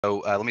So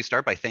let me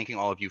start by thanking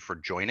all of you for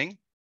joining.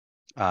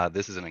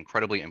 This is an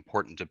incredibly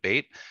important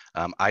debate.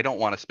 I don't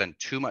want to spend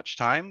too much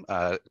time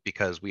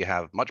because we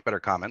have much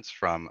better comments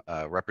from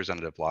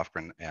Representative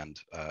Lofgren and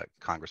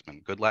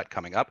Congressman Goodlatte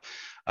coming up.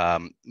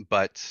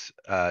 But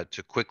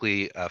to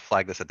quickly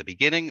flag this at the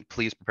beginning,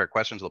 please prepare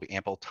questions. There'll be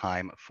ample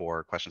time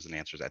for questions and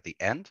answers at the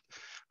end.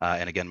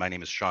 And again, my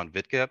name is Sean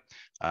Wittke.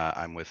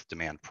 I'm with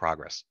Demand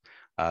Progress.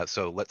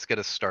 So let's get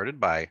us started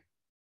by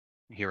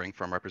hearing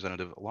from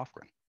Representative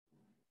Lofgren.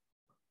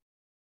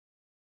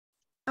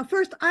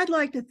 First, I'd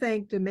like to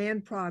thank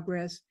Demand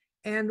Progress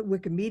and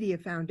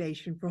Wikimedia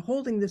Foundation for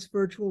holding this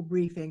virtual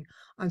briefing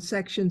on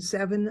Section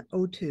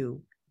 702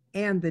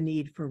 and the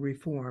need for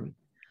reform.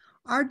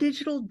 Our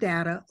digital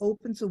data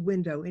opens a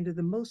window into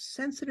the most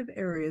sensitive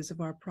areas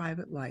of our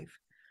private life.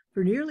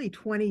 For nearly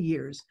 20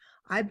 years,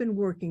 I've been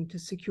working to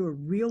secure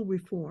real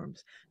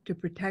reforms to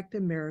protect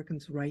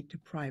Americans' right to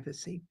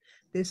privacy.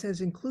 This has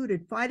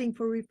included fighting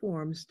for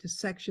reforms to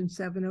Section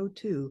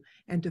 702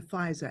 and to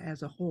FISA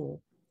as a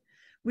whole.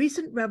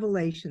 Recent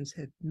revelations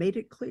have made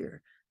it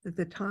clear that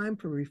the time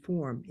for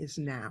reform is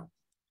now.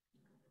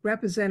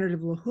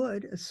 Representative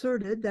LaHood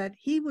asserted that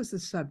he was the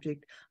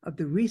subject of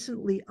the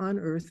recently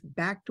unearthed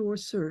backdoor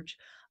search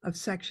of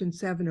Section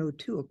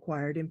 702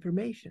 acquired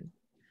information.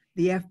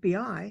 The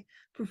FBI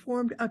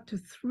performed up to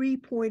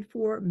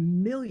 3.4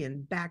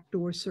 million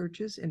backdoor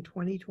searches in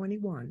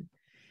 2021.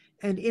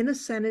 And in a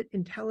Senate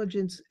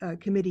Intelligence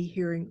Committee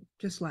hearing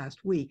just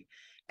last week,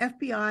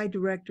 FBI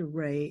Director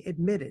Wray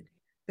admitted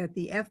that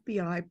the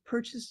FBI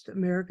purchased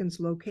Americans'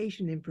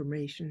 location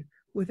information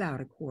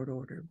without a court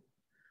order.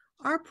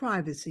 Our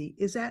privacy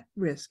is at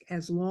risk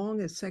as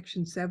long as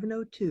Section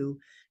 702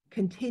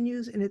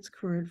 continues in its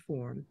current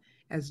form,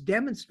 as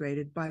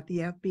demonstrated by the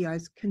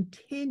FBI's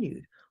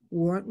continued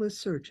warrantless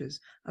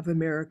searches of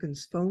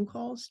Americans' phone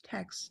calls,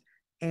 texts,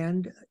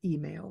 and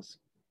emails.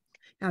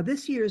 Now,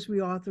 this year's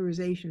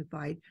reauthorization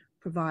fight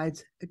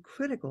provides a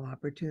critical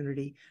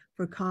opportunity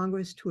for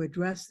Congress to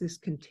address this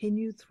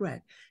continued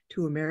threat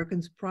to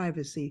Americans'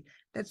 privacy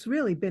that's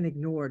really been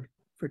ignored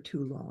for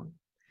too long.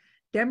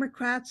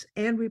 Democrats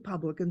and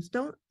Republicans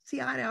don't see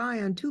eye to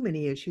eye on too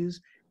many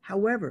issues.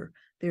 However,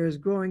 there is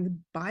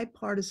growing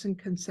bipartisan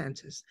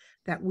consensus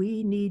that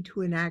we need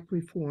to enact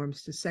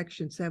reforms to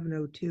Section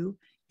 702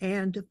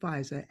 and to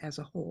FISA as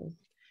a whole.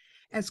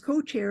 As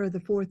co-chair of the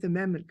Fourth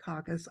Amendment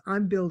Caucus,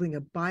 I'm building a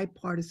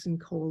bipartisan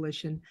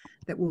coalition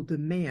that will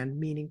demand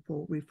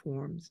meaningful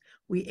reforms.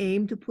 We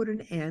aim to put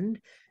an end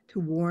to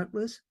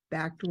warrantless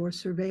backdoor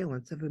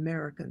surveillance of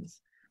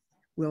Americans.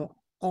 We'll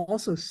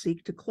also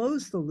seek to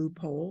close the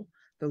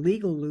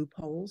legal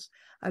loopholes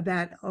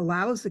that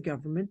allows the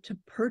government to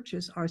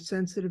purchase our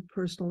sensitive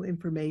personal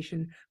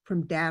information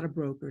from data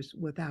brokers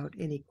without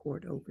any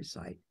court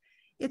oversight.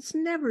 It's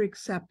never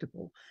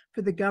acceptable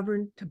for the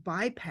government to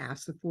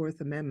bypass the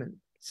Fourth Amendment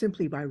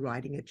simply by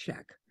writing a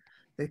check.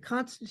 The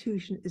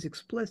Constitution is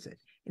explicit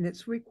in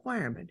its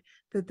requirement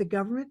that the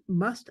government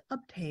must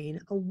obtain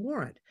a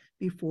warrant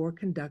before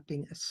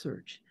conducting a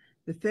search.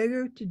 The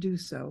failure to do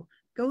so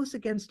goes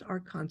against our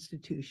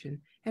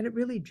Constitution, and it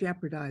really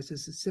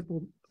jeopardizes the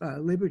civil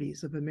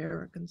liberties of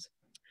Americans.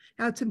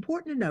 Now, it's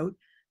important to note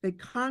that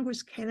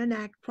Congress can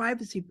enact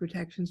privacy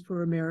protections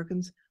for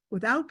Americans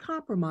without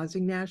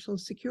compromising national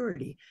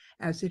security,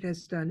 as it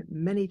has done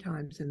many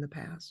times in the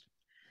past.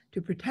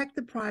 To protect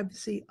the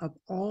privacy of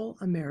all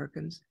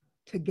Americans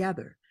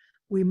together,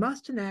 we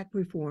must enact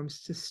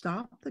reforms to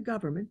stop the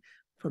government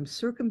from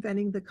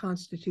circumventing the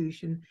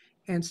Constitution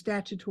and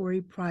statutory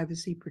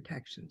privacy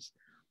protections.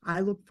 I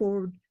look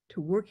forward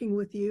to working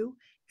with you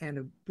and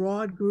a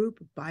broad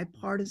group of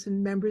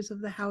bipartisan members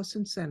of the House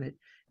and Senate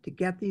to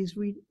get these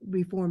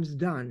reforms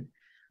done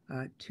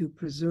to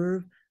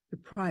preserve the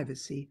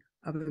privacy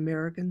of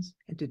Americans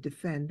and to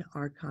defend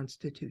our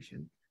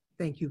Constitution.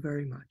 Thank you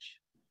very much.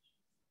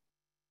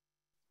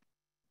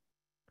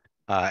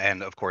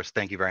 And of course,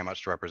 thank you very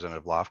much to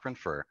Representative Lofgren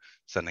for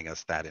sending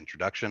us that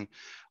introduction.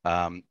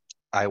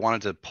 I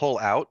wanted to pull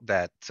out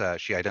that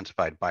she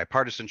identified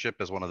bipartisanship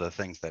as one of the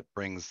things that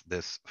brings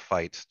this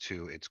fight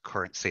to its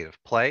current state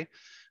of play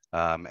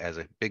as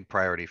a big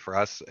priority for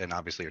us. And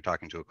obviously, you're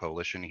talking to a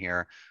coalition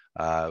here.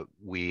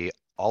 We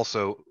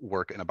also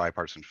work in a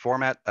bipartisan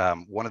format.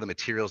 One of the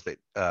materials that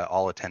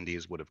all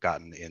attendees would have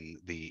gotten in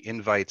the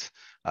invite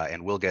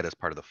and will get as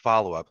part of the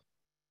follow-up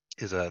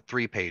is a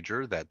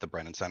 3-pager that the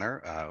Brennan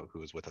Center,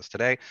 who is with us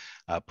today,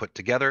 put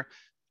together,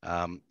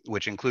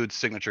 which includes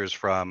signatures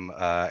from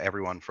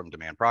everyone from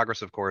Demand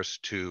Progress, of course,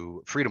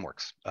 to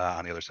FreedomWorks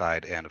on the other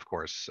side, and of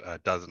course, a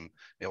dozen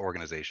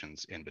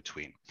organizations in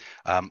between.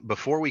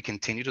 Before we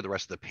continue to the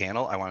rest of the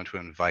panel, I wanted to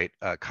invite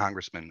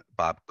Congressman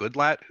Bob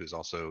Goodlatte, who's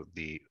also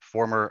the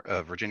former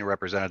Virginia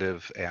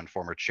representative and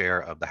former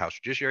chair of the House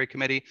Judiciary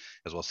Committee,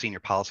 as well as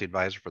senior policy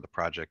advisor for the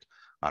Project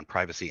on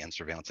Privacy and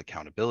Surveillance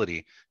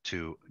Accountability,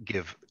 to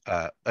give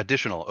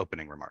additional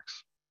opening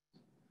remarks.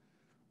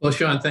 Well,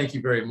 Sean, thank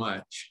you very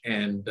much.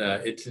 And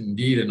it's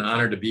indeed an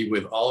honor to be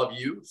with all of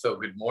you. So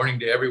good morning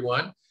to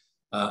everyone.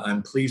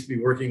 I'm pleased to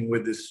be working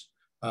with this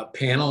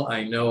panel.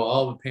 I know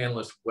all the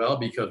panelists well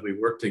because we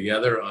work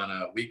together on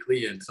a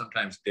weekly and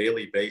sometimes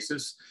daily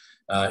basis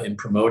in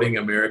promoting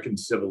American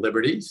civil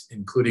liberties,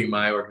 including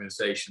my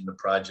organization, the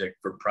Project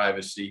for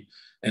Privacy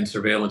and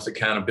Surveillance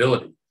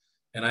Accountability.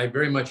 And I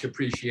very much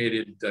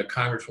appreciated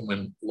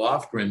Congresswoman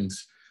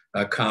Lofgren's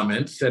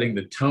comments, setting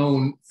the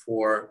tone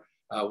for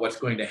what's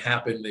going to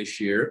happen this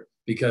year,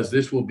 because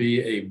this will be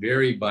a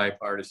very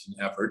bipartisan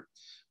effort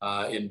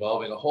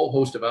involving a whole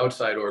host of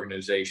outside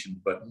organizations,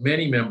 but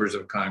many members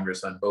of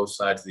Congress on both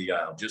sides of the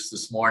aisle. Just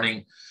this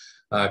morning,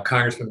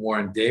 Congressman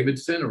Warren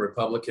Davidson, a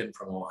Republican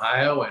from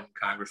Ohio, and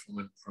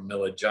Congresswoman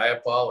Pramila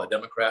Jayapal, a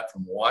Democrat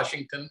from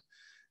Washington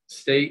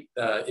State,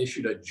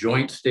 issued a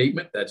joint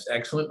statement. That's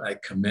excellent. I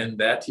commend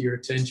that to your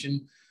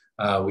attention.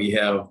 We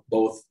have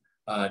both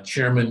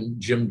Chairman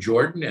Jim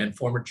Jordan and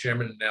former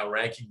Chairman and now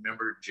Ranking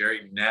Member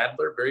Jerry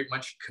Nadler very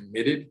much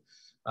committed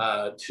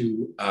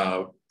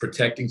to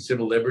protecting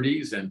civil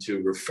liberties and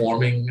to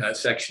reforming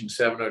Section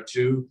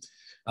 702.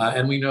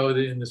 And we know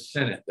that in the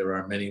Senate, there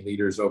are many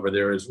leaders over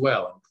there as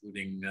well,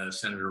 including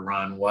Senator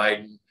Ron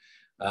Wyden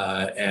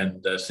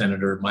and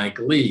Senator Mike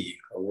Lee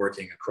are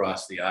working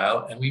across the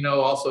aisle. And we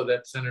know also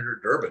that Senator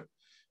Durbin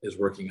is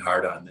working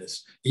hard on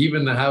this.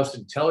 Even the House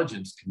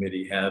Intelligence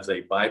Committee has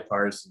a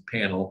bipartisan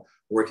panel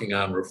working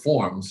on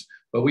reforms.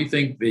 But we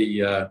think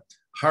the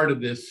heart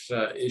of this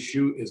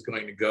issue is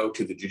going to go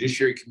to the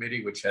Judiciary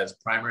Committee, which has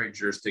primary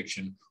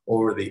jurisdiction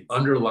over the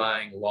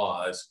underlying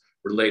laws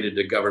related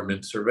to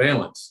government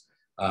surveillance.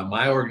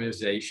 My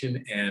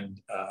organization, and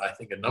I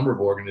think a number of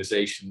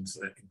organizations,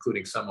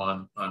 including some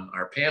on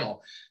our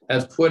panel,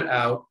 has put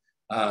out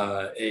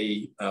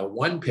a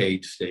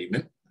one-page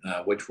statement,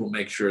 which we'll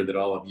make sure that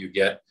all of you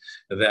get,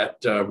 that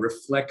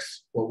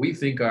reflects what we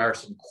think are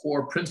some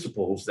core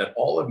principles that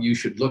all of you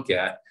should look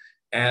at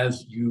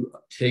as you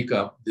take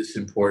up this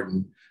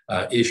important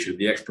issue,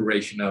 the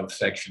expiration of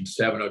Section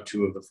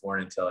 702 of the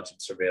Foreign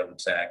Intelligence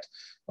Surveillance Act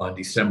on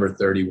December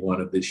 31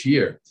 of this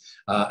year.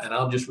 And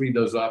I'll just read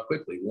those off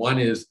quickly. One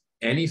is,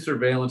 any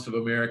surveillance of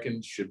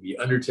Americans should be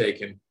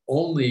undertaken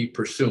only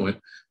pursuant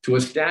to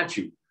a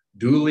statute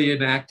duly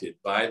enacted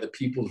by the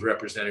people's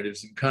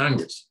representatives in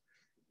Congress.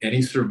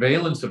 Any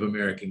surveillance of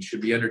Americans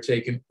should be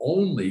undertaken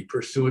only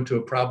pursuant to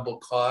a probable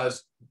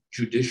cause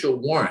judicial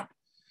warrant.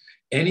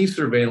 Any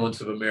surveillance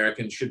of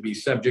Americans should be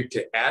subject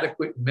to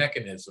adequate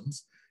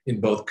mechanisms in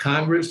both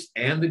Congress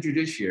and the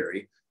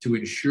judiciary to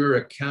ensure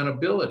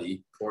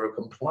accountability for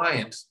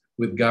compliance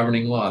with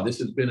governing law. This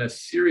has been a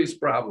serious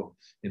problem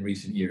in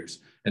recent years.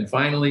 And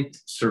finally,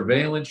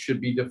 surveillance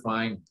should be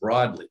defined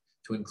broadly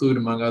to include,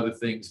 among other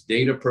things,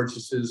 data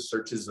purchases,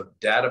 searches of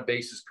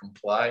databases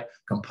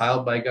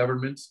compiled by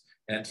governments,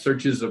 and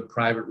searches of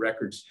private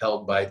records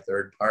held by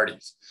third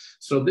parties.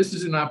 So this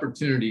is an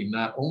opportunity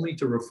not only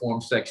to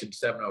reform Section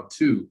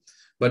 702,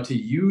 but to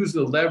use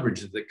the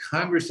leverage that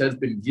Congress has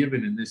been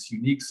given in this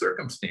unique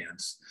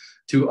circumstance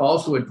to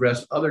also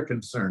address other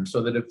concerns,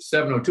 so that if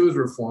 702 is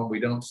reformed,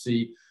 we don't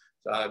see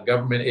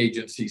government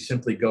agencies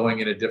simply going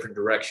in a different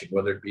direction,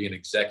 whether it be an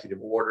executive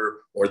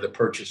order or the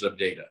purchase of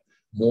data.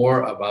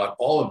 More about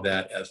all of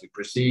that as we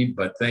proceed,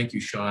 but thank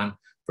you, Sean,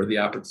 for the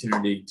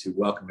opportunity to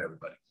welcome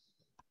everybody.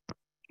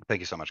 Thank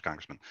you so much,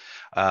 Congressman.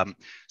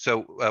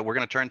 So we're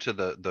going to turn to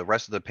the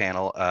rest of the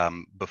panel.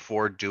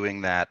 Before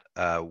doing that,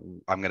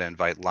 I'm going to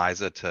invite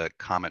Liza to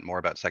comment more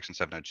about Section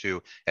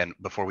 702. And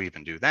before we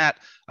even do that,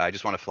 I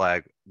just want to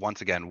flag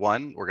once again,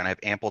 one, we're going to have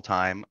ample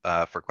time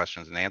for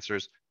questions and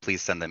answers.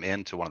 Please send them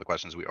in to one of the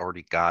questions we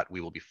already got. We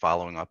will be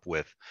following up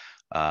with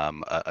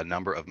a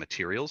number of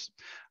materials.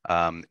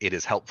 It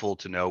is helpful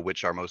to know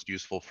which are most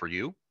useful for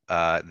you.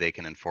 They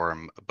can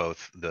inform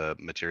both the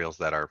materials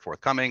that are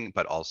forthcoming,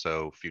 but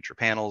also future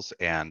panels.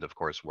 And of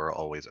course, we're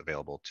always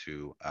available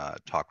to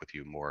talk with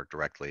you more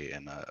directly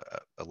in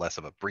a less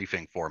of a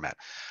briefing format.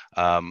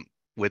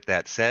 With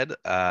that said,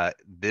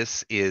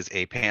 this is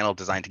a panel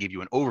designed to give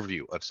you an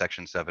overview of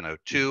Section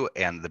 702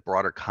 and the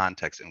broader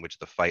context in which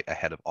the fight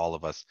ahead of all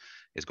of us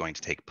is going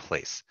to take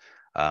place.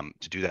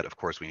 To do that, of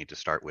course, we need to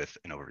start with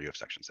an overview of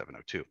Section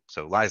 702.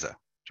 So Liza, would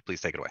you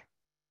please take it away?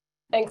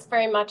 Thanks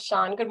very much,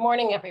 Sean. Good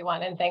morning,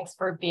 everyone, and thanks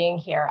for being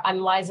here. I'm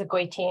Liza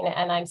Goitin,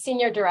 and I'm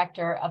Senior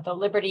Director of the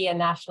Liberty and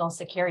National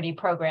Security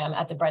Program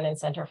at the Brennan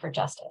Center for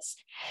Justice.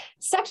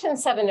 Section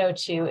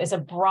 702 is a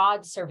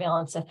broad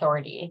surveillance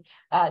authority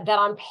that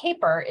on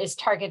paper is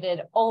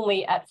targeted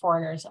only at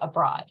foreigners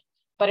abroad.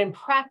 But in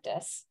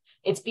practice,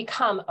 it's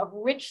become a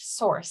rich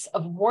source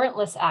of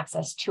warrantless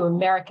access to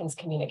Americans'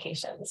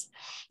 communications.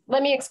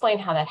 Let me explain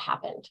how that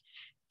happened.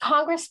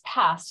 Congress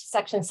passed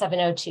Section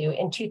 702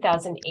 in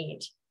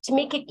 2008 to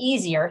make it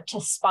easier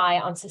to spy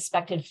on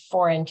suspected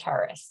foreign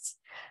terrorists.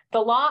 The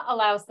law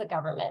allows the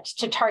government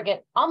to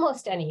target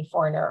almost any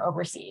foreigner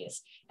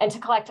overseas and to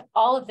collect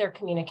all of their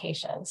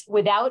communications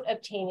without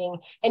obtaining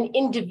an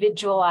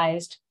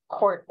individualized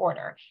court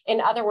order.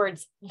 In other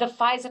words, the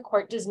FISA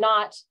court does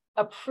not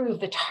approve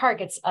the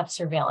targets of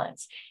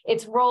surveillance.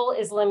 Its role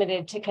is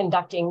limited to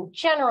conducting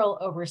general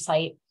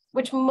oversight,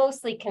 which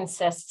mostly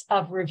consists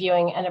of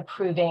reviewing and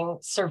approving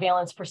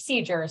surveillance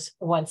procedures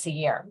once a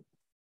year.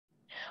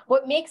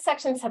 What makes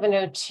Section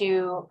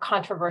 702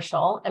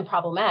 controversial and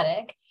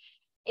problematic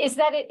is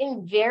that it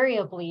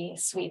invariably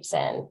sweeps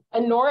in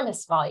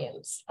enormous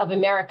volumes of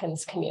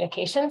Americans'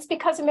 communications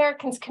because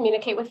Americans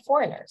communicate with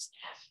foreigners.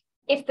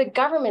 If the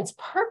government's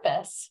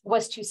purpose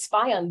was to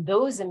spy on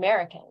those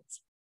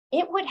Americans,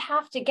 it would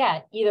have to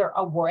get either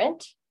a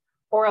warrant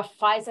or a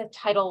FISA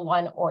Title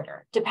I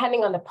order,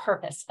 depending on the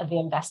purpose of the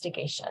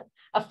investigation.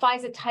 A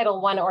FISA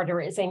Title I order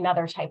is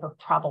another type of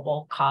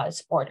probable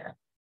cause order.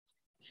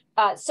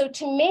 So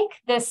to make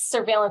this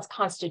surveillance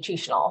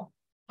constitutional,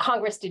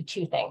 Congress did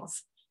two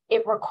things.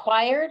 It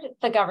required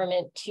the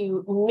government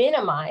to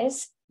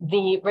minimize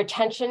the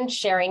retention,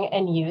 sharing,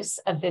 and use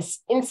of this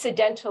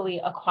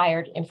incidentally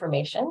acquired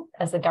information,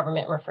 as the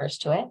government refers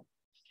to it.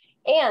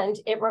 And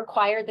it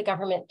required the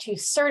government to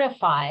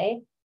certify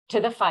to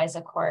the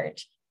FISA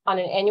court on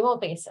an annual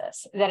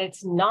basis that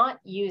it's not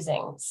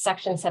using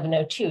Section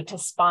 702 to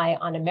spy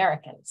on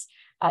Americans.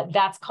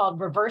 That's called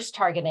reverse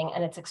targeting,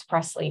 and it's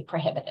expressly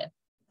prohibited.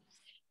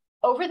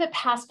 Over the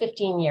past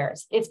 15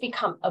 years, it's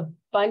become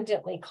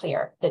abundantly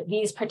clear that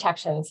these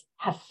protections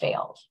have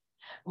failed.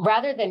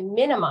 Rather than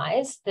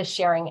minimize the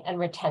sharing and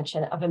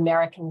retention of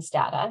Americans'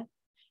 data,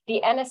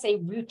 the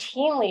NSA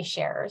routinely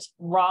shares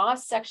raw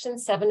Section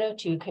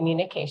 702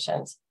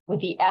 communications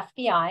with the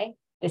FBI,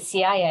 the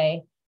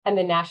CIA, and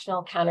the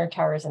National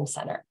Counterterrorism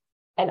Center.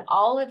 And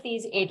all of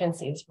these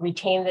agencies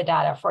retain the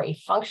data for a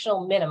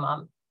functional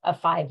minimum of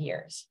 5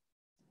 years.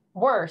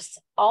 Worse,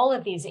 all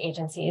of these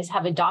agencies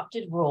have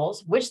adopted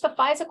rules, which the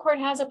FISA court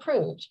has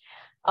approved,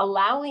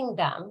 allowing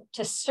them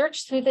to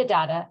search through the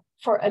data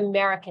for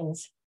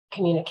Americans'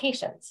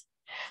 communications.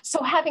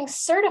 So having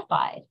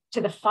certified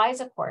to the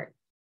FISA court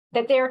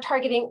that they are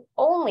targeting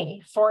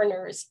only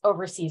foreigners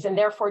overseas and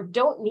therefore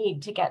don't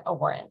need to get a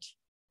warrant,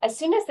 as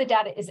soon as the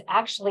data is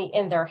actually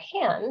in their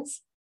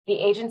hands, the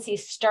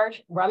agencies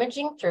start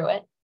rummaging through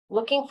it,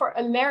 looking for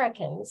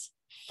Americans'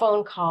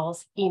 phone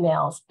calls,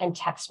 emails, and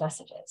text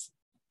messages.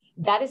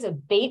 That is a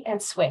bait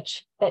and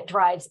switch that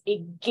drives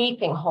a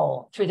gaping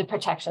hole through the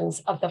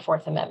protections of the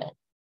Fourth Amendment.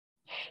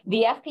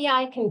 The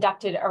FBI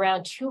conducted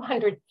around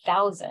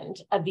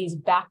 200,000 of these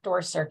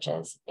backdoor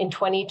searches in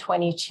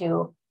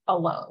 2022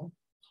 alone.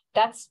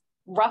 That's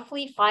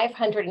roughly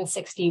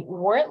 560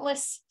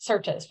 warrantless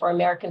searches for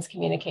Americans'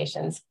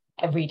 communications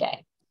every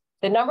day.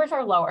 The numbers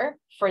are lower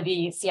for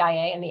the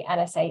CIA and the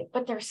NSA,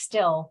 but they're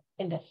still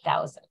in the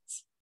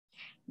thousands.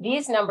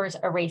 These numbers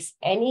erase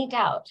any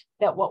doubt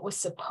that what was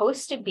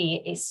supposed to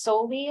be a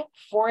solely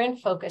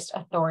foreign-focused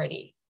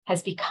authority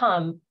has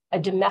become a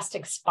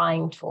domestic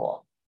spying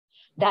tool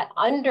that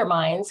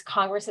undermines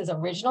Congress's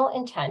original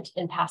intent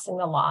in passing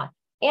the law,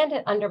 and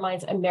it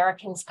undermines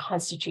Americans'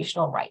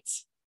 constitutional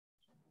rights.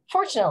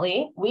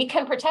 Fortunately, we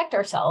can protect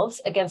ourselves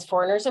against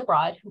foreigners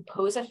abroad who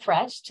pose a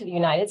threat to the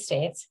United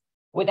States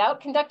without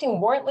conducting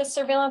warrantless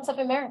surveillance of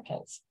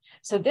Americans.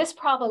 So this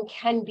problem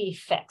can be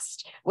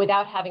fixed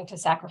without having to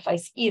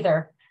sacrifice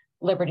either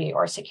liberty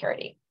or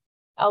security.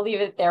 I'll leave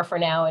it there for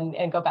now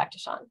and go back to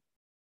Sean.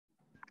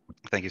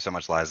 Thank you so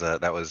much, Liza.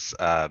 That was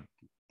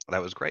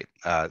great.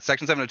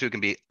 Section 702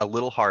 can be a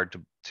little hard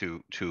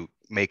to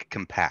make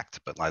compact,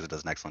 but Liza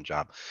does an excellent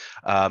job.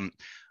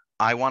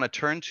 I want to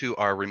turn to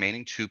our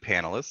remaining two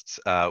panelists,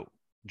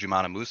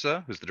 Jumana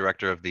Musa, who's the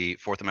director of the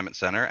Fourth Amendment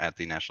Center at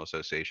the National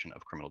Association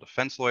of Criminal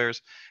Defense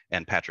Lawyers,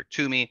 and Patrick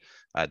Toomey,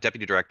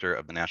 deputy director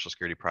of the National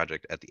Security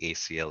Project at the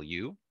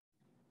ACLU.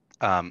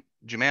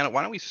 Jumana,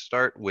 why don't we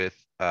start with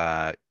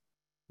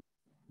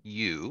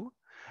you?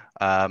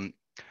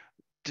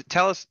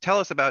 Tell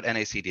us about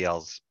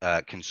NACDL's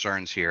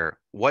concerns here.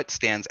 What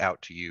stands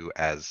out to you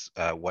as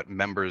what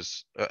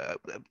members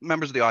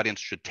of the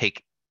audience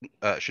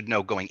should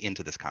know going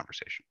into this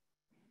conversation?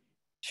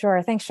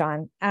 Sure. Thanks,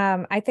 Sean.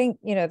 I think,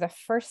 the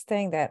first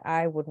thing that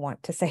I would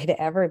want to say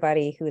to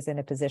everybody who is in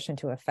a position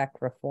to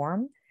affect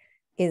reform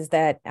is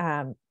that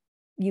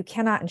you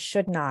cannot and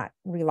should not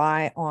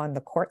rely on the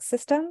court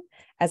system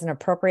as an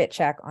appropriate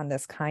check on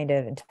this kind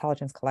of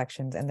intelligence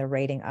collections and the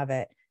rating of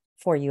it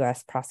for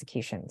U.S.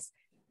 prosecutions.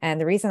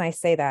 And the reason I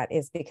say that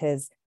is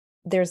because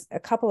there's a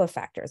couple of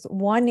factors.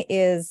 One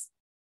is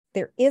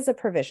there is a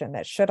provision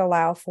that should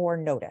allow for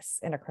notice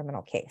in a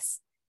criminal case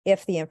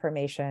if the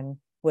information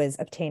was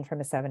obtained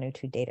from a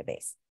 702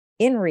 database.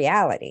 In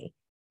reality,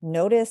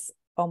 notice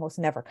almost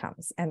never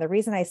comes. And the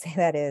reason I say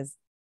that is,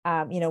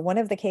 one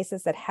of the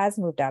cases that has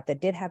moved up that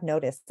did have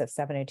notice of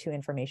 702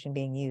 information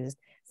being used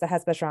is the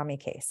Hezbollah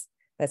case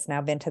that's now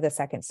been to the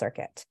Second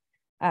Circuit.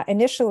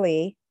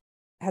 Initially,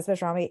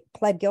 Hezbollah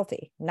pled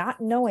guilty,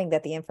 not knowing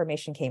that the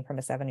information came from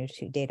a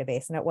 702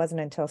 database. And it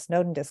wasn't until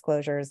Snowden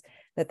disclosures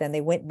that then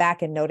they went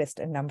back and noticed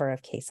a number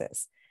of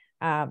cases.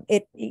 From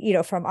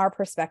our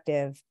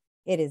perspective,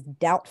 it is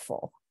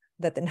doubtful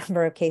that the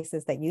number of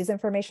cases that use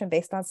information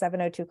based on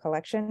 702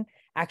 collection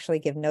actually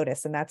give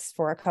notice. And that's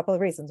for a couple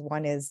of reasons.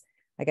 One is,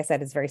 like I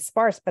said, it's very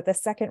sparse. But the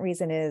second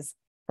reason is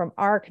from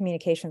our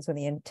communications with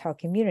the intel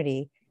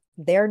community,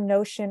 their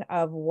notion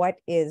of what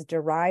is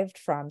derived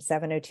from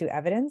 702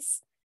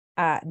 evidence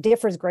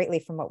differs greatly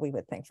from what we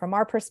would think. From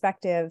our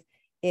perspective,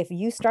 if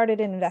you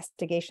started an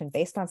investigation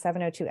based on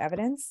 702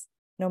 evidence,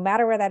 no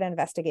matter where that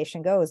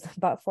investigation goes,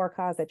 but for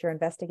cause that you're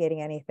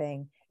investigating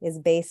anything is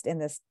based in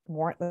this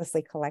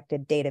warrantlessly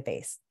collected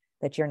database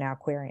that you're now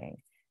querying.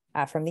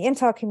 From the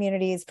intel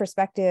community's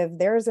perspective, if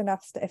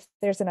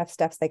there's enough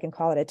steps, they can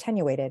call it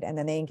attenuated, and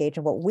then they engage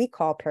in what we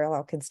call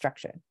parallel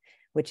construction,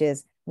 which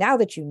is now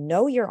that you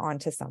know you're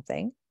onto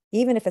something,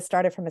 even if it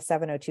started from a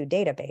 702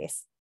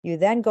 database, you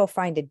then go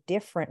find a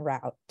different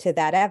route to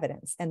that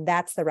evidence, and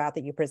that's the route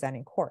that you present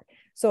in court.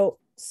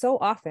 So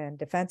often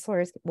defense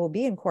lawyers will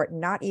be in court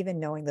not even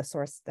knowing the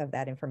source of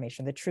that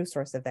information, the true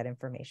source of that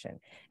information.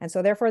 And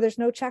so therefore there's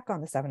no check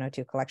on the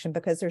 702 collection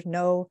because there's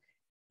no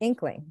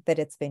inkling that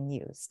it's been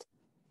used.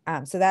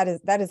 So that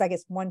is, I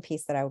guess, one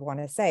piece that I would want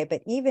to say.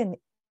 But even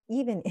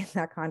in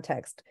that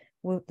context,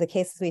 the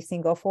cases we've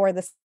seen go forward,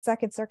 the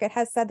Second Circuit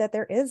has said that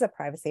there is a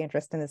privacy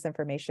interest in this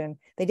information.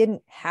 They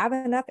didn't have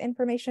enough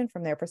information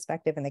from their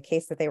perspective in the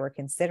case that they were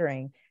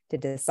considering to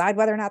decide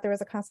whether or not there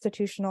was a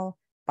constitutional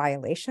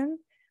violation,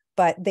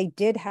 but they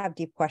did have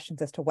deep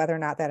questions as to whether or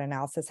not that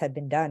analysis had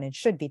been done and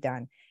should be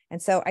done.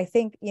 And so I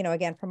think,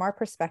 again, from our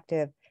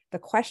perspective, the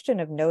question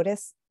of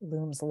notice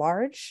looms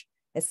large,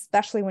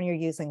 especially when you're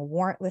using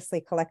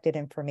warrantlessly collected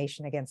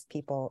information against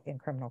people in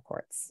criminal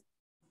courts.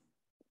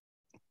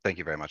 Thank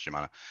you very much,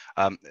 Jumana.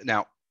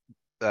 Now,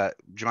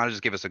 Jumana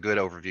just gave us a good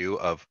overview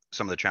of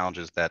some of the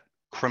challenges that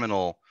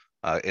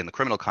in the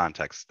criminal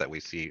context that we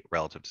see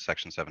relative to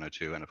Section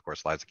 702. And of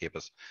course, Liza gave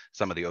us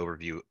some of the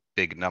overview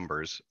big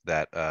numbers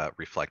that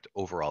reflect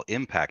overall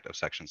impact of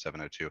Section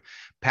 702.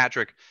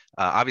 Patrick,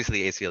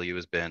 obviously ACLU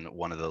has been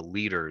one of the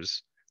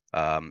leaders,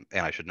 and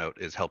I should note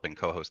is helping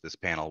co-host this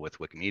panel with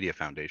Wikimedia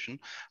Foundation.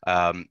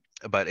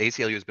 But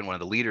ACLU has been one of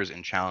the leaders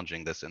in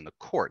challenging this in the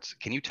courts.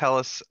 Can you tell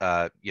us,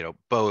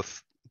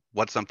 both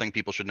what's something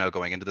people should know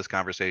going into this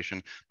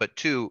conversation, but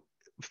two,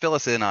 fill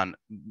us in on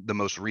the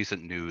most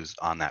recent news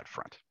on that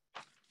front?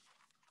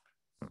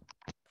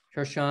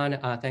 Sure, Sean.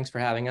 Thanks for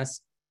having us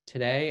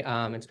today.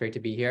 It's great to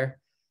be here.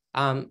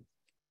 I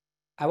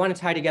want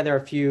to tie together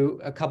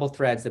a couple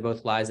threads that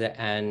both Liza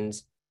and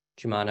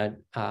Jumana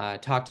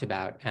talked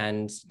about.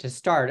 And to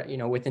start,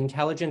 with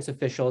intelligence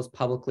officials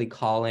publicly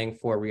calling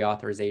for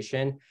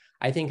reauthorization,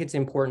 I think it's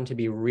important to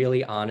be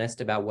really honest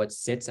about what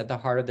sits at the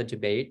heart of the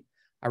debate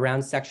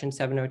around Section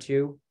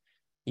 702.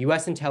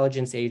 U.S.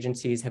 intelligence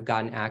agencies have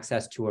gotten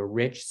access to a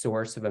rich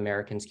source of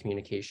Americans'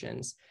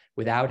 communications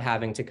without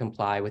having to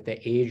comply with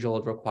the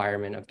age-old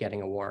requirement of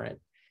getting a warrant.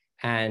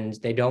 And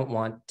they don't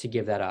want to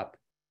give that up.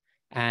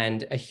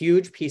 And a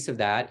huge piece of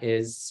that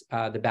is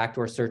the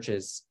backdoor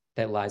searches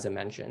that Liza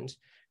mentioned,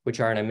 which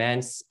are an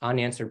immense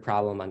unanswered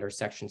problem under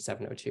Section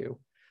 702.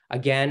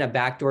 Again, a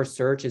backdoor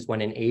search is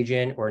when an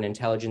agent or an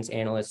intelligence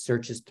analyst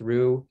searches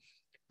through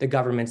the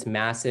government's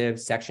massive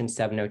Section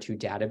 702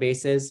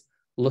 databases,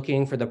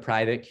 looking for the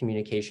private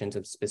communications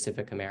of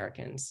specific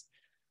Americans.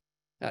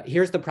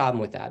 Here's the problem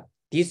with that.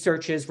 These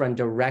searches run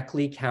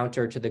directly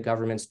counter to the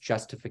government's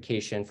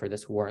justification for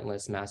this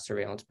warrantless mass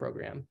surveillance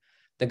program.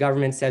 The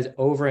government says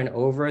over and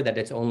over that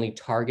it's only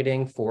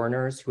targeting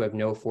foreigners who have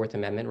no Fourth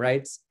Amendment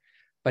rights.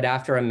 But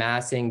after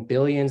amassing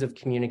billions of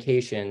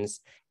communications,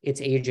 its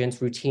agents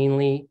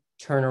routinely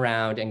turn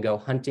around and go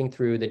hunting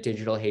through the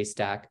digital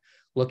haystack,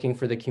 looking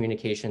for the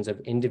communications of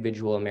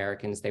individual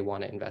Americans they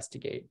want to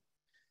investigate.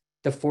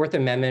 The Fourth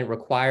Amendment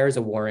requires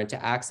a warrant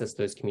to access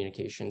those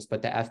communications,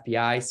 but the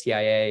FBI,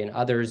 CIA, and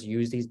others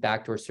use these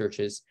backdoor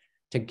searches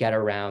to get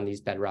around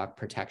these bedrock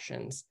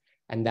protections.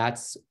 And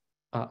that's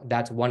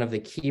one of the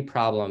key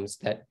problems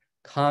that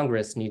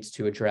Congress needs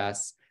to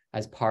address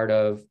as part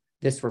of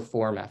this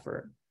reform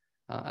effort.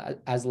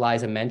 As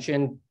Liza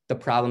mentioned, the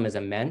problem is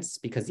immense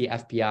because the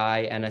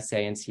FBI,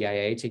 NSA, and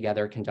CIA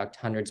together conduct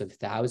hundreds of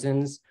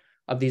thousands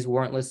of these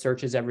warrantless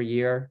searches every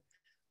year.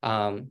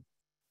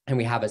 And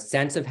we have a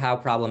sense of how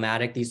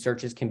problematic these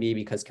searches can be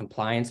because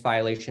compliance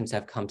violations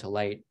have come to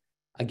light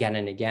again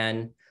and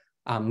again.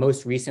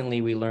 Most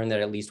recently, we learned that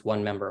at least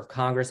one member of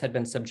Congress had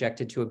been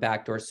subjected to a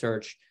backdoor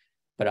search,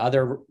 but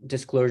other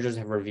disclosures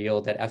have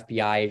revealed that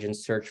FBI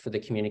agents searched for the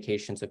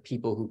communications of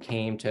people who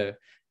came to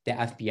the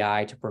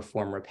FBI to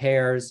perform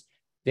repairs,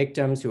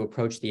 victims who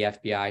approached the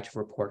FBI to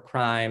report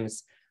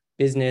crimes,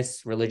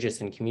 business,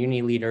 religious, and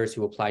community leaders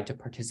who applied to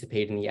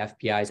participate in the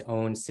FBI's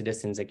own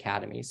Citizens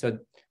Academy. So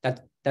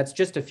that's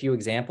just a few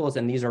examples,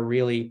 and these are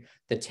really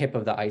the tip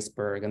of the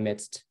iceberg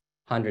amidst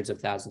hundreds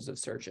of thousands of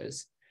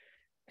searches.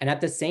 And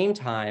at the same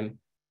time,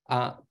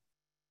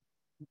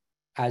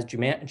 as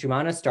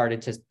Jumana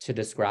started to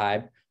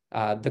describe,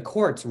 the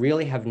courts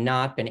really have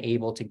not been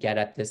able to get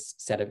at this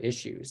set of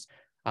issues.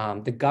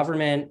 The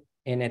government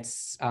in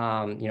its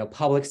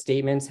public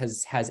statements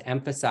has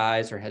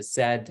emphasized or has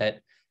said that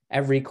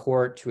every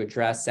court to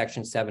address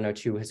Section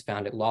 702 has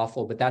found it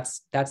lawful, but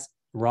that's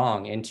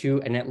wrong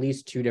in at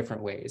least two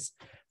different ways.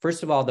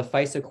 First of all, the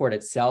FISA court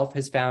itself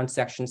has found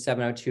Section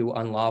 702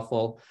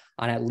 unlawful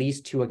on at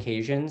least two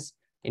occasions,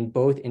 in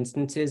both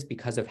instances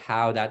because of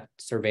how that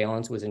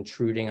surveillance was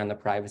intruding on the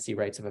privacy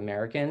rights of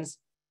Americans.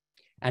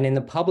 And in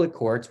the public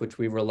courts, which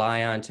we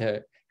rely on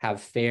to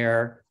have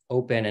fair,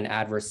 open and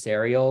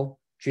adversarial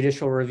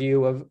judicial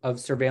review of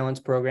surveillance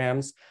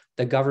programs,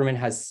 the government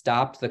has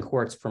stopped the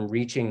courts from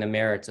reaching the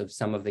merits of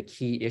some of the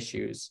key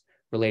issues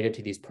related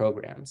to these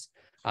programs.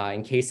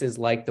 In cases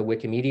like the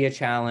Wikimedia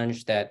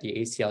challenge that the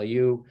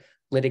ACLU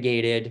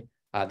litigated,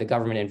 the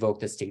government invoked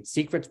the state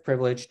secrets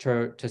privilege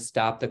to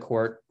stop the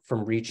court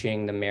from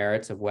reaching the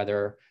merits of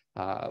whether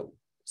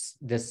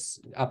this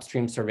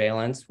upstream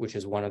surveillance, which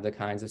is one of the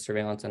kinds of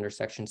surveillance under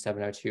Section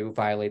 702,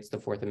 violates the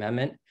Fourth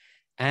Amendment.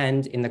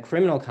 And in the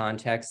criminal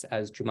context,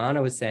 as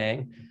Jumana was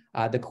saying,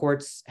 the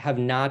courts have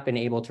not been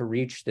able to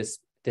reach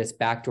this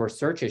backdoor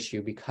search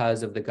issue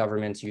because of the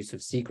government's use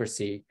of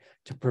secrecy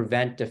to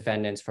prevent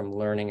defendants from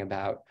learning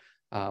about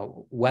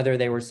whether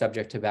they were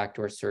subject to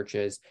backdoor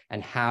searches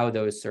and how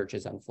those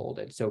searches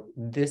unfolded. So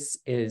this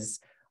is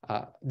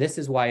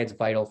why it's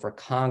vital for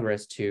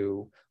Congress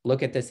to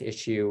look at this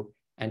issue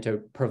and to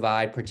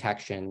provide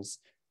protections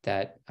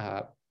that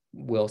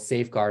will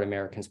safeguard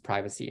Americans'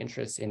 privacy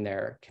interests in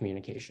their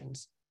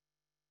communications.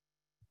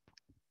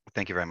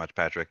 Thank you very much,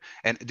 Patrick.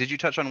 And did you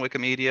touch on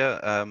Wikimedia,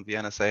 the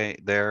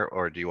NSA there,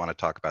 or do you want to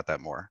talk about that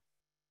more?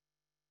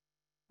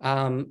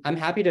 I'm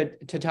happy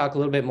to talk a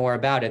little bit more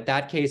about it.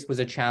 That case was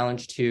a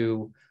challenge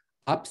to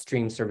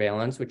upstream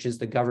surveillance, which is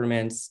the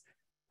government's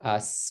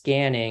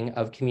scanning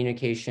of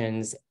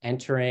communications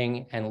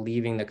entering and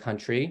leaving the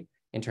country,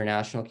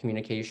 international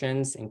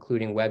communications,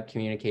 including web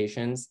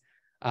communications.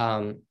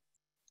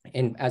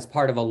 As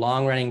part of a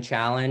long-running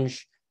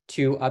challenge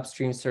to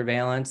upstream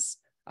surveillance,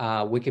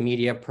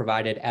 Wikimedia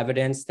provided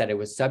evidence that it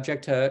was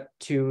subject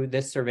to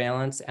this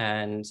surveillance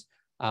and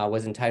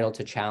was entitled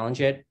to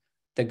challenge it.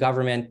 The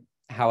government,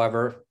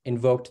 however,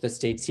 invoked the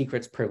state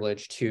secrets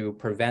privilege to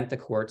prevent the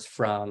courts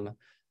from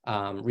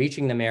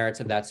reaching the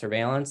merits of that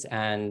surveillance.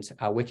 And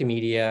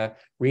Wikimedia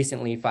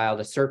recently filed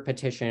a cert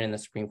petition in the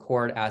Supreme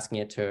Court asking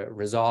it to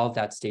resolve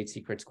that state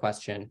secrets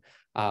question.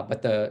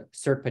 But the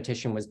cert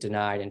petition was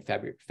denied in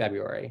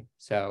February.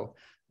 So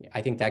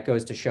I think that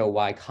goes to show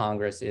why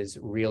Congress is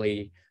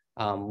really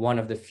one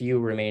of the few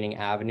remaining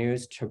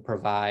avenues to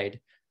provide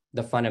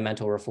the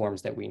fundamental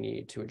reforms that we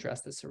need to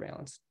address this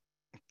surveillance.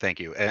 Thank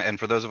you. And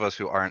for those of us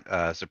who aren't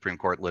Supreme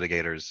Court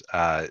litigators,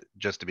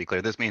 just to be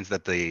clear, this means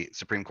that the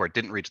Supreme Court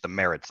didn't reach the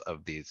merits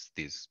of these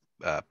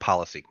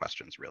policy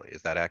questions, really.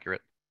 Is that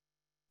accurate?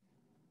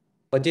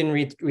 But didn't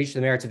reach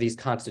the merits of these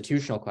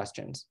constitutional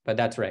questions. But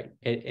that's right.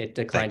 It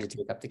declined to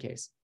take up the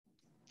case.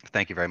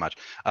 Thank you very much.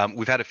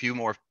 We've had a few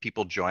more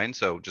people join,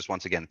 so just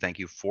once again, thank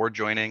you for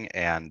joining.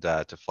 And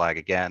to flag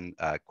again,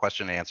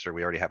 question and answer,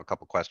 we already have a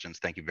couple questions.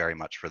 Thank you very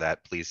much for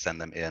that. Please send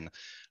them in.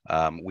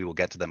 We will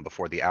get to them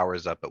before the hour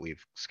is up, but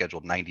we've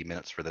scheduled 90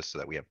 minutes for this so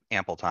that we have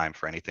ample time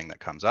for anything that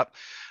comes up.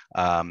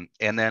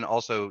 And then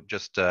also,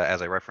 just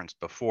as I referenced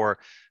before,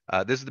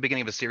 this is the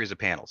beginning of a series of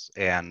panels,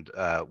 and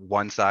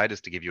one side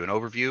is to give you an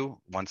overview,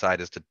 one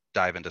side is to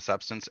dive into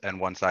substance, and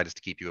one side is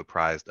to keep you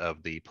apprised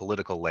of the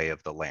political lay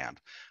of the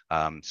land.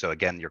 So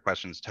again, your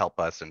questions help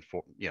us and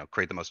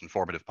create the most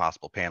informative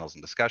possible panels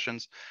and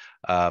discussions.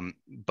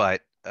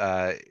 But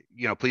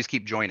please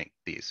keep joining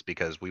these,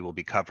 because we will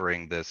be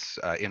covering this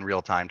in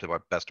real time to the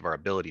best of our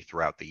ability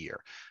throughout the year.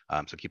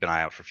 So keep an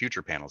eye out for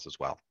future panels as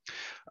well.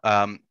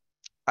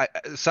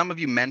 Some of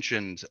you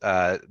mentioned,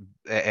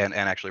 and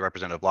actually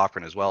Representative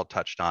Lofgren as well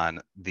touched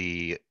on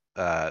the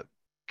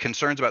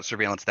concerns about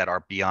surveillance that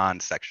are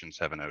beyond Section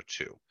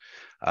 702.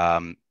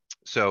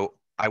 So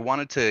I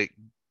wanted to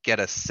get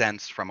a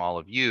sense from all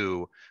of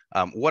you,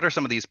 what are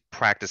some of these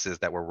practices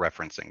that we're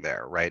referencing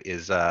there, right?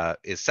 Is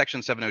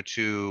Section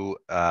 702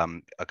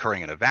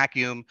 occurring in a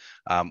vacuum?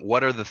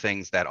 What are the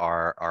things that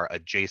are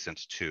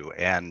adjacent to?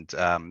 And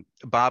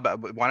Bob,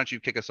 why don't you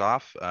kick us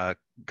off,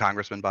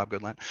 Congressman Bob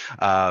Goodlatte,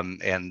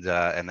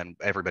 and then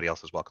everybody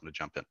else is welcome to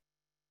jump in.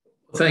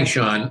 Thanks,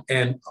 Sean.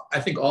 And I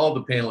think all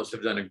the panelists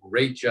have done a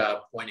great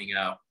job pointing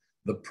out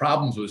the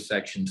problems with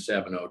Section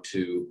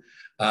 702.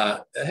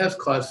 It has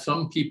caused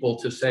some people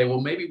to say,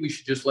 well, maybe we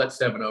should just let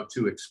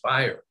 702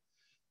 expire.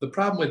 The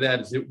problem with that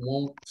is it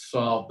won't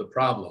solve the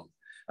problem.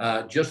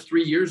 Just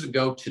 3 years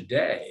ago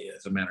today,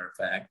 as a matter of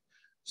fact,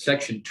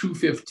 Section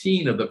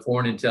 215 of the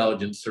Foreign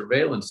Intelligence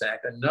Surveillance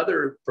Act,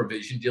 another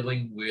provision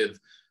dealing with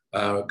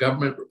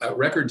government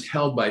records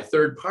held by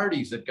third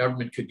parties that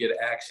government could get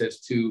access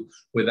to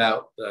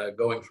without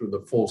going through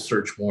the full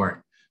search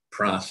warrant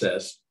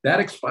process.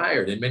 That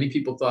expired, and many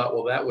people thought,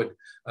 well, that would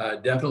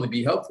definitely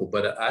be helpful,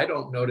 but I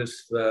don't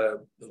notice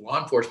the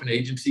law enforcement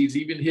agencies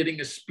even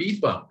hitting a speed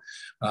bump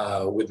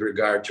with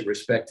regard to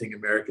respecting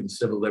American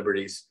civil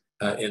liberties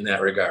in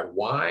that regard.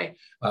 Why?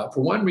 For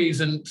one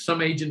reason,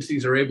 some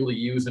agencies are able to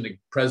use a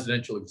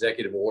presidential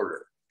executive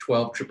order,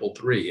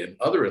 12333, and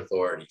other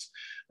authorities.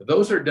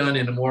 Those are done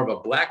in a more of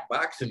a black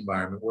box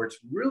environment where it's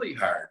really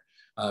hard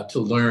to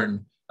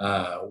learn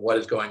what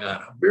is going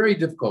on. Very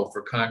difficult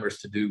for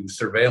Congress to do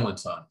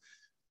surveillance on,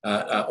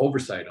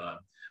 oversight on.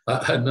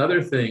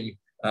 Another thing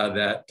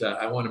that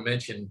I want to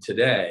mention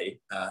today,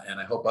 and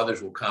I hope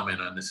others will comment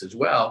on this as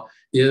well,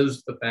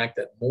 is the fact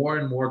that more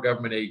and more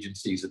government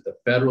agencies at the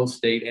federal,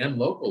 state, and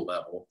local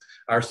level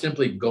are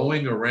simply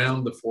going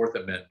around the Fourth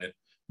Amendment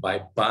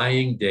by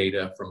buying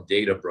data from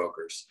data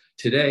brokers.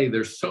 Today,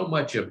 there's so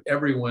much of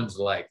everyone's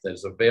life that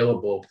is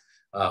available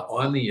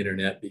on the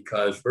internet,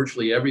 because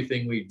virtually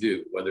everything we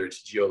do, whether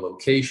it's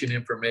geolocation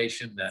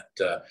information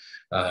that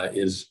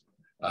is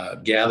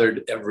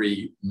gathered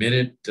every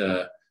minute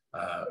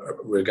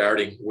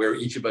regarding where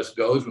each of us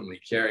goes when we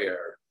carry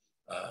our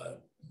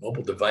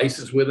mobile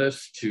devices with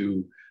us,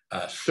 to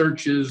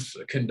searches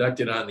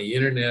conducted on the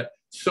internet,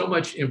 so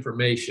much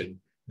information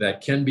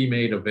that can be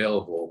made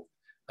available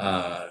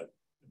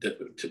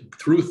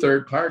through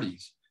third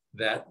parties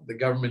that the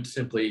government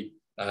simply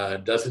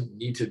doesn't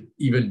need to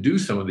even do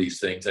some of these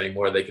things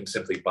anymore. They can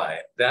simply buy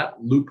it. That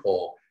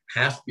loophole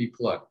has to be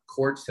plugged.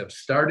 Courts have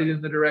started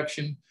in the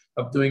direction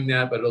of doing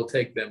that, but it'll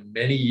take them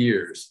many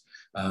years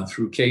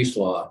through case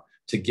law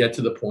to get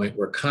to the point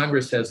where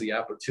Congress has the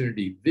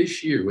opportunity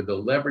this year, with the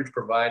leverage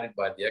provided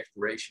by the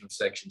expiration of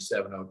Section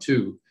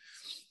 702,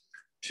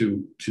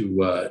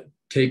 to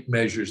take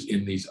measures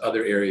in these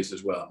other areas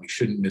as well. We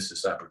shouldn't miss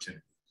this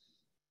opportunity.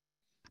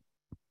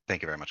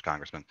 Thank you very much,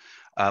 Congressman.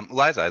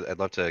 Liza, I'd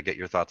love to get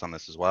your thoughts on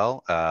this as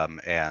well.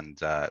 And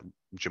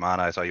Jumana,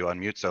 I saw you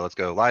unmute, so let's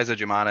go Liza,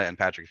 Jumana, and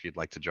Patrick, if you'd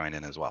like to join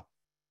in as well.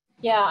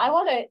 Yeah, I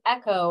want to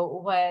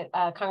echo what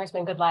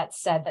Congressman Goodlatte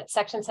said, that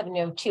Section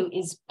 702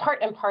 is part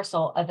and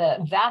parcel of a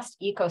vast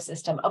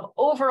ecosystem of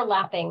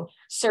overlapping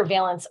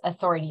surveillance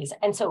authorities.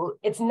 And so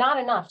it's not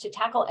enough to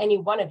tackle any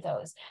one of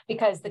those,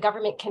 because the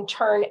government can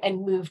turn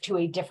and move to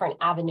a different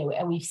avenue.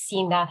 And we've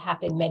seen that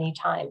happen many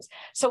times.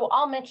 So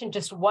I'll mention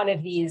just one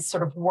of these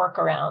sort of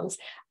workarounds.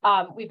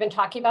 We've been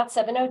talking about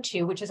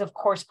 702, which is, of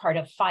course, part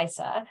of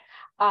FISA.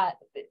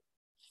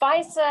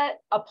 FISA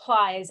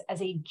applies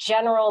as a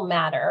general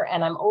matter,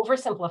 and I'm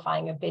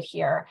oversimplifying a bit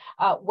here,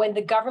 when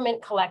the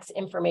government collects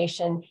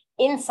information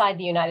inside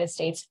the United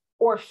States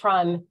or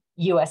from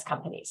US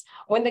companies.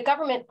 When the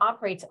government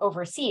operates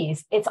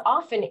overseas, it's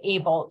often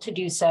able to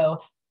do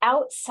so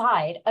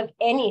outside of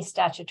any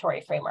statutory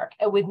framework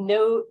and with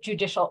no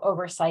judicial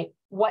oversight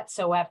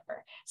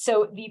whatsoever.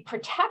 So the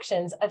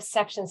protections of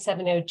Section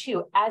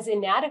 702, as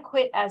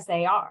inadequate as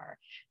they are,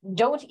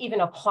 don't even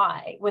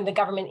apply when the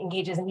government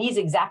engages in these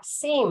exact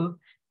same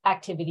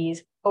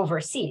activities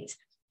overseas.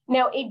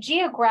 Now, a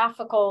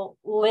geographical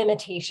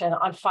limitation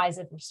on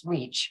FISA's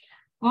reach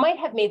might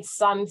have made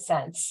some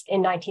sense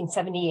in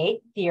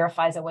 1978, the year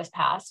FISA was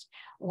passed,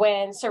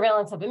 when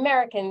surveillance of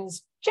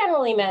Americans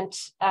generally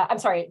meant,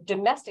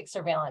 domestic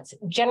surveillance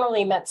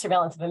generally meant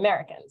surveillance of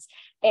Americans,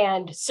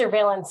 and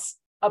surveillance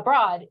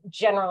abroad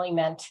generally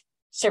meant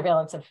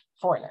surveillance of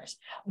foreigners.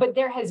 But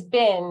there has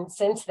been,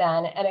 since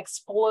then, an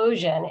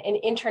explosion in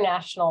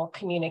international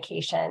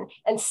communication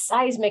and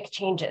seismic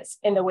changes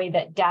in the way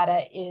that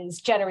data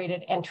is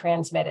generated and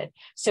transmitted.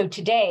 So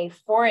today,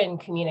 foreign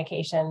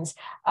communications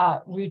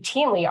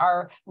routinely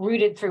are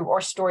routed through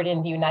or stored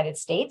in the United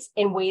States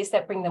in ways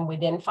that bring them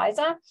within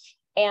FISA.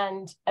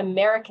 And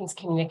Americans'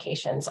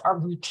 communications are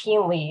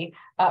routinely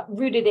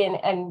rooted in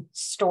and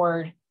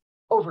stored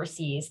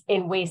overseas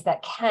in ways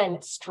that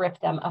can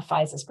strip them of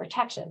FISA's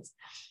protections.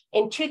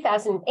 In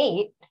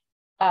 2008,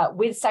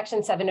 with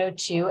Section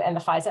 702 and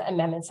the FISA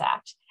Amendments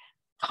Act,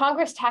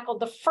 Congress tackled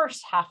the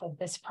first half of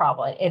this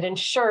problem. It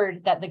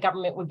ensured that the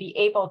government would be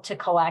able to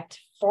collect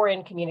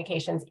foreign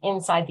communications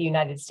inside the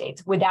United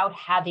States without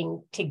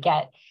having to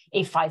get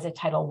a FISA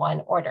Title I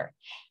order.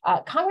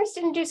 Congress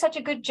didn't do such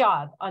a good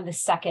job on the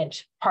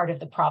second part of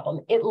the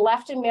problem. It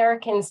left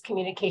Americans'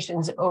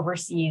 communications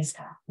overseas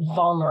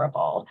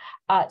vulnerable.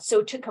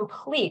 So to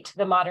complete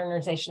the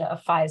modernization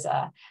of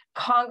FISA,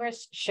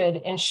 Congress should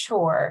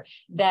ensure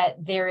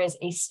that there is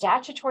a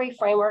statutory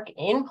framework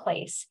in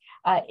place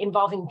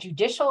involving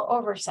judicial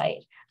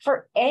oversight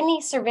for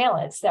any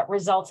surveillance that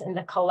results in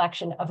the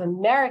collection of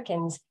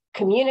Americans'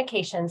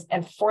 communications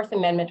and Fourth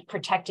Amendment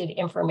protected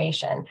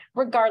information,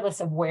 regardless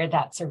of where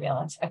that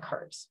surveillance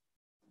occurs.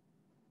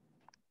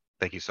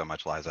 Thank you so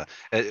much, Liza.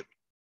 I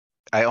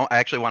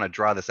actually want to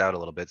draw this out a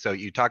little bit. So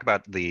you talk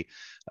about the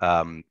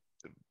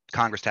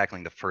Congress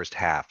tackling the first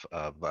half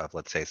of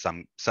let's say,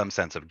 some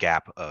sense of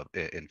gap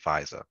in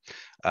FISA.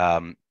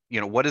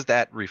 What does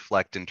that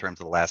reflect in terms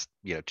of the last,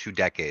 2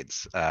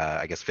 decades,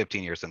 I guess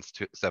 15 years since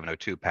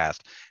 702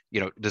 passed?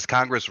 Does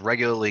Congress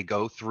regularly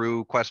go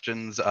through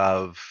questions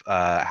of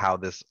how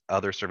this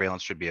other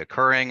surveillance should be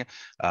occurring?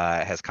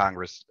 Has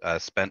Congress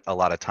spent a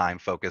lot of time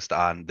focused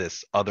on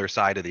this other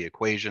side of the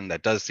equation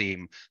that does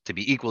seem to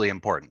be equally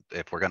important?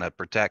 If we're going to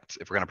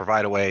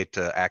provide a way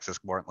to access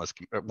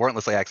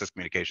warrantlessly access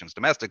communications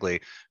domestically,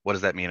 what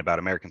does that mean about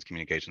Americans'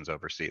 communications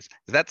overseas?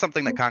 Is that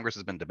something that Congress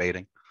has been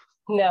debating?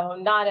 No,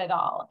 not at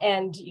all.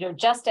 And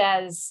just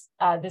as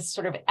this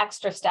sort of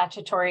extra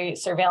statutory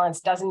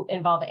surveillance doesn't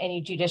involve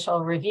any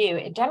judicial review,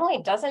 it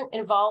generally doesn't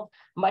involve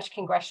much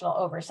congressional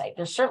oversight.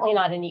 There's certainly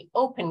not any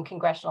open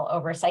congressional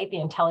oversight.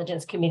 The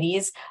intelligence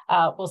committees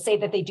will say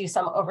that they do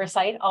some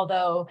oversight,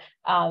 although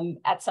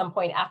at some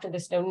point after the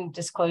Snowden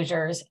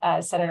disclosures,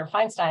 Senator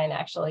Feinstein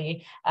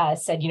actually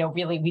said,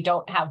 really, we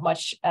don't have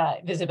much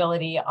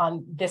visibility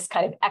on this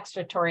kind of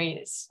extra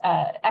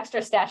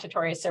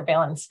statutory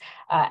surveillance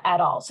at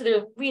all. So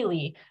there's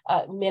really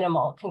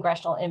minimal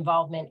congressional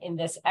involvement in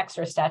this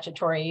extra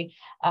statutory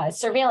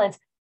surveillance.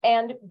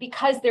 And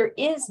because there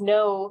is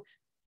no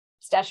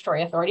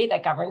statutory authority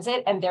that governs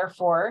it, and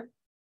therefore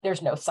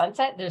there's no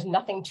sunset, there's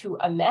nothing to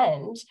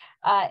amend,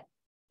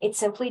 it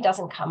simply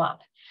doesn't come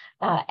up.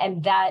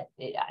 And that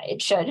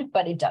it should,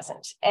 but it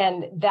doesn't.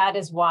 And that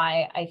is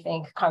why I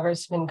think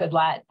Congressman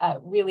Goodlatte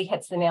really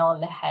hits the nail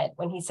on the head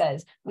when he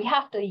says we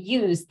have to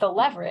use the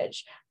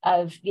leverage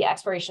of the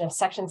expiration of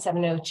Section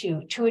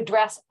 702 to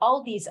address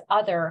all these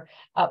other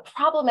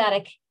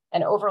problematic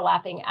and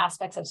overlapping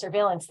aspects of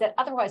surveillance that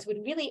otherwise would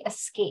really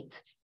escape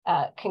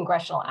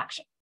congressional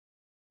action.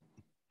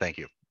 Thank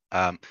you.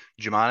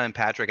 Jumana and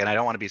Patrick, and I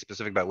don't want to be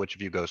specific about which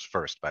of you goes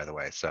first, by the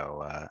way.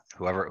 So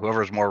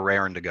whoever's more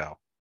raring to go.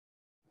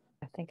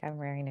 I think I'm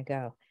raring to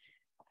go.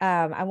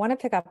 I want to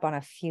pick up on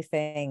a few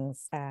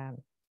things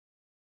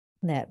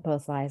that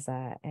both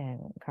Liza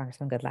and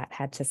Congressman Goodlatte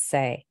had to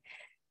say.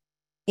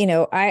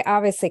 I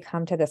obviously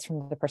come to this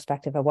from the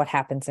perspective of what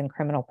happens in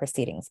criminal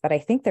proceedings, but I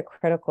think the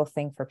critical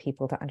thing for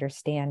people to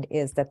understand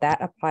is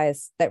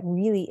that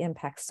really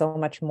impacts so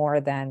much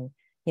more than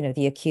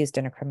the accused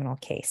in a criminal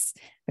case.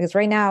 Because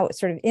right now,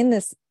 sort of in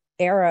this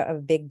era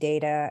of big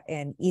data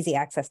and easy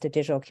access to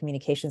digital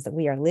communications that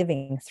we are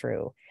living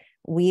through,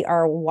 we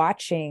are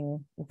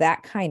watching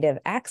that kind of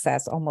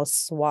access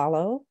almost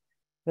swallow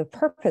the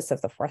purpose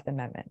of the Fourth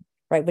Amendment,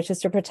 right? Which is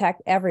to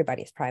protect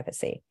everybody's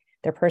privacy,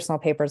 their personal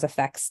papers,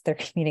 effects, their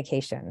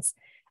communications.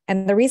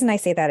 And the reason I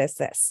say that is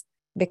this,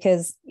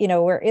 because,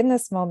 we're in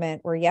this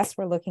moment where, yes,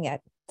 we're looking at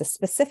the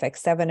specific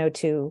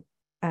 702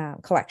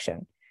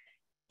 collection.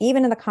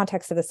 Even in the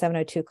context of the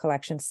 702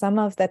 collection, some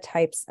of the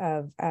types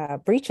of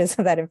breaches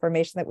of that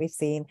information that we've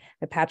seen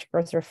that Patrick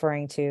was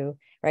referring to,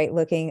 right?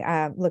 Looking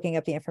up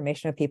the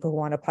information of people who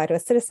want to apply to a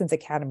Citizens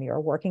Academy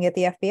or working at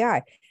the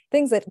FBI,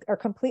 things that are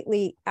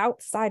completely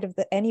outside of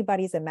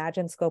anybody's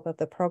imagined scope of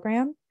the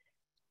program,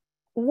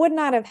 would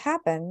not have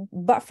happened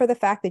but for the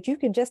fact that you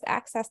can just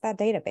access that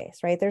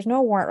database, right? There's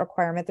no warrant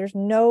requirement. There's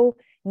no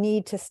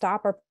need to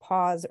stop or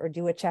pause or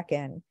do a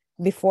check-in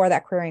before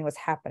that querying was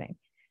happening.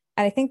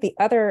 And I think the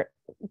other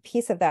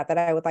piece of that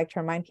I would like to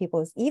remind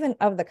people is even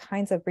of the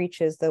kinds of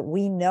breaches that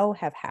we know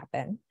have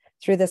happened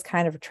through this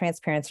kind of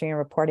transparency and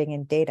reporting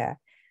and data,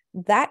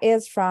 that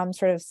is from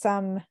sort of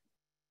some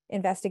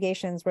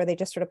investigations where they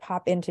just sort of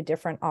pop into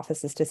different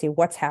offices to see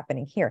what's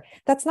happening here.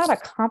 That's not a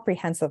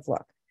comprehensive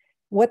look.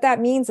 What that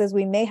means is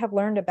we may have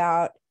learned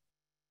about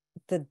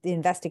the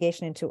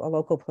investigation into a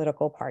local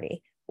political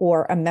party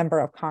or a member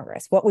of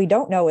Congress. What we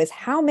don't know is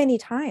how many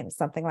times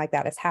something like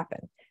that has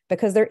happened,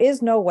 because there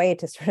is no way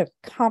to sort of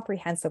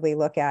comprehensively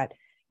look at,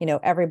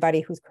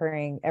 everybody who's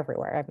querying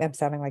everywhere. I'm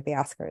sounding like the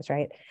Oscars,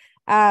 right?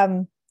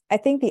 I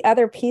think the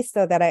other piece,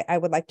 though, that I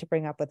would like to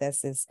bring up with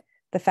this is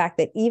the fact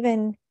that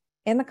even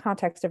in the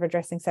context of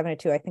addressing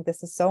 702, I think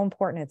this is so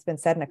important. It's been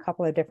said in a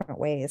couple of different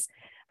ways,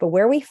 but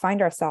where we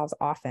find ourselves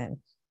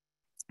often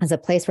is a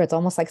place where it's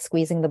almost like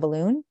squeezing the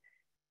balloon,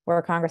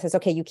 where Congress says,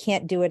 okay, you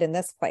can't do it in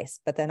this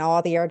place, but then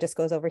all the air just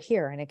goes over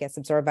here and it gets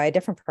absorbed by a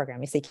different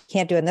program. You say, you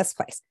can't do it in this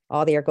place.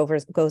 All the air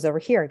goes over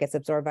here, it gets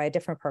absorbed by a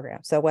different program.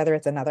 So whether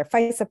it's another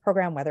FISA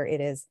program, whether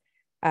it is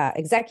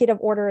executive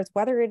orders,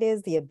 whether it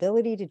is the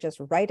ability to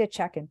just write a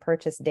check and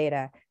purchase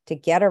data to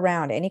get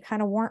around any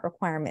kind of warrant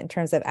requirement in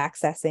terms of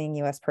accessing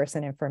U.S.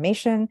 person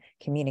information,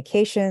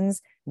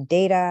 communications,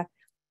 data,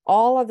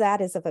 all of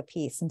that is of a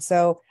piece. And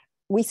so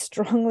we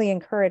strongly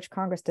encourage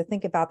Congress to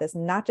think about this,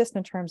 not just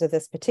in terms of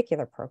this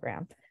particular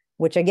program,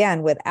 which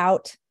again,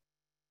 without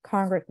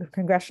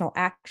congressional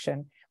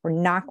action, we're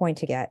not going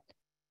to get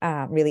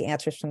really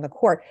answers from the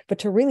court, but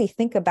to really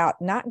think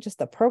about not just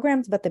the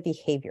programs, but the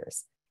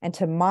behaviors, and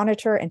to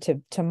monitor and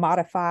to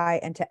modify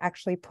and to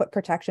actually put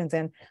protections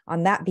in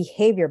on that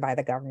behavior by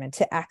the government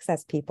to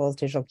access people's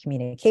digital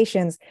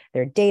communications,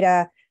 their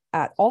data,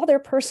 all their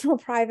personal,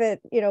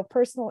 private,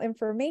 personal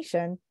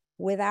information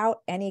without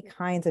any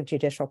kinds of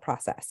judicial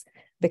process.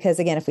 Because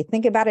again, if we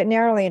think about it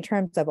narrowly in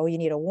terms of, oh, you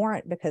need a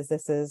warrant because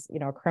this is,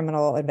 a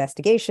criminal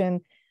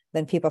investigation,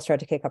 then people start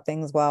to kick up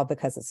things, well,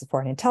 because it's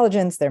foreign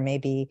intelligence, there may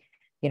be,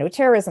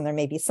 terrorism, there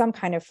may be some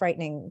kind of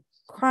frightening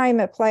crime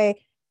at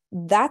play.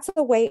 That's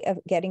a way of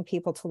getting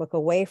people to look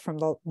away from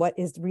what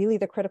is really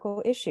the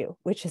critical issue,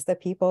 which is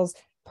that people's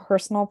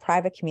personal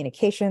private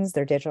communications,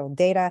 their digital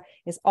data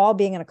is all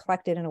being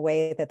collected in a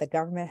way that the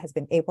government has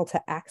been able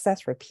to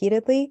access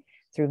repeatedly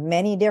through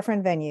many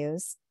different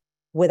venues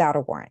without a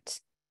warrant.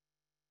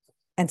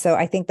 And so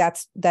I think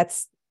that's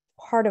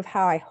part of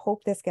how I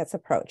hope this gets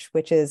approached,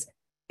 which is,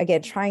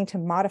 again, trying to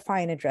modify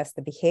and address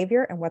the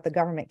behavior and what the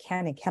government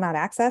can and cannot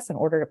access in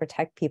order to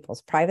protect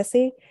people's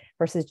privacy,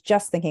 versus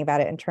just thinking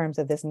about it in terms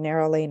of this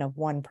narrow lane of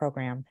one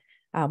program,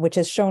 which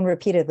has shown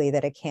repeatedly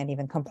that it can't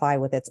even comply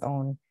with its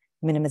own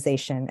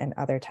minimization and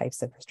other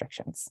types of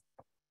restrictions.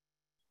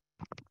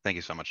 Thank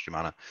you so much,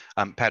 Jumana.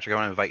 Patrick, I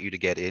want to invite you to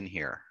get in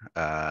here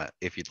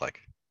if you'd like.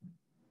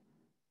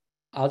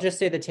 I'll just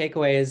say the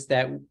takeaway is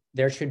that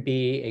there should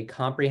be a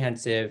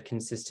comprehensive,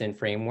 consistent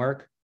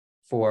framework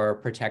for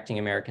protecting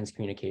Americans'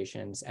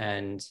 communications.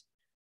 And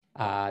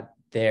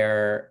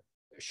there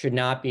should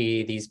not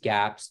be these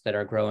gaps that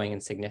are growing in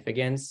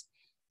significance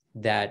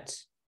that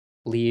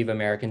leave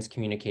Americans'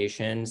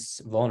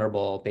 communications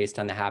vulnerable based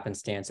on the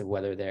happenstance of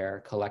whether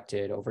they're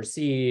collected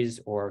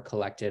overseas or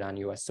collected on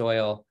US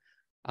soil.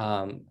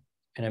 An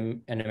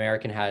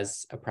American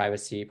has a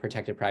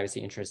protected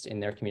privacy interest in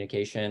their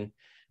communication,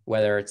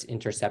 whether it's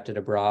intercepted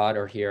abroad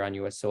or here on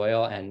US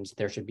soil, and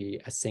there should be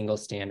a single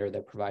standard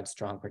that provides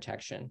strong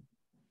protection.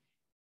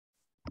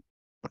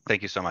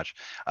 Thank you so much.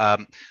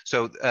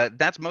 So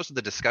that's most of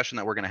the discussion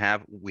that we're going to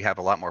have. We have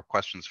a lot more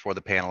questions for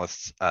the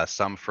panelists,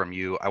 some from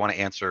you. I want to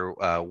answer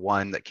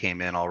one that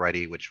came in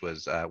already, which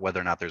was whether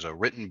or not there's a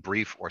written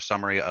brief or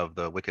summary of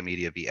the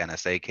Wikimedia v.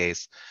 NSA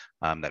case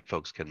that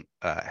folks can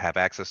have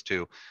access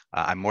to.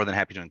 I'm more than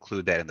happy to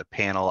include that in the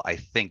panel. I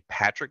think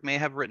Patrick may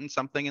have written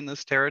something in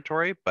this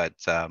territory, but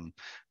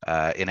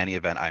in any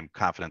event, I'm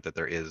confident that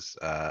there is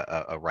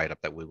a write-up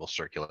that we will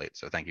circulate.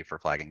 So thank you for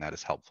flagging that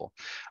as helpful.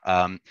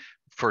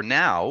 For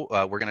now,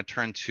 we're going to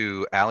turn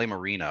to Ali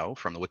Marino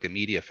from the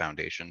Wikimedia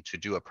Foundation to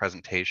do a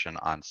presentation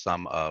on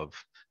some of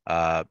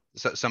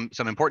some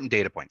important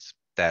data points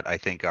that I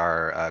think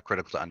are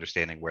critical to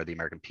understanding where the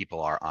American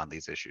people are on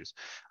these issues.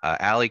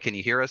 Ali, can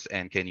you hear us,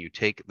 and can you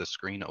take the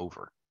screen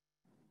over?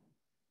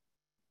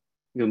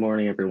 Good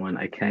morning, everyone.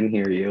 I can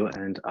hear you,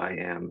 and I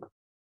am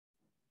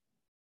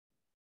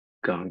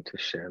going to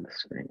share the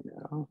screen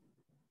now.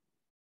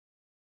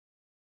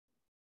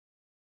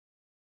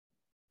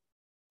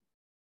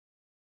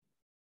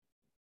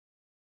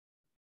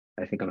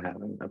 I think I'm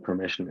having a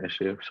permission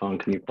issue. Sean,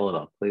 can you pull it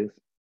up, please?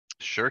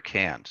 Sure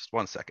can. Just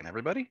one second,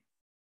 everybody.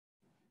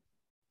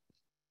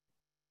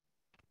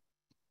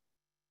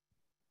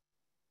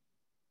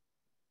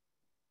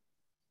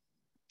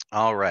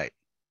 All right.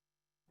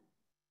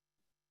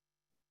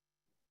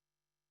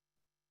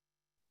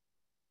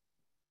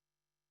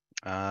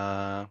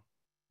 Yeah,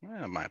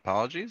 my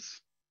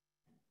apologies.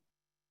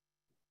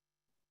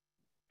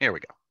 Here we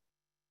go.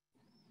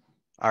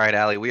 All right,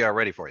 Ali, we are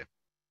ready for you.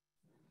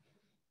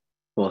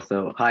 Well,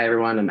 so hi,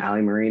 everyone. I'm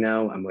Ali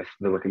Marino. I'm with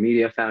the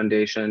Wikimedia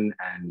Foundation.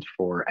 And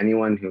for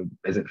anyone who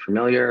isn't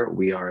familiar,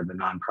 we are the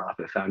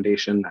nonprofit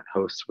foundation that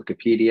hosts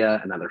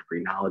Wikipedia and other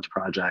free knowledge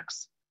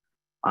projects.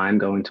 I'm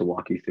going to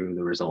walk you through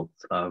the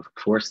results of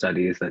 4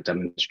 studies that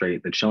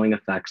demonstrate the chilling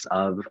effects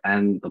of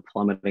and the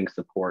plummeting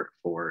support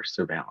for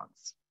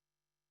surveillance.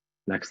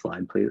 Next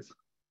slide, please.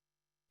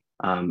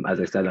 As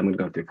I said, I'm going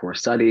to go through 4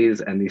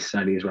 studies, and these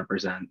studies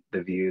represent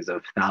the views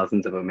of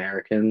thousands of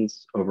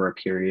Americans over a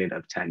period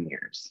of 10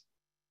 years.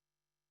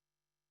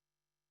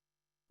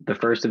 The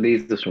first of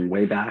these is from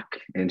way back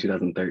in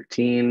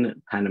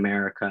 2013. PEN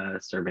America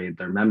surveyed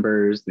their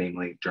members,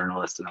 namely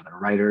journalists and other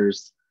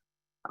writers,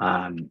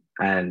 and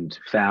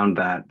found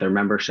that their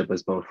membership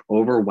was both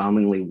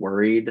overwhelmingly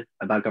worried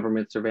about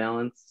government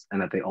surveillance and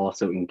that they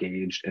also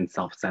engaged in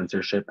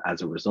self-censorship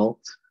as a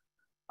result.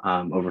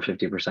 Over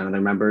 50% of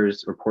their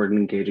members reported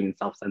engaging in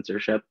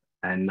self-censorship,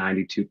 and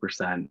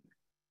 92%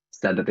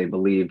 said that they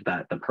believed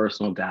that the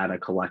personal data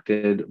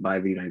collected by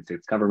the United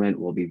States government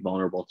will be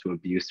vulnerable to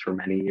abuse for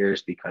many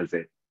years because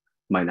it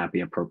might not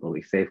be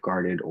appropriately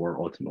safeguarded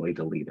or ultimately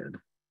deleted.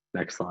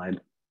 Next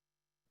slide.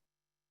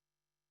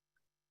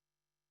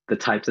 The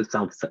types of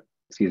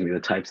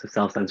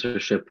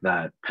self-censorship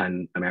that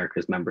PEN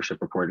America's membership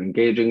reported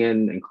engaging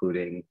in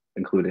included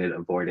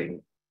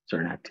avoiding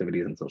certain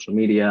activities on social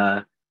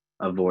media,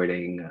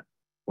 avoiding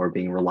or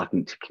being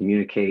reluctant to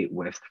communicate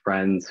with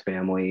friends,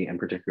 family, and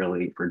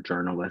particularly for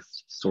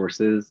journalist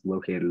sources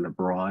located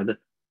abroad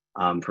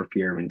for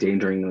fear of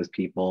endangering those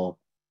people.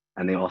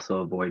 And they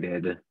also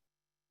avoided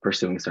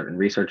pursuing certain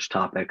research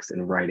topics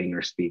and writing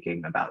or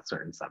speaking about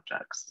certain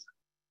subjects.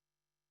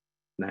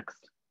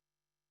 Next.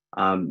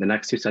 The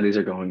next 2 studies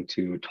are going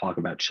to talk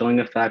about chilling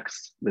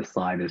effects. This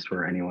slide is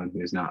for anyone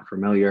who is not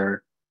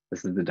familiar.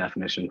 This is the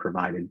definition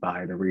provided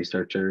by the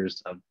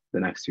researchers of the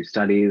next 2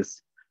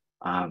 studies.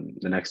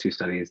 The next 2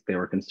 studies, they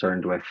were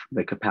concerned with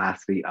the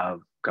capacity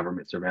of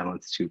government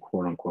surveillance to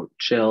quote unquote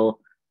chill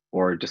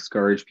or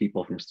discourage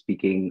people from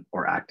speaking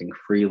or acting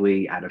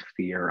freely out of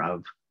fear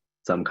of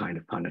some kind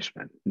of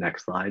punishment.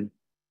 Next slide.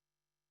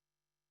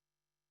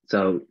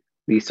 So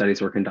these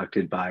studies were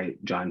conducted by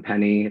John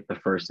Penny. The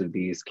first of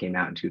these came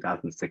out in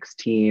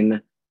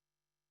 2016,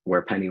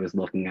 where Penny was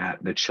looking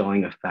at the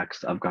chilling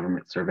effects of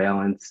government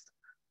surveillance.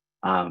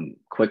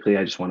 Quickly,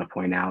 I just want to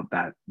point out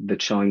that the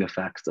chilling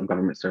effects of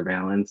government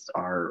surveillance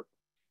are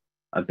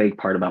a big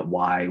part about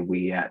why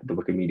we at the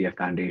Wikimedia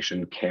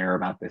Foundation care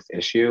about this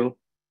issue.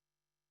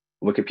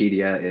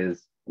 Wikipedia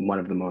is one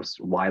of the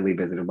most widely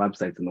visited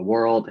websites in the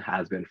world,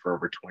 has been for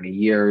over 20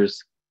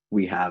 years.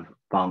 We have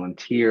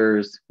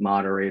volunteers,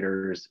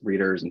 moderators,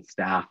 readers, and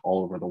staff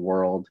all over the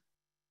world.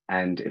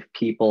 And if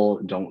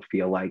people don't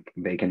feel like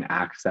they can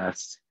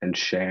access and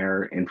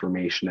share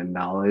information and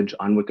knowledge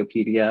on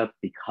Wikipedia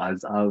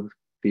because of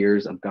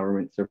fears of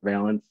government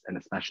surveillance, and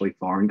especially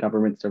foreign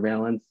government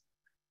surveillance,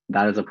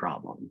 that is a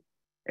problem.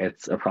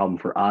 It's a problem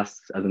for us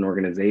as an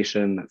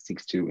organization that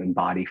seeks to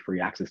embody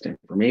free access to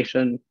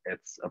information.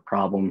 It's a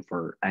problem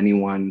for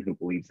anyone who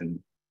believes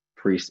in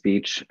free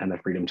speech and the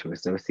freedom to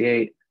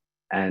associate.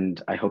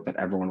 And I hope that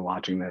everyone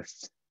watching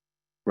this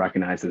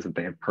recognizes that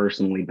they have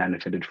personally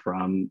benefited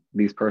from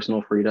these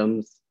personal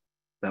freedoms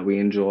that we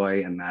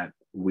enjoy and that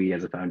we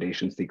as a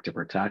foundation seek to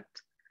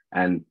protect,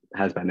 and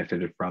has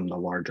benefited from the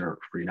larger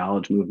free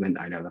knowledge movement.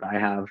 I know that I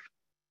have.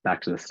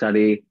 Back to the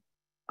study,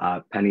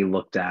 Penny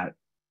looked at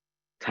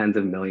tens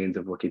of millions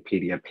of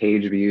Wikipedia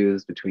page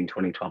views between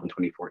 2012 and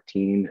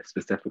 2014,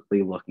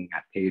 specifically looking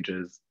at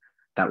pages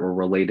that were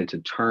related to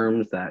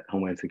terms that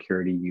Homeland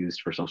Security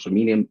used for social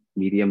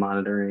media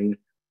monitoring.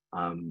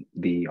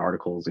 The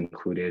articles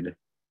included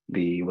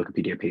the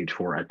Wikipedia page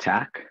for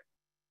attack,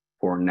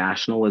 for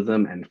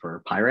nationalism, and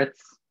for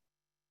pirates.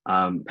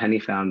 Penny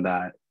found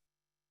that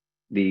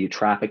the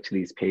traffic to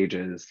these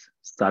pages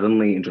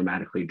suddenly and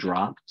dramatically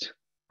dropped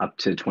up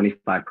to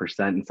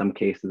 25% in some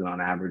cases, and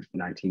on average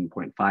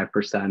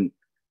 19.5%,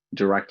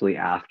 directly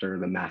after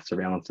the mass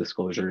surveillance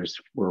disclosures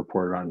were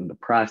reported on in the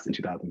press in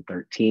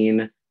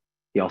 2013.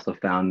 He also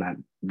found that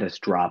this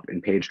drop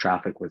in page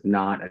traffic was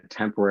not a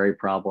temporary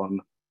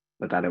problem,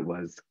 but that it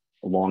was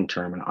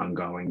long-term and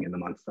ongoing in the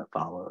months that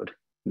followed.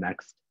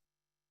 Next.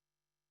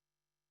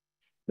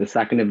 The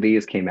second of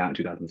these came out in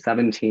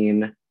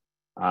 2017.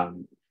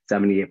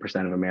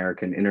 78% of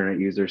American internet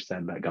users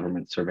said that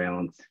government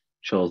surveillance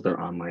chills their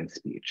online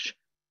speech.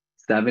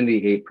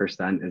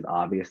 78% is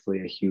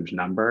obviously a huge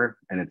number,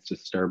 and it's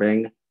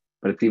disturbing,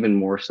 but it's even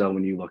more so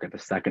when you look at the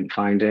second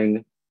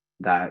finding,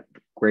 that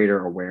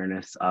greater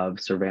awareness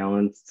of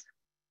surveillance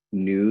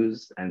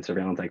news and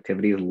surveillance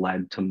activities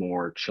led to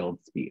more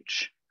chilled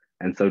speech.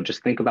 And so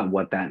just think about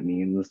what that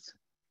means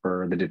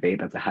for the debate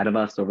that's ahead of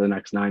us over the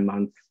next 9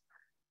 months.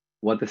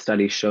 What the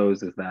study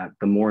shows is that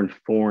the more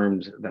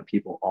informed that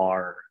people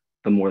are,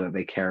 the more that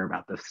they care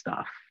about this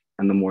stuff,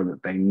 and the more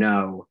that they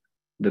know,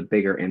 the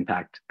bigger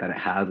impact that it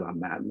has on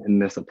them.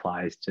 And this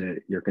applies to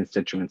your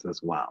constituents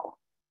as well.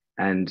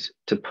 And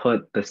to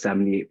put the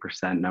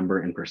 78%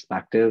 number in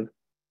perspective,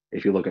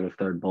 if you look at the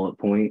third bullet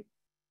point,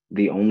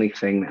 the only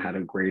thing that had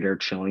a greater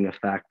chilling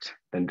effect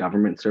than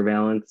government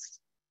surveillance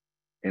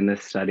in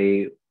this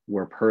study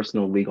were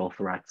personal legal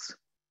threats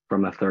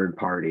from a third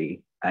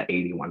party at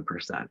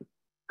 81%.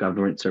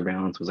 Government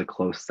surveillance was a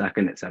close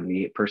second at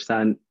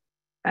 78%,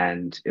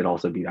 and it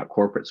also beat out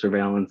corporate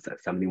surveillance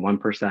at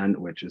 71%,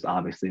 which is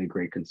obviously a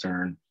great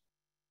concern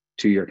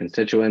to your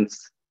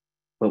constituents.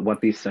 But what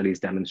these studies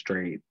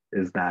demonstrate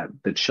is that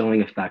the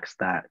chilling effects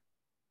that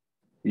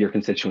your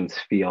constituents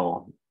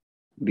feel,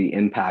 the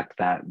impact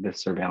that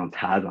this surveillance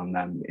has on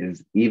them,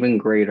 is even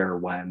greater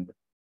when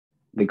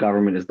the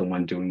government is the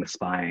one doing the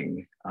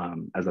spying,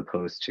 as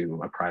opposed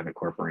to a private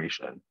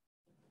corporation.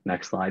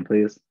 Next slide,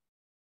 please.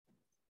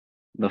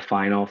 The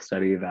final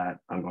study that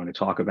I'm going to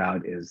talk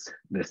about is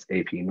this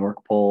AP NORC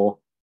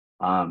poll.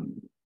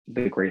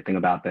 The great thing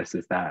about this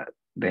is that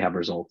they have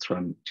results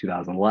from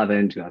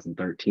 2011,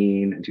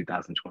 2013, and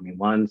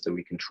 2021, so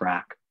we can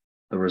track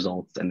the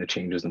results and the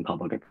changes in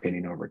public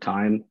opinion over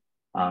time.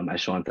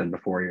 As Sean said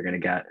before, you're going to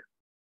get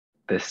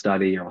this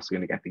study, you're also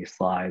going to get these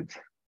slides.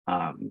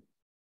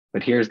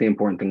 But here's the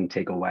important thing to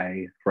take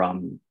away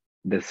from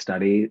this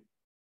study.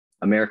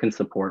 American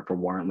support for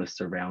warrantless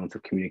surveillance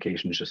of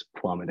communications just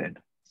plummeted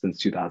since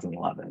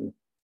 2011.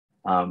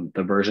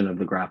 The version of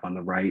the graph on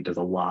the right does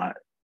a lot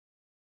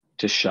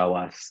to show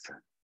us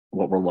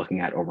what we're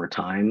looking at over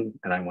time.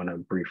 And I want to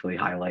briefly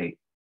highlight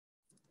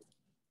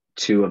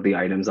two of the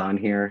items on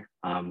here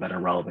that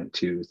are relevant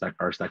to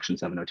our Section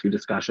 702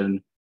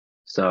 discussion.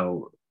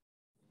 So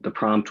the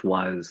prompt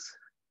was,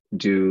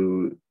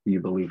 do you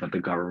believe that the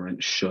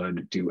government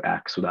should do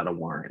X without a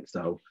warrant?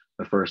 So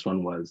the first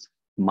one was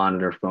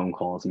monitor phone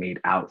calls made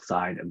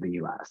outside of the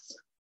US.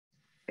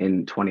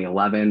 In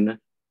 2011,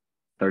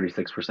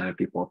 36% of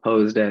people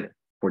opposed it,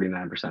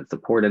 49%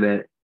 supported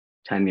it.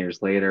 10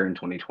 years later, in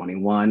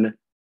 2021,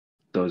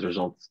 those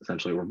results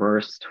essentially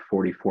reversed.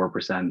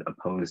 44%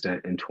 opposed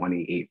it and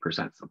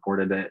 28%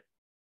 supported it.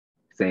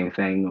 Same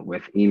thing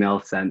with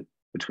emails sent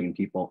between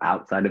people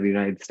outside of the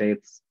United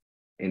States.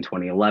 In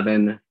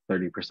 2011,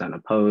 30%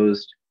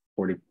 opposed,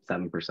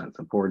 47%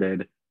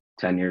 supported.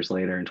 10 years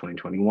later, in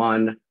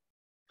 2021,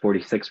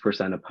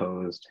 46%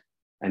 opposed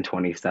and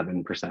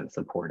 27%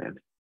 supported.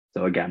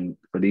 So again,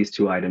 for these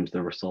two items,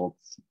 the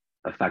results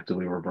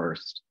effectively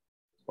reversed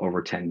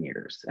over 10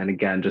 years. And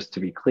again, just to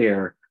be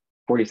clear,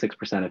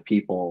 46% of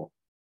people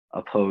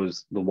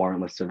oppose the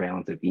warrantless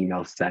surveillance of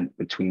emails sent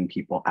between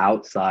people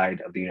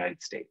outside of the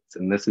United States.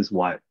 And this is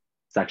what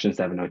Section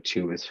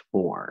 702 is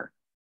for.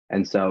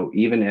 And so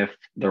even if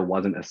there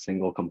wasn't a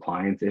single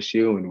compliance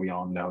issue, and we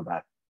all know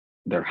that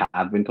there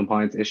have been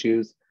compliance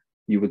issues,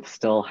 you would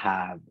still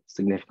have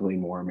significantly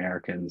more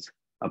Americans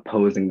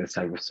opposing this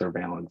type of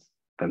surveillance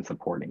than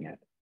supporting it.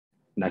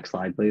 Next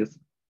slide, please.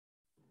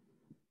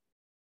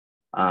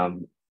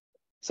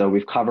 So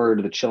we've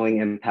covered the chilling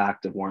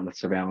impact of warrantless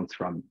surveillance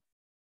from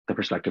the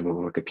perspective of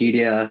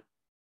Wikipedia.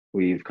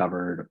 We've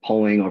covered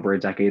polling over a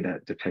decade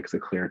that depicts a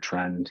clear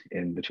trend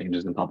in the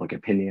changes in public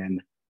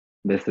opinion.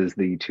 This is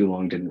the too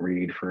long didn't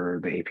read for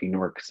the AP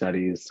NORC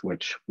studies,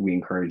 which we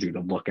encourage you to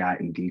look at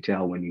in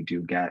detail when you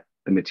do get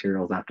the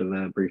materials after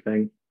the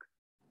briefing.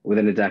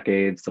 Within a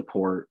decade,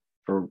 support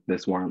for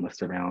this warrantless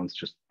surveillance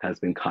just has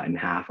been cut in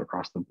half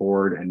across the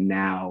board. And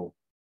now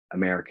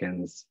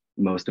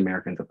most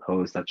Americans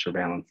oppose such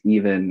surveillance,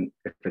 even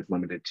if it's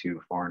limited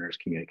to foreigners'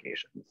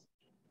 communications.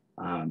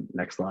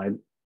 Next slide.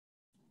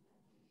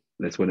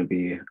 This wouldn't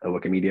be a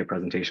Wikimedia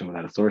presentation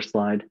without a source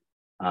slide.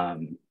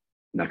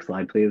 Next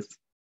slide, please.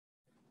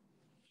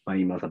 My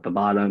email's at the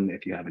bottom.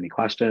 If you have any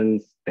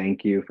questions,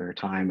 thank you for your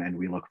time, and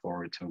we look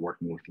forward to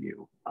working with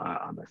you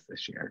on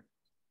this year.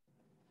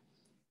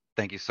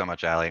 Thank you so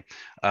much, Ali.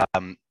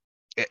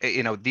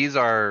 These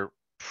are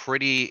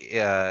pretty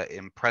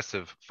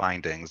impressive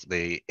findings.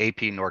 The AP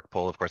NORC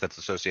poll, of course, that's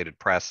Associated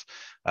Press,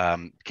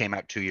 came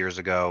out 2 years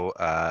ago.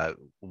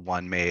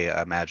 One may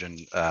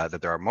imagine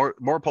that there are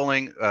more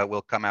polling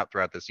will come out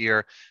throughout this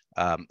year,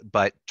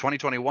 but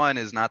 2021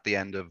 is not the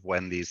end of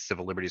when these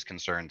civil liberties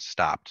concerns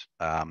stopped.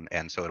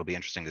 And so it'll be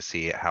interesting to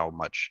see how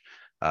much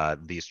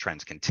these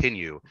trends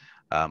continue.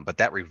 But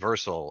that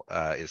reversal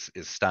is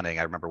stunning.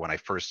 I remember when I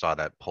first saw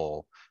that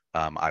poll,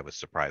 I was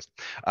surprised.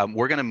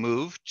 We're going to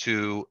move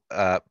to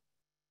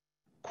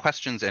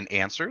questions and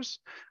answers.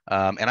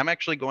 And I'm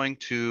actually going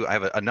to, I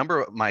have a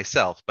number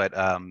myself, but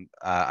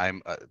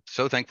I'm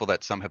so thankful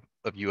that some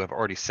of you have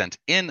already sent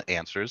in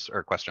answers,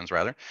 or questions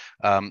rather.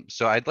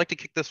 So I'd like to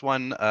kick this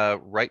one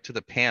right to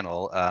the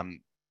panel.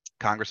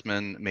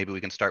 Congressman, maybe we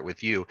can start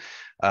with you.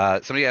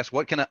 Somebody asked,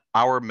 what can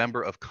our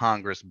member of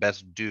Congress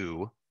best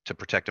do to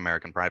protect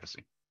American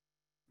privacy?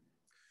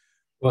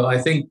 Well, I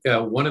think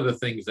one of the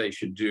things they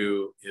should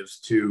do is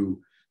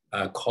to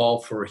call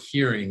for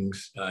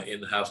hearings in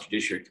the House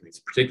Judiciary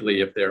Committees,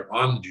 particularly if they're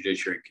on the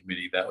Judiciary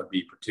Committee. That would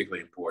be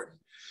particularly important.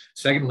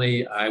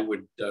 Secondly, I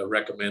would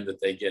recommend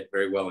that they get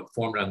very well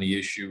informed on the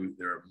issue.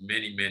 There are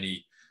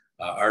many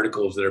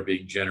articles that are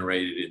being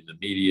generated in the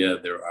media.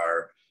 There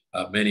are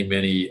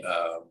many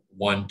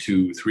 1,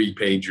 2, 3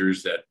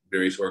 pagers that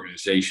various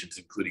organizations,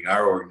 including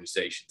our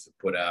organizations, have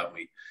put out.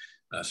 We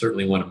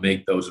certainly want to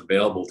make those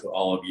available to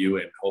all of you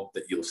and hope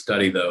that you'll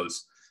study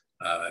those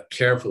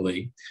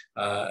carefully.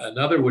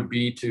 Another would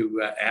be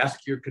to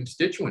ask your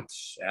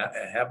constituents,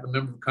 have the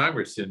member of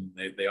Congress, and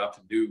they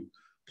often do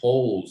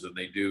polls and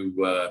they do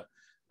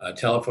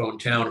telephone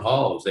town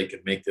halls. They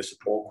can make this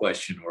a poll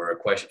question or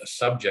a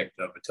subject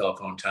of a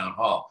telephone town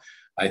hall.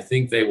 I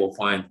think they will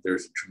find that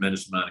there's a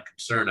tremendous amount of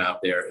concern out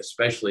there,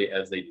 especially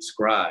as they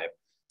describe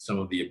some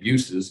of the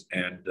abuses.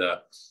 And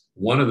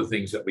one of the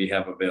things that we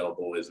have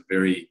available is a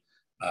very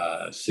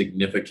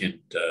significant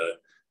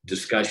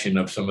discussion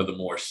of some of the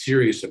more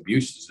serious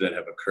abuses that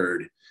have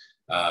occurred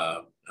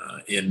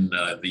in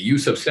the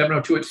use of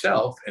 702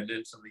 itself, and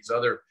then some of these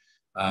other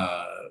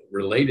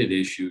related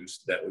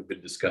issues that we've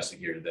been discussing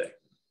here today.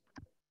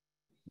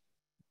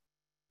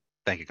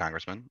 Thank you,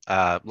 Congressman.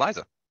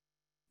 Liza.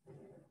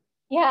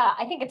 Yeah,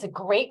 I think it's a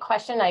great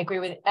question. I agree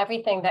with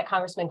everything that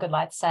Congressman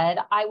Goodlatte said.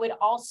 I would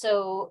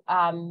also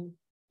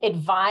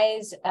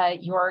advise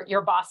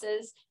your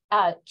bosses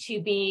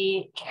to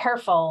be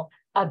careful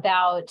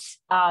about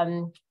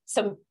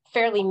some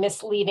fairly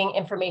misleading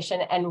information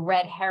and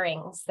red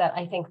herrings that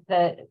I think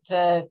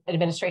the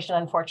administration,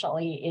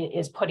 unfortunately,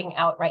 is putting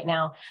out right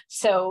now.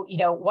 So,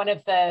 one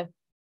of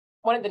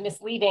the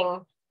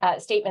misleading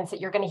statements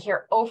that you're going to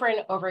hear over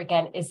and over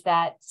again is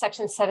that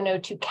Section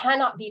 702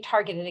 cannot be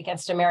targeted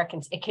against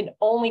Americans. It can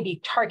only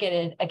be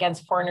targeted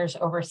against foreigners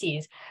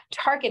overseas.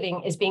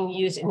 Targeting is being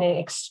used in an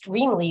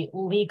extremely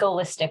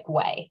legalistic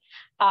way,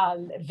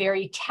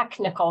 very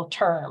technical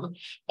term.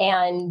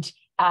 And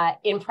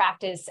in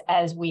practice,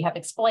 as we have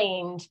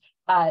explained,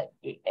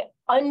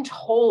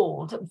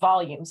 untold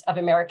volumes of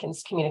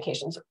Americans'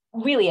 communications.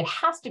 Really, it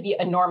has to be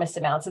enormous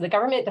amounts. And the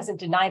government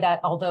doesn't deny that,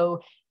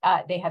 although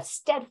they have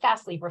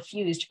steadfastly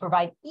refused to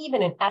provide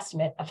even an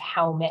estimate of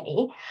how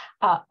many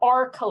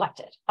are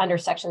collected under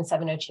Section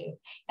 702.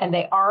 And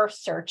they are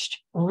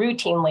searched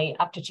routinely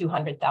up to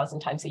 200,000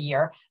 times a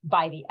year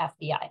by the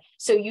FBI.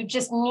 So you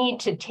just need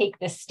to take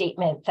this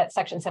statement that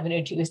Section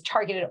 702 is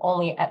targeted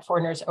only at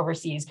foreigners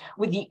overseas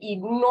with the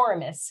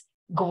enormous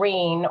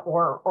grain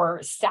or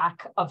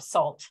sack of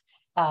salt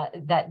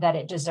that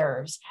it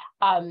deserves.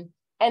 And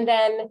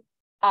then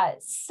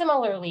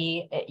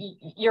similarly,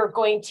 you're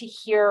going to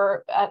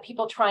hear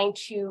people trying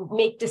to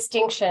make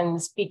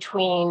distinctions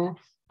between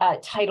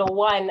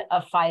Title I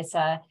of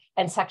FISA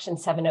and Section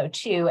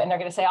 702. And they're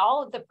going to say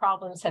all of the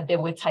problems have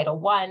been with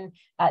Title I.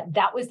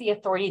 That was the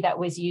authority that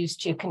was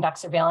used to conduct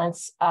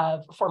surveillance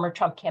of former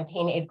Trump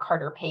campaign aide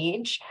Carter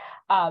Page.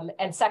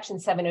 And Section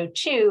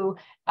 702,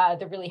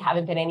 there really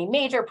haven't been any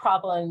major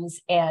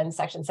problems. And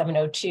Section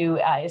 702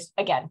 is,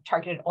 again,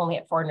 targeted only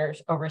at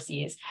foreigners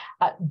overseas.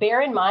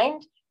 Bear in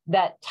mind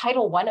that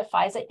Title I of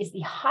FISA is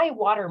the high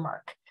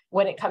watermark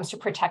when it comes to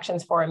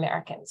protections for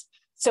Americans.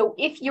 So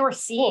if you're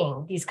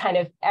seeing these kind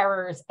of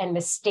errors and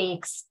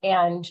mistakes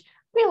and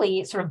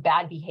really sort of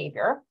bad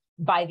behavior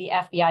by the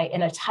FBI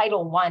in a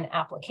Title I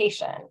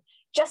application,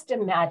 just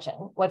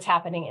imagine what's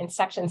happening in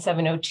Section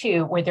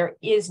 702, where there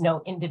is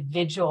no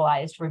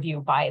individualized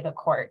review by the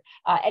court.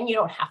 And you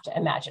don't have to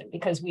imagine,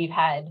 because we've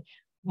had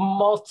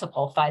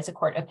multiple FISA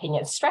court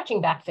opinions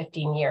stretching back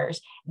 15 years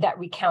that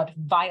recount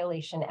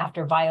violation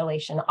after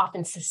violation,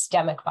 often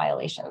systemic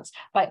violations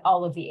by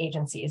all of the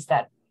agencies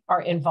that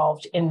are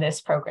involved in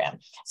this program.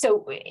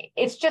 So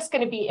it's just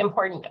going to be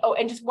important. Oh,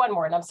 and just one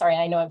more, and I'm sorry,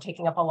 I know I'm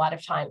taking up a lot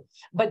of time,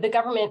 but the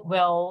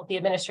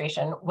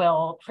administration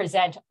will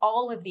present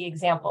all of the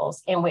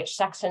examples in which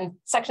Section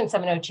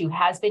 702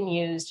 has been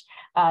used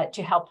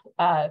to help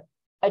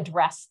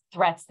address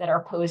threats that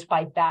are posed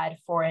by bad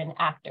foreign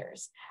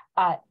actors.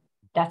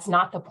 That's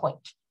not the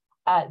point.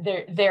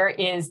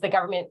 The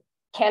government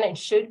can and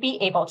should be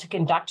able to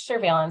conduct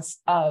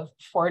surveillance of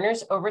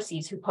foreigners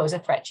overseas who pose a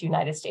threat to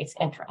United States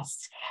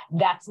interests.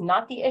 That's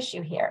not the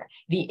issue here.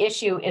 The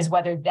issue is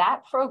whether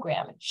that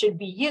program should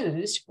be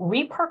used,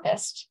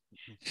 repurposed,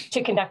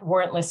 to conduct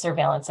warrantless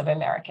surveillance of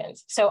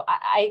Americans. So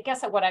I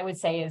guess what I would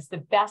say is the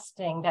best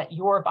thing that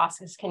your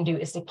bosses can do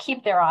is to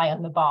keep their eye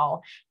on the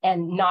ball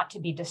and not to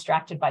be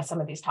distracted by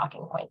some of these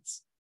talking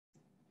points.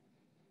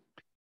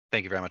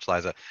 Thank you very much,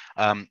 Liza.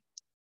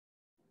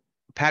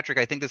 Patrick,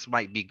 I think this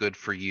might be good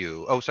for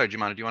you. Oh, sorry,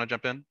 Jumana, do you want to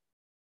jump in?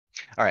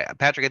 All right,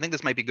 Patrick, I think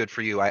this might be good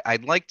for you.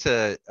 I'd like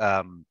to,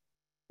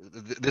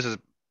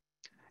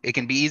 it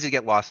can be easy to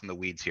get lost in the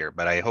weeds here,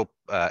 but I hope,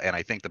 and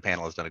I think the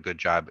panel has done a good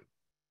job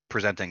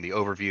presenting the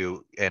overview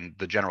and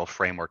the general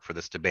framework for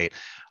this debate.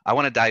 I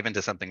want to dive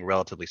into something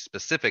relatively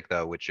specific,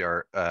 though, which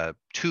are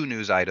two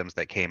news items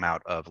that came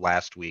out of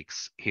last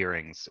week's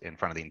hearings in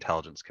front of the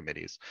intelligence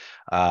committees.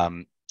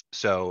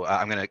 So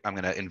I'm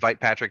gonna invite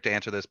Patrick to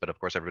answer this, but of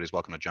course everybody's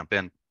welcome to jump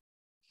in.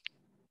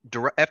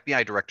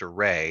 FBI Director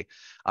Wray,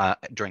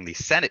 during the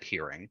Senate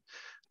hearing,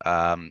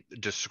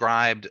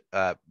 described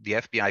the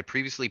FBI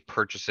previously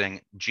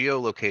purchasing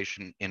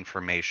geolocation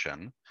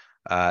information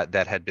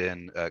that had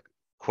been,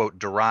 quote,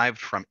 derived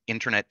from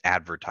internet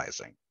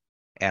advertising.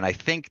 And I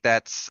think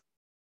that's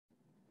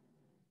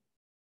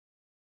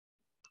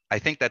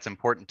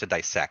important to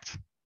dissect.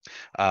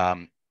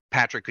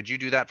 Patrick, could you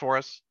do that for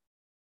us?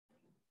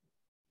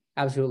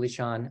 Absolutely,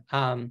 Sean.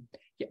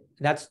 Yeah,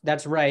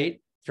 that's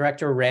right.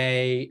 Director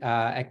Wray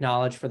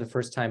acknowledged for the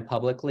first time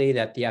publicly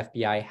that the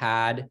FBI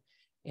had,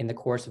 in the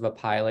course of a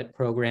pilot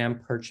program,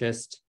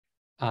 purchased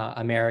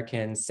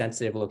American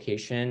sensitive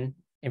location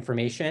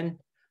information.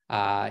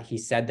 He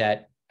said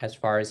that, as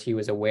far as he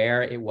was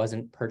aware, it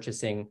wasn't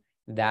purchasing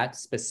that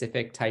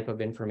specific type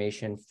of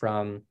information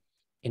from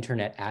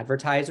internet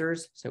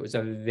advertisers. So it was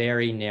a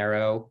very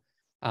narrow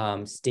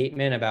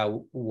statement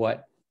about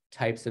what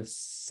types of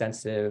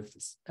sensitive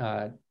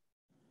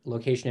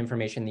location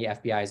information the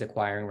FBI is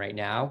acquiring right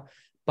now.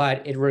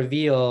 But it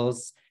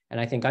reveals, and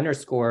I think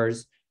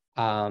underscores,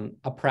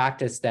 a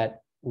practice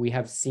that we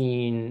have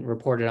seen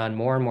reported on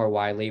more and more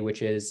widely,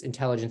 which is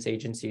intelligence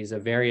agencies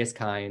of various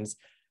kinds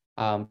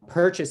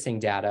purchasing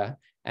data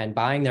and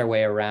buying their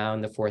way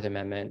around the Fourth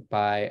Amendment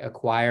by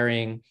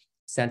acquiring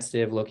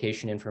sensitive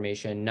location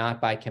information, not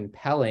by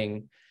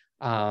compelling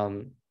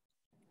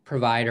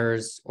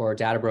providers or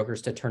data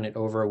brokers to turn it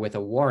over with a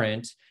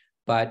warrant,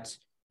 but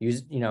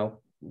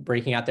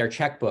breaking out their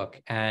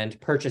checkbook and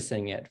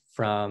purchasing it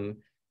from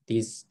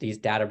these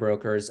data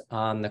brokers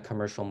on the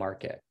commercial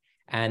market.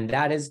 And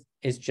that is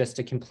just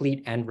a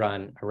complete end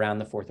run around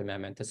the Fourth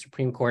Amendment. The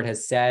Supreme Court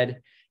has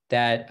said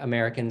that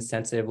American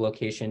sensitive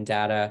location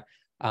data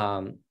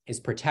is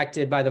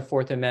protected by the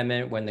Fourth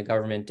Amendment when the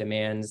government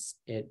demands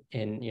it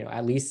in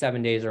at least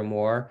 7 days or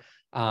more.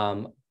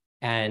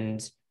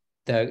 And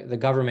the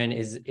government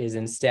is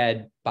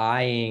instead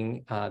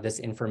buying this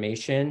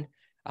information,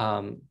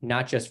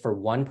 not just for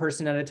one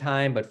person at a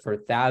time, but for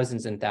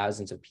thousands and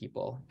thousands of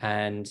people.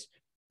 And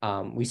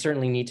we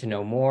certainly need to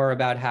know more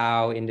about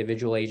how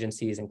individual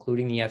agencies,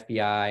 including the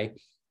FBI,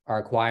 are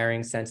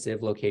acquiring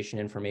sensitive location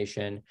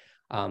information.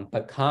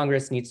 But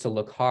Congress needs to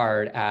look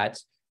hard at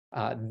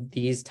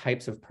these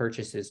types of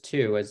purchases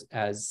too,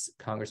 as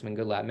Congressman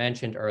Goodlatte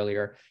mentioned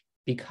earlier,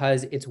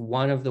 because it's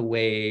one of the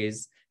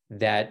ways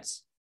that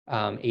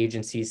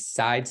agencies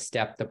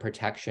sidestep the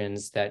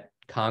protections that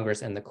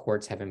Congress and the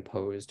courts have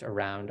imposed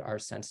around our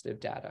sensitive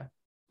data.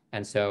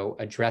 And so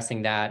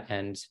addressing that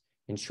and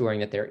ensuring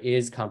that there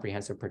is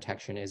comprehensive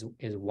protection is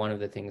one of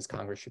the things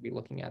Congress should be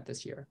looking at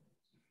this year.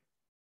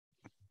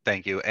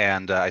 Thank you.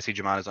 And I see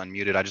Jumana is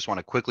unmuted. I just want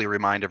to quickly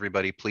remind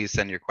everybody, please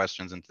send your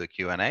questions into the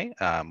Q&A.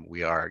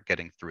 We are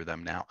getting through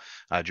them now.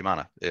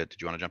 Jumana, did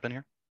you want to jump in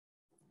here?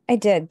 I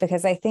did,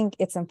 because I think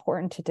it's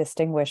important to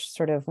distinguish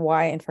sort of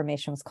why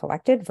information was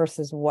collected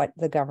versus what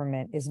the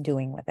government is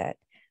doing with it.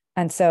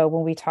 And so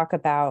when we talk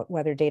about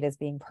whether data is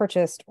being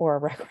purchased or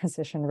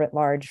requisitioned writ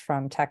large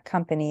from tech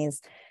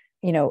companies,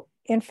 you know,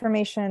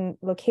 information,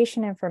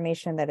 location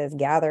information that is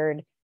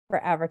gathered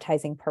for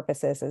advertising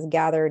purposes is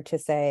gathered to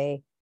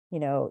say, you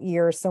know,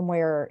 you're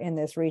somewhere in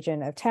this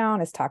region of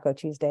town, it's Taco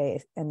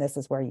Tuesday, and this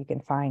is where you can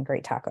find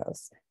great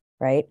tacos,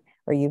 right?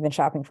 Or you've been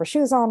shopping for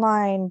shoes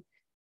online.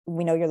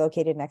 We know you're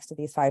located next to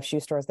these 5 shoe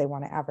stores they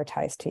want to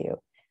advertise to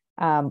you.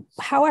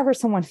 However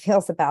someone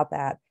feels about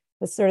that,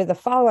 the sort of the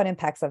follow-on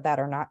impacts of that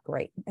are not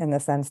great, in the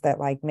sense that,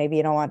 like, maybe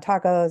you don't want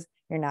tacos,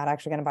 you're not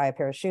actually going to buy a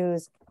pair of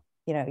shoes,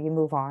 you know, you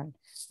move on.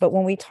 But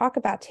when we talk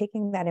about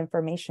taking that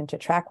information to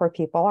track where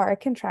people are, it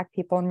can track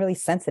people in really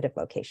sensitive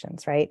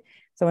locations, right?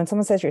 So when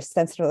someone says your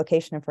sensitive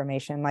location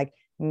information, like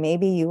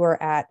maybe you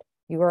were at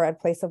a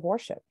place of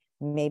worship,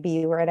 maybe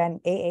you were at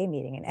an AA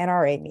meeting, an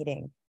NRA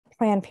meeting,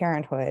 Planned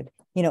Parenthood,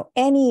 you know,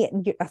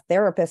 a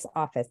therapist's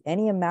office,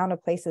 any amount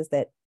of places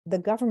that the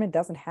government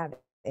doesn't have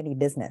any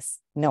business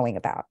knowing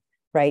about,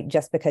 right?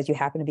 Just because you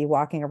happen to be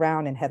walking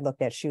around and had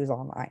looked at shoes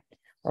online,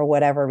 or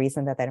whatever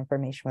reason that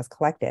information was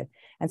collected.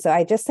 And so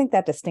I just think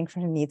that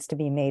distinction needs to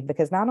be made,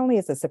 because not only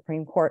has the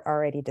Supreme Court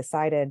already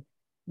decided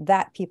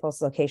that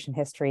people's location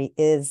history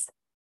is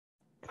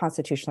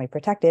constitutionally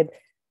protected,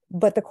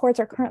 but the courts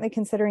are currently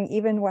considering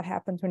even what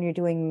happens when you're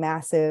doing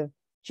massive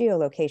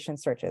geolocation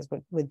searches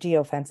with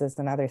geofences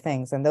and other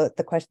things. And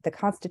the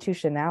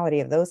constitutionality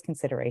of those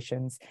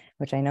considerations,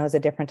 which I know is a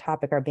different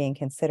topic, are being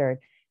considered.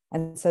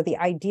 And so the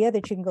idea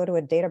that you can go to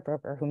a data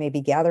broker who may be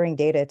gathering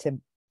data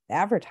to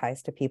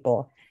advertise to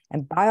people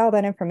and buy all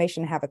that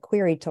information, have a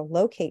query to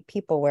locate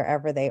people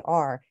wherever they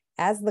are,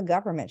 as the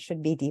government,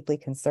 should be deeply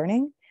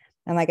concerning.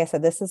 And like I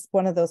said, this is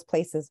one of those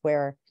places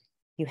where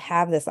you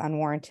have this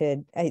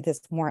unwarranted,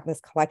 this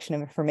warrantless collection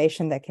of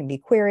information that can be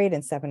queried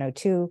in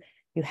 702.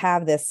 You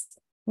have this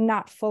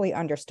not fully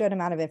understood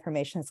amount of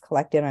information that's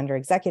collected under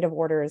executive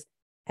orders.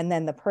 And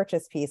then the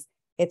purchase piece,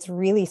 it's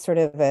really sort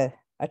of a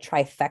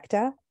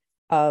trifecta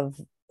of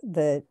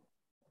the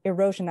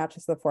erosion, not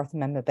just the Fourth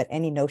Amendment, but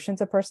any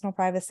notions of personal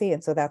privacy.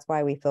 And so that's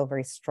why we feel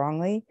very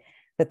strongly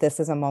that this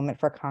is a moment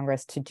for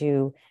Congress to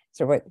do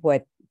sort of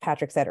what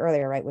Patrick said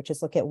earlier, right? Which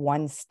is look at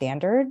one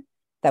standard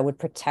that would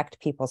protect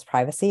people's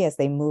privacy as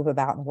they move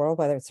about in the world,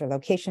 whether it's their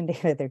location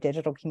data, their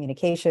digital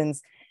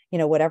communications, you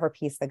know, whatever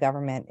piece the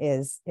government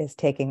is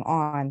taking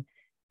on.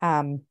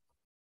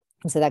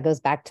 So that goes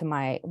back to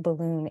my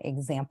balloon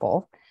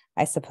example,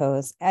 I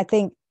suppose. I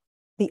think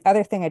the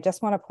other thing I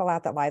just want to pull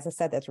out that Liza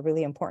said that's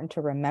really important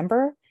to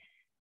remember,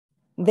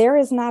 there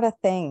is not a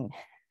thing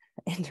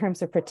in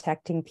terms of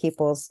protecting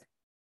people's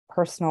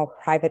personal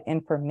private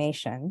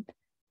information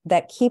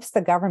that keeps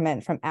the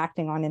government from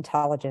acting on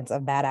intelligence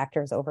of bad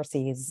actors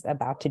overseas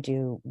about to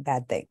do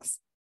bad things.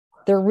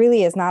 There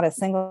really is not a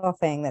single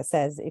thing that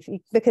says,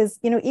 because,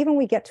 you know, even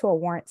we get to a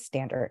warrant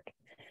standard,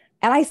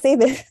 and I say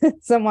this as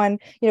someone,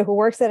 you know, who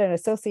works at an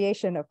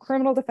association of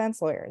criminal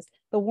defense lawyers,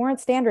 the warrant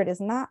standard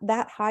is not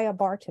that high a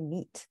bar to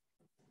meet.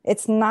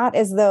 It's not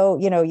as though,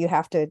 you know, you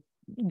have to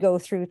go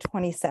through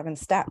 27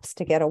 steps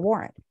to get a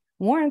warrant.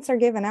 Warrants are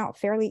given out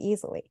fairly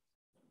easily.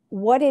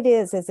 What it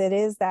is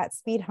that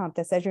speed hump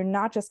that says you're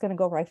not just going to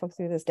go rifle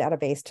through this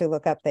database to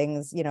look up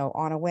things, you know,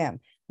 on a whim.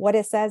 What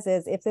it says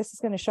is, if this is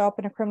going to show up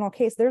in a criminal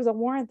case, there's a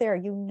warrant there,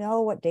 you know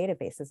what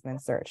database has been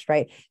searched,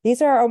 right?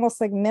 These are almost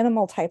like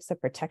minimal types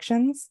of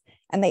protections,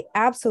 and they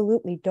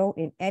absolutely don't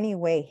in any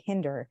way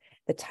hinder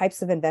the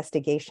types of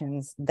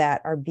investigations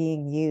that are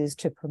being used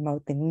to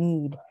promote the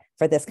need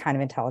for this kind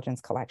of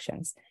intelligence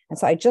collections. And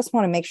so I just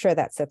want to make sure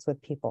that sits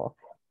with people.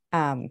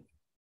 And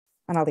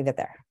I'll leave it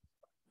there.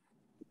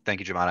 Thank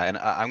you, Jumana. And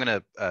I'm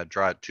going to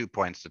draw out 2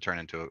 points to turn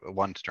into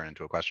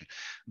a question.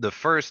 The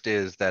first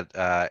is that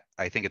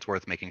I think it's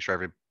worth making sure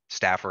every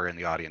staffer in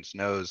the audience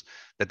knows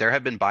that there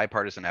have been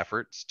bipartisan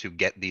efforts to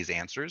get these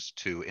answers,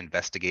 to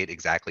investigate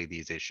exactly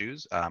these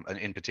issues, and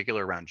in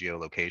particular around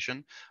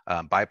geolocation,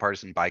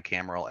 bipartisan,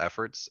 bicameral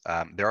efforts.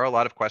 There are a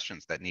lot of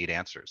questions that need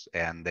answers,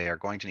 and they are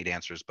going to need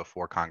answers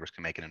before Congress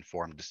can make an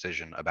informed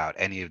decision about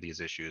any of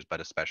these issues,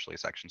 but especially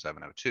Section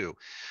 702.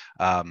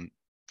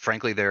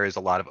 Frankly, there is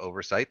a lot of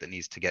oversight that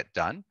needs to get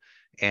done,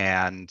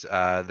 and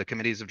the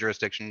committees of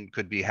jurisdiction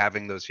could be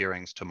having those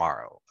hearings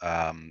tomorrow,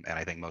 and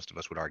I think most of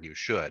us would argue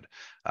should.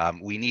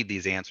 We need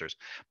these answers,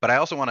 but I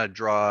also want to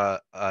draw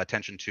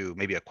attention to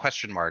maybe a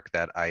question mark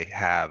that I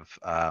have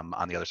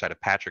on the other side of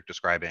Patrick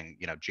describing,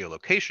 you know,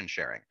 geolocation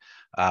sharing.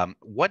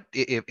 What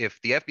if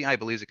the FBI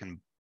believes it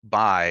can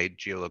buy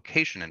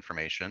geolocation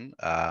information,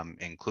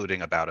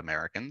 including about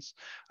Americans?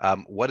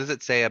 What does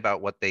it say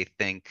about what they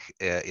think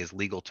is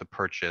legal to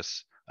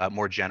purchase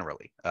more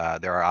generally?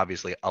 There are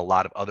obviously a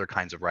lot of other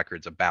kinds of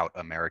records about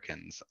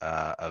Americans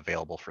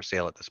available for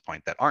sale at this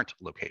point that aren't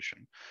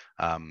location.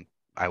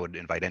 I would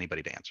invite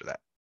anybody to answer that.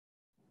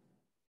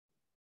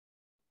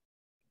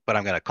 But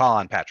I'm going to call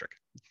on Patrick.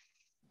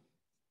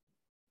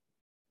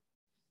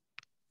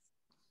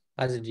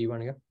 Liza, do you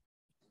want to go?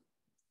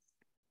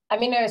 I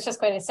mean, I was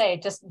just going to say,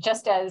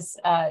 just as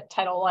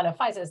Title I of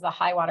FISA is the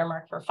high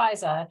watermark for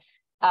FISA,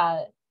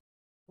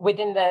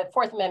 within the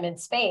Fourth Amendment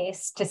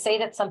space to say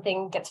that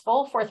something gets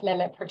full Fourth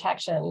Amendment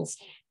protections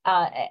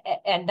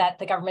and that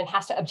the government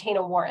has to obtain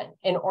a warrant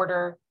in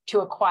order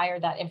to acquire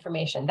that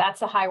information. That's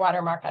the high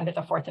water mark under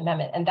the Fourth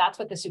Amendment. And that's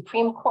what the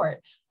Supreme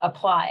Court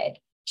applied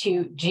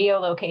to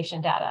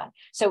geolocation data.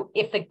 So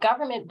if the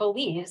government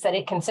believes that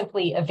it can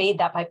simply evade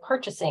that by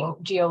purchasing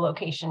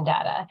geolocation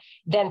data,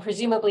 then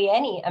presumably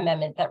any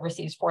amendment that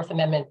receives Fourth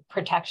Amendment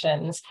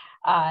protections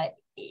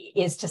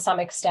is to some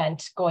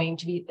extent going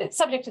to be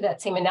subject to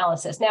that same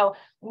analysis. Now,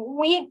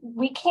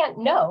 we can't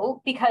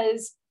know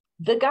because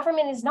the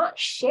government is not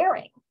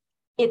sharing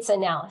its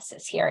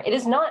analysis here. It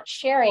is not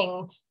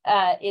sharing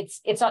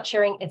it's not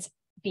sharing its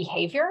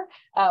behavior,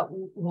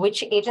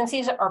 which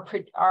agencies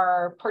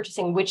are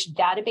purchasing which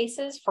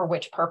databases for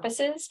which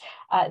purposes.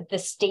 The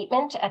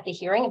statement at the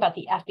hearing about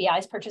the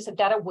FBI's purchase of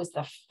data was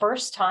the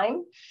first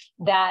time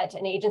that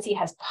an agency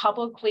has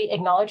publicly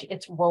acknowledged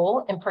its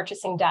role in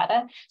purchasing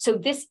data. So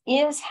this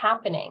is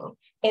happening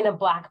in a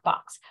black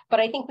box. But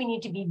I think we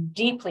need to be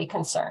deeply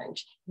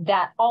concerned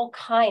that all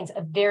kinds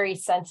of very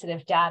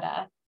sensitive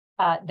data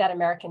that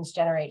Americans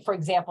generate, for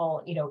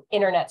example,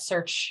 internet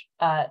search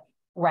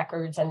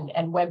records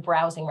and web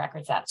browsing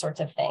records, that sorts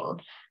of thing,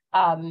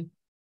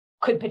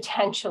 could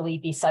potentially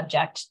be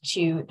subject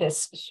to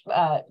this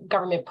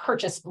government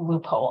purchase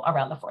loophole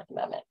around the Fourth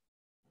Amendment.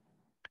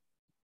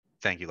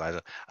 Thank you,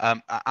 Liza.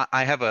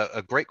 I have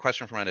a great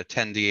question from an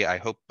attendee. I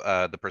hope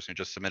the person who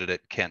just submitted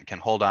it can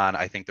hold on.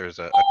 I think there's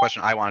a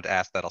question I wanted to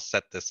ask that'll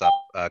set this up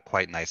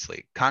quite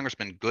nicely.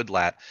 Congressman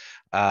Goodlatte,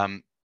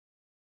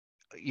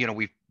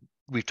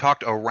 we've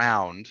talked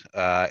around,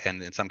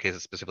 and in some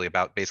cases specifically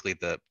about basically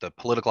the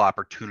political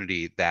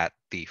opportunity that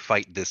the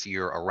fight this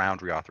year around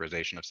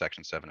reauthorization of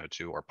Section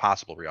 702 or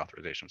possible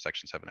reauthorization of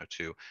Section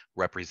 702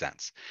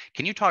 represents.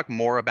 Can you talk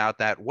more about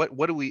that?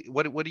 What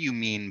do you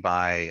mean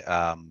by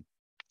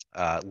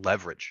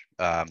leverage?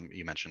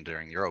 You mentioned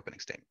during your opening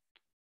statement.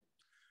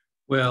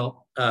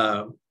 Well,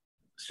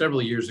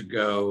 several years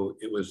ago,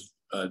 it was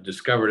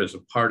discovered as a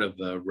part of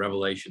the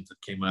revelations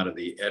that came out of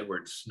the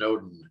Edward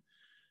Snowden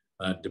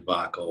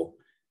debacle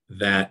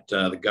that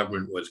the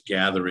government was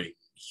gathering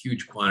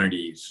huge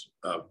quantities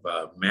of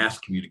mass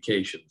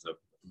communications, of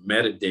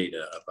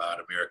metadata about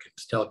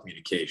Americans'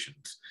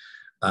 telecommunications.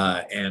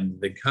 And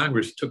the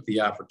Congress took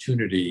the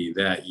opportunity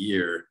that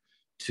year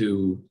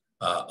to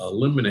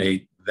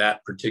eliminate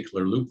that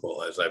particular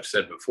loophole. As I've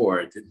said before,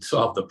 it didn't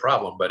solve the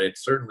problem, but it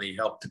certainly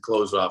helped to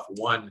close off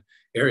one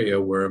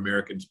area where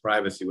Americans'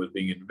 privacy was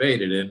being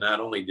invaded. And not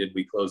only did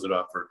we close it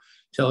off for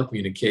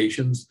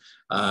telecommunications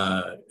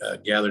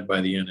gathered by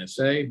the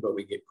NSA, but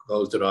we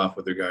closed it off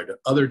with regard to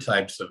other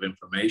types of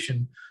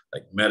information,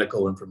 like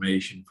medical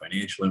information,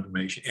 financial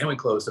information, and we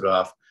closed it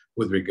off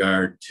with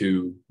regard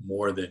to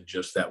more than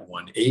just that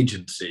one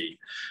agency.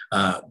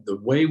 The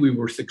way we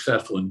were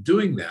successful in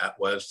doing that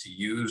was to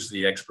use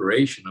the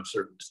expiration of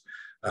certain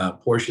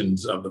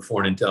portions of the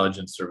Foreign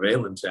Intelligence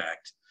Surveillance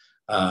Act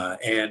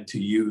and to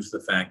use the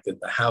fact that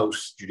the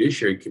House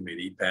Judiciary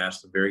Committee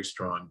passed a very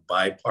strong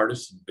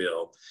bipartisan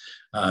bill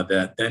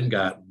that then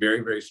got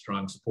very, very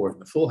strong support in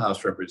the full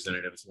House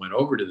Representatives, went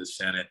over to the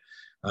Senate.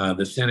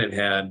 The Senate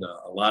had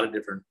a lot of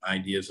different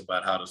ideas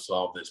about how to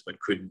solve this, but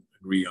couldn't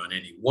agree on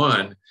any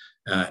one,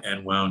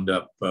 and wound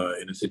up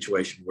in a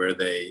situation where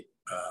they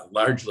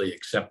largely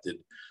accepted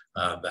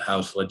the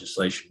House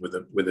legislation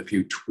with a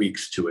few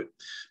tweaks to it.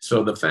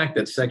 So the fact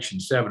that Section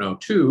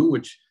 702,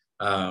 which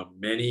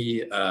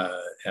many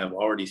have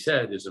already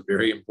said is a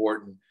very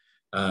important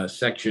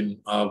section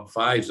of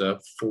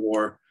FISA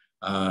for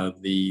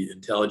the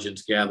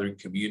intelligence gathering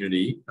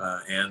community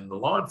and the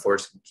law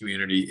enforcement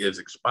community is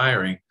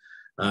expiring,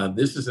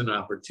 this is an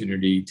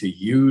opportunity to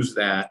use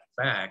that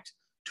fact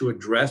to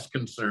address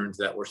concerns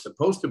that were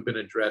supposed to have been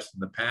addressed in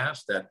the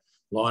past, that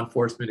law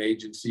enforcement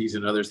agencies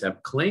and others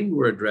have claimed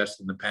were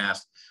addressed in the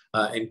past,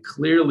 and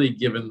clearly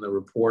given the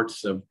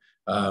reports of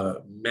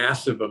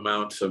massive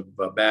amounts of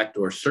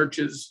backdoor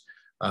searches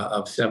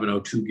of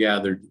 702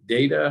 gathered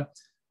data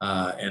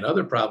and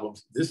other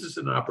problems, this is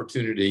an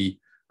opportunity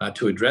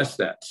to address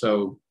that.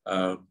 So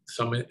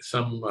some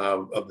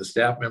of the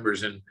staff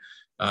members in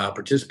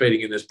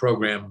participating in this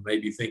program may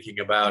be thinking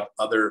about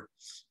other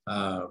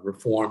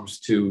reforms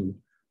to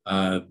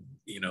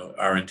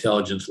our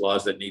intelligence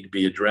laws that need to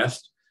be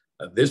addressed.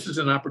 This is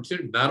an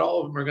opportunity. Not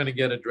all of them are going to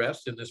get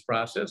addressed in this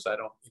process. I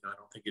don't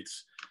think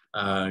it's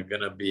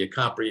going to be a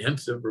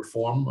comprehensive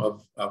reform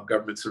of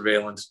government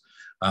surveillance,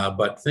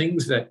 but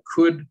things that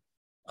could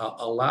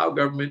allow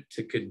government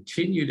to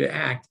continue to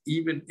act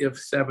even if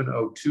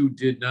 702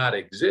 did not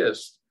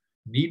exist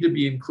need to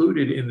be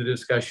included in the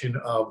discussion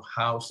of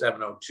how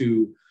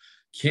 702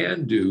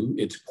 can do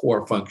its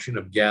core function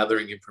of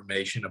gathering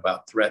information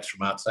about threats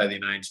from outside the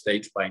United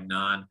States by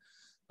non-US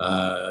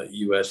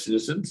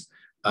citizens.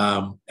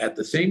 At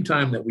the same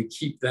time that we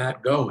keep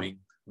that going,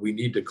 we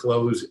need to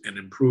close and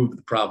improve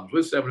the problems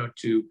with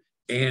 702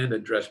 and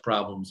address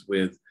problems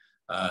with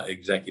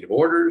executive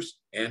orders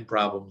and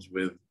problems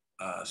with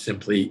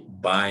simply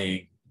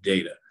buying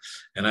data.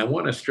 And I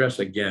want to stress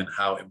again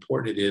how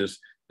important it is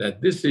that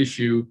this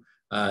issue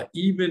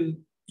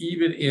even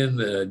in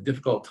the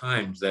difficult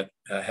times that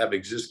have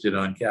existed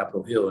on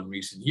Capitol Hill in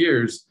recent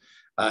years,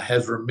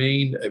 has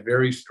remained a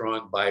very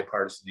strong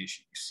bipartisan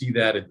issue. You see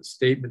that in the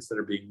statements that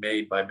are being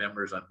made by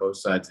members on both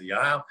sides of the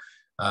aisle.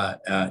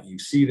 You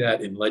see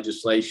that in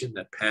legislation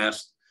that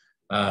passed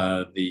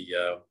the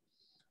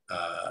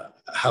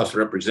House of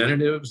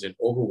Representatives in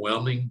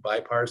overwhelming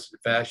bipartisan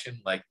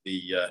fashion, like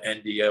the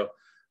NDO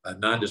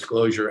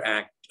Non-Disclosure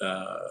Act,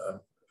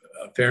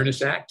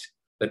 Fairness Act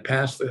that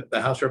passed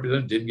the House of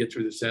Representatives, didn't get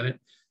through the Senate.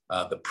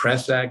 The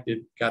Press Act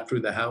got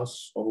through the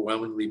House,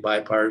 overwhelmingly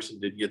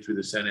bipartisan, didn't get through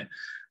the Senate.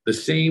 The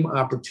same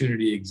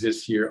opportunity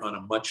exists here on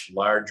a much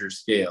larger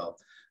scale.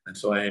 And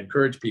so I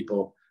encourage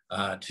people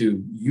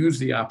to use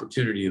the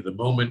opportunity of the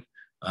moment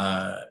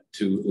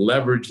to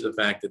leverage the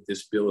fact that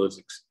this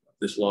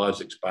law is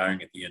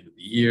expiring at the end of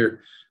the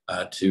year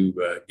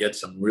to get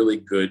some really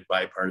good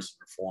bipartisan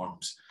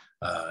reforms.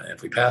 And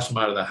if we pass them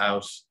out of the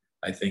House,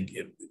 I think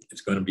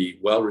it's going to be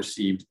well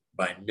received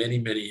by many,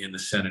 many in the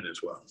Senate as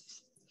well.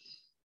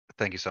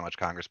 Thank you so much,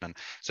 Congressman.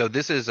 So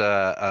this is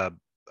a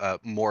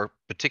more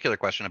particular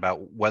question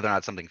about whether or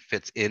not something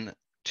fits into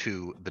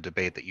the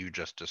debate that you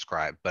just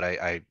described. But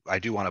I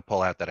do want to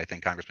pull out that I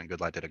think Congressman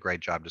Goodlatte did a great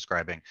job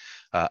describing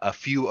a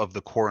few of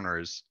the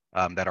corners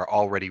that are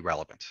already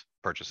relevant.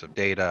 Purchase of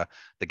data,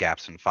 the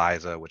gaps in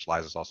FISA, which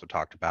Liza's also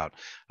talked about,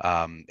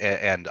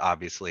 and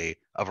obviously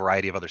a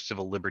variety of other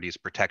civil liberties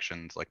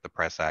protections like the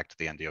Press Act,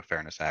 the NDO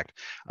Fairness Act.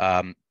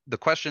 The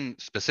question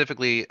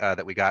specifically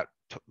that we got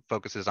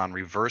focuses on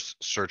reverse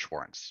search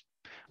warrants.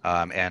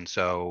 And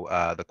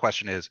so the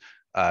question is,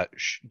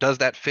 does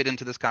that fit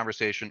into this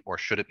conversation or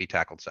should it be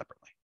tackled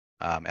separately?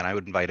 And I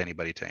would invite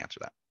anybody to answer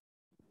that.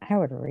 I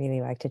would really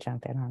like to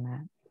jump in on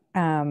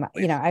that.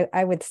 You know,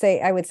 I would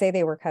say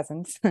they were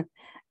cousins.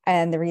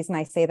 And the reason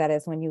I say that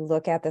is when you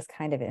look at this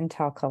kind of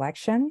intel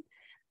collection,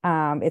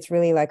 it's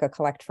really like a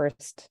collect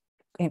first,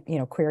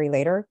 query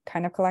later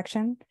kind of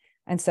collection.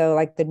 And so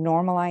like the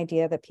normal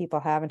idea that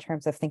people have in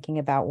terms of thinking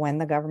about when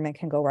the government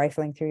can go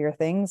rifling through your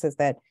things is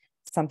that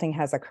something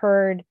has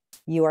occurred,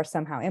 you are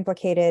somehow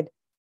implicated,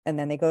 and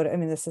then they go to,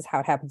 this is how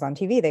it happens on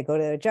TV. They go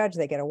to a judge,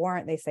 they get a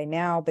warrant, they say,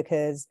 now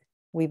because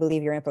we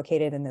believe you're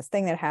implicated in this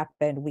thing that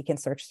happened, we can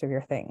search through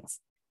your things.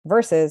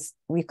 Versus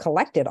we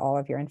collected all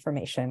of your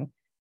information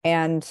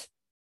and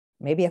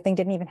maybe a thing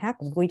didn't even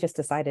happen. We just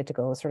decided to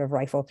go sort of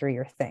rifle through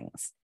your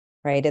things,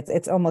 right?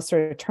 It's almost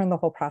sort of turned the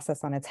whole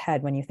process on its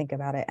head when you think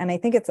about it. And I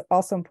think it's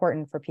also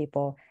important for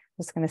people,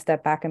 I'm just going to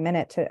step back a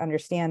minute to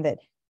understand that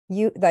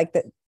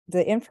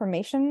the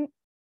information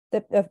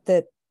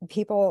that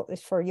people,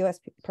 for U.S.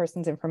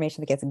 persons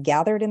information that gets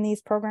gathered in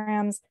these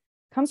programs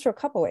comes through a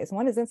couple ways.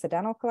 One is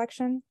incidental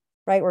collection,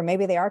 right? Where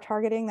maybe they are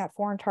targeting that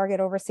foreign target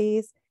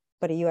overseas,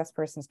 but a U.S.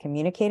 person is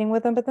communicating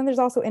with them. But then there's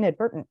also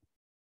inadvertent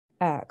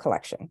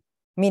collection,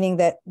 meaning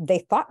that they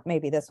thought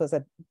maybe this was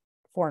a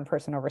foreign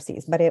person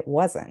overseas, but it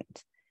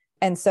wasn't.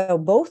 And so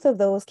both of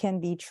those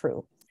can be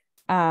true.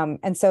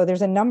 And so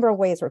there's a number of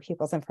ways where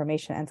people's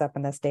information ends up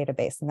in this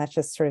database, and that's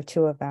just sort of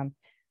two of them.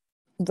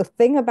 The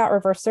thing about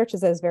reverse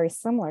searches that is very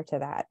similar to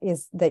that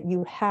is that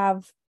you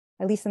have,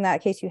 at least in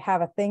that case, you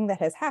have a thing that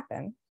has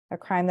happened, a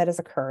crime that has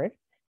occurred.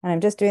 And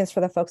I'm just doing this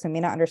for the folks who may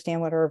not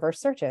understand what a reverse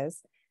search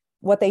is.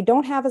 What they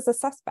don't have is a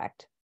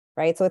suspect,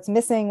 right? So it's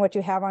missing what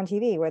you have on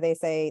TV where they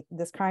say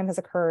this crime has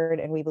occurred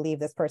and we believe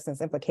this person is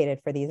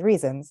implicated for these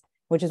reasons,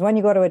 which is when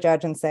you go to a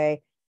judge and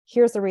say,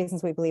 here's the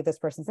reasons we believe this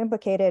person's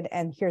implicated.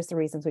 And here's the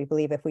reasons we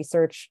believe if we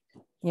search,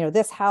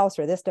 this house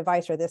or this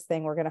device or this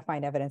thing, we're going to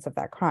find evidence of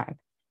that crime.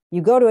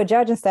 You go to a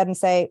judge instead and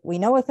say, we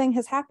know a thing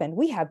has happened.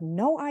 We have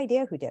no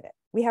idea who did it.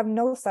 We have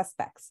no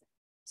suspects.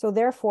 So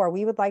therefore,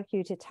 we would like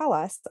you to tell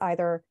us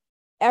either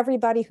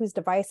everybody whose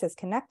device is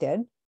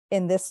connected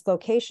in this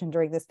location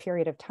during this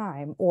period of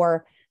time,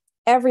 or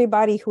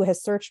everybody who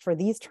has searched for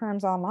these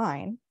terms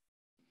online,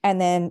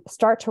 and then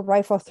start to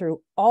rifle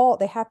through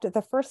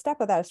the first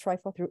step of that is to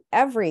rifle through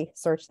every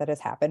search that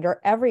has happened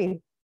or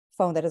every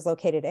phone that is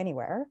located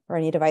anywhere or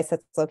any device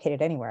that's located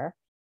anywhere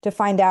to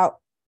find out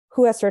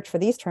who has searched for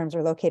these terms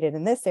are located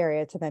in this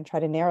area to then try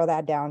to narrow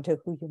that down to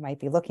who you might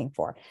be looking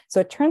for.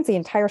 So it turns the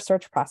entire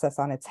search process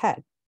on its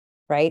head,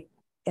 right?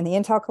 In the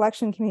intel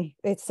collection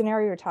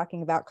scenario, you're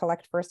talking about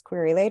collect first,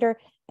 query later.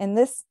 In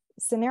this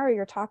scenario,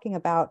 you're talking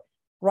about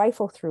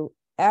rifle through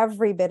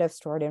every bit of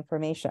stored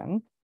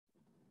information,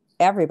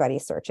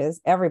 everybody's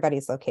searches,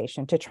 everybody's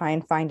location to try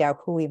and find out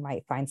who we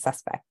might find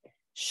suspect.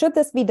 Should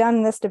this be done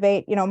in this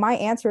debate? My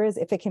answer is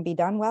if it can be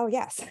done well,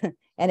 yes.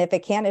 And if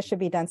it can, it should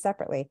be done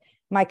separately.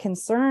 My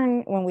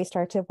concern when we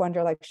start to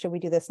wonder, should we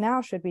do this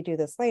now? Should we do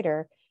this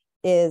later?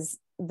 Is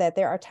that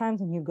there are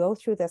times when you go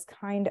through this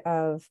kind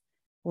of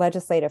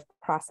legislative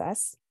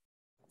process.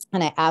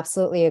 And I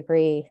absolutely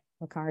agree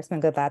with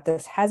Congressman Goodlatte.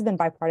 This has been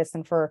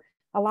bipartisan for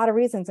a lot of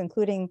reasons,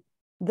 including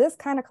this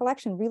kind of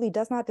collection really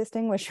does not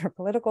distinguish your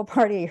political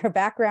party, your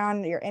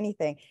background, your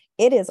anything.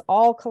 It is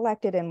all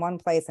collected in one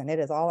place and it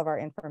is all of our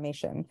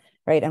information,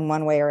 right, in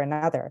one way or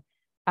another.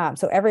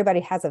 So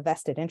everybody has a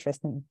vested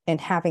interest in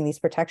having these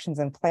protections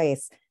in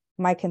place.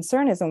 My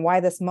concern is, and why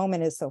this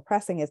moment is so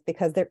pressing, is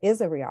because there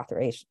is a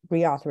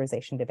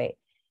reauthorization debate.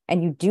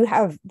 And you do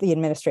have the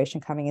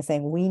administration coming and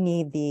saying, we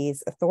need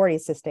these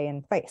authorities to stay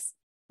in place,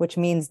 which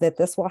means that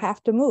this will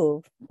have to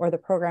move or the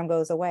program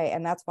goes away.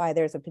 And that's why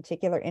there's a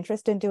particular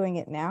interest in doing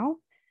it now.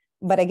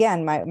 But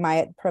again,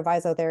 my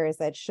proviso there is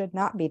that it should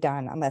not be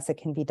done unless it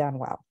can be done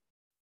well.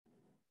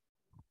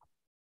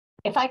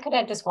 If I could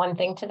add just one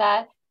thing to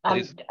that,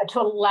 to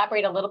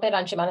elaborate a little bit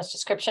on Jumana's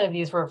description of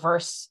these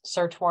reverse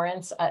search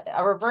warrants.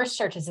 A reverse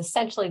search is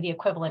essentially the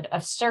equivalent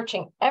of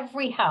searching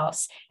every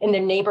house in the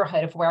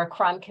neighborhood of where a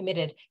crime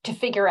committed to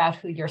figure out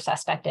who your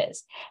suspect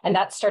is. And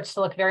that starts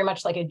to look very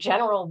much like a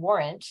general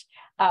warrant,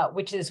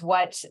 which is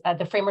what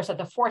the framers of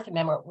the Fourth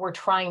Amendment were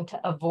trying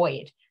to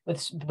avoid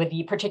with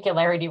the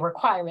particularity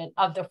requirement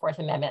of the Fourth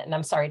Amendment. And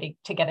I'm sorry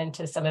to get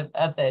into some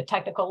of the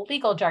technical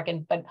legal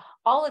jargon, but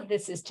all of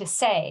this is to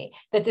say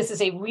that this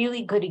is a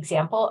really good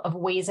example of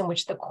ways in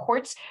which the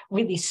courts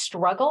really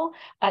struggle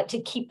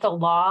to keep the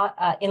law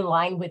in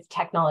line with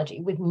technology,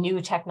 with new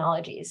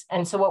technologies.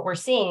 And so what we're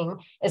seeing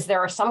is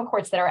there are some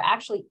courts that are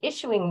actually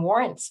issuing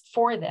warrants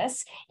for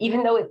this,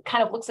 even though it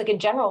kind of looks like a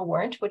general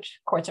warrant, which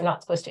courts are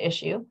not supposed to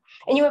issue.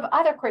 And you have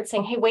other courts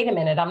saying, hey, wait a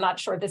minute, I'm not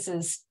sure this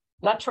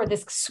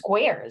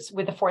squares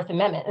with the Fourth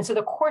Amendment. And so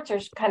the courts are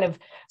kind of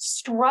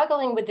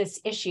struggling with this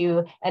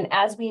issue. And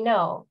as we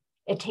know,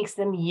 it takes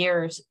them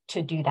years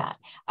to do that.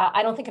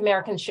 I don't think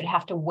Americans should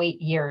have to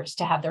wait years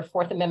to have their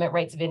Fourth Amendment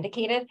rights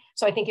vindicated.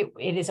 So I think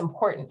it is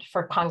important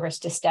for Congress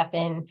to step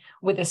in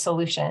with a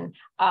solution.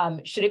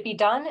 Should it be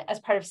done as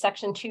part of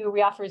Section 2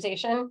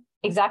 reauthorization?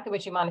 Exactly what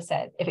Jumana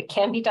said. If it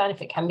can be done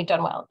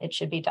well, it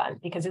should be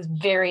done, because it's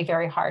very,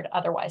 very hard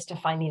otherwise to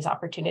find these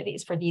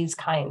opportunities for these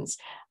kinds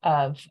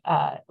of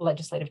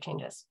legislative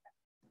changes.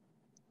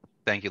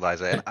 Thank you,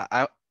 Liza.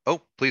 And oh,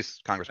 please,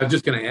 Congressman. I'm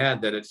just going to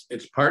add that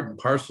it's part and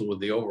parcel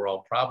with the overall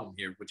problem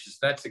here, which is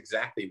that's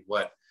exactly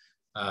what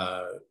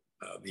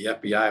the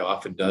FBI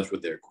often does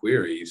with their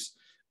queries.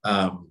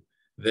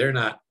 They're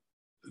not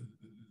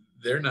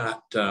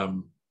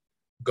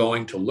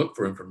going to look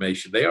for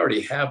information. They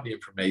already have the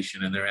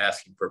information and they're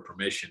asking for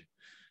permission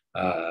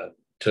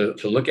to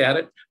look at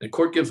it. And the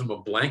court gives them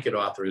a blanket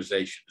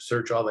authorization to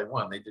search all they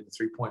want. They did it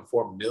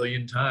 3.4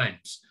 million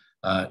times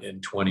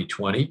in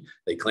 2020.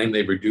 They claim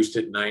they've reduced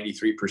it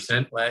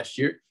 93% last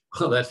year.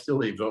 Well, that still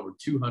leaves over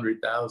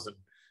 200,000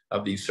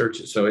 of these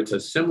searches. So it's a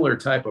similar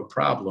type of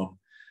problem.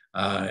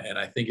 And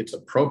I think it's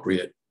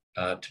appropriate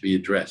to be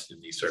addressed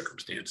in these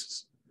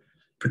circumstances,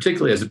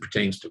 particularly as it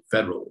pertains to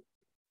federal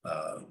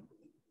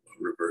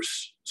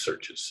reverse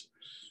searches.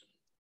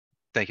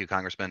 Thank you,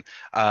 Congressman.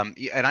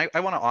 And I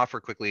want to offer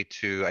quickly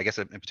to, I guess,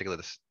 in particular,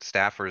 the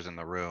staffers in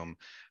the room.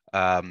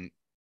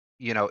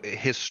 You know,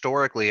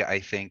 historically,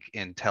 I think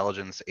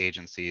intelligence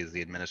agencies,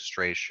 the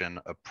administration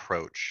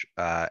approach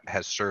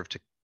has served to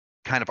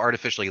kind of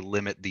artificially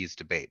limit these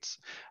debates.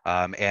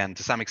 And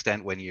to some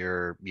extent, when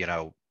you're,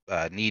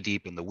 knee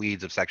deep in the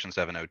weeds of Section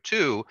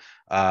 702,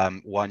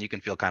 one, you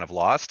can feel kind of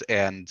lost,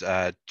 and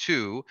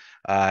two,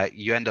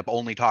 you end up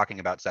only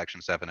talking about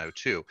Section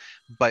 702.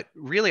 But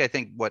really, I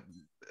think what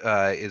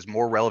is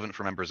more relevant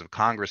for members of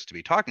Congress to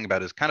be talking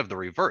about is kind of the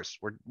reverse.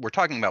 We're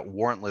talking about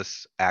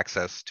warrantless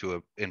access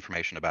to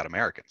information about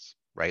Americans,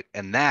 right?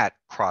 And that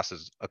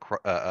crosses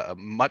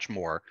much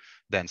more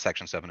than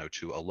Section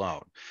 702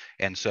 alone.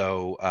 And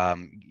so,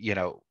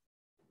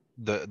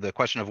 the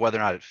question of whether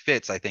or not it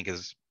fits, I think,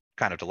 is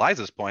kind of to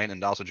Liza's point,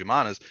 and also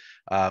Jumana's,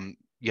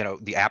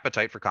 the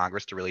appetite for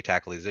Congress to really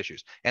tackle these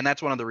issues. And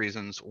that's one of the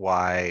reasons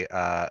why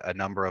a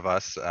number of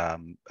us,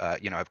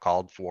 have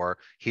called for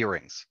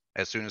hearings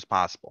as soon as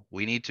possible.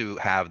 We need to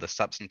have the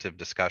substantive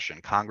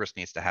discussion. Congress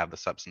needs to have the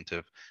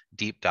substantive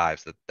deep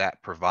dives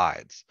that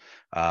provides.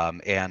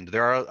 And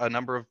there are a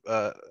number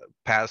of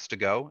paths to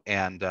go.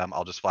 And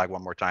I'll just flag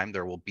one more time.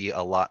 There will be a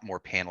lot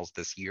more panels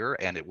this year,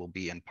 and it will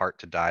be in part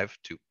to dive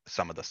to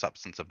some of the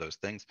substance of those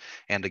things.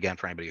 And again,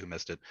 for anybody who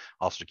missed it,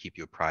 also to keep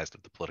you apprised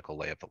of the political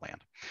lay of the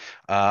land.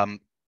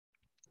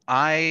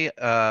 I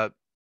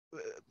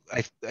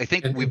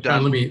think we've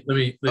done. Let me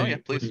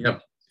please.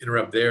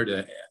 Interrupt there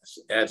to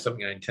add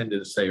something I intended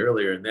to say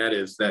earlier, and that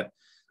is that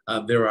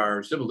there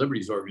are civil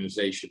liberties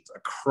organizations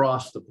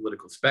across the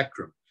political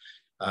spectrum,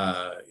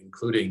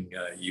 including,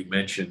 you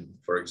mentioned,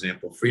 for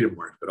example, Freedom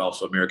Works, but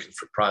also Americans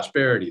for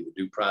Prosperity, the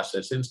Due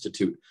Process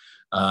Institute.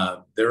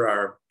 There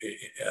are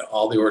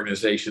all the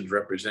organizations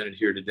represented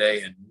here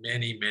today and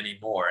many, many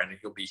more, and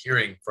you'll be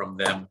hearing from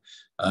them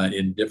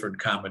in different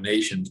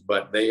combinations,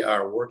 but they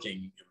are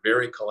working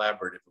very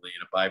collaboratively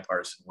in a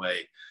bipartisan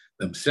way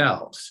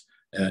themselves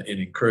in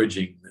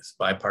encouraging this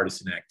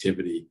bipartisan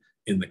activity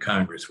in the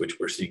Congress, which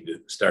we're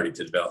starting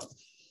to develop.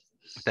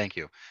 Thank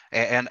you.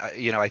 And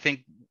I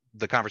think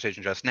the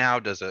conversation just now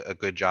does a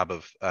good job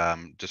of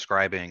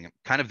describing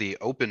kind of the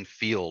open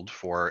field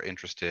for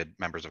interested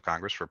members of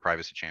Congress, for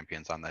privacy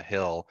champions on the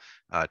Hill,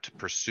 to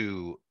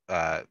pursue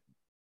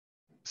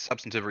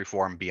substantive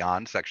reform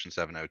beyond Section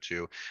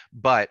 702.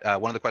 But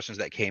one of the questions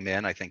that came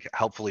in, I think,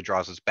 helpfully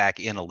draws us back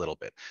in a little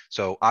bit.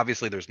 So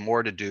obviously, there's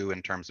more to do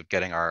in terms of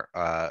getting our,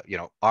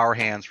 our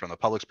hands from the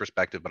public's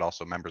perspective, but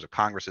also members of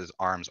Congress's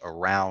arms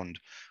around,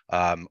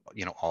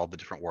 all the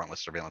different warrantless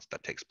surveillance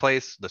that takes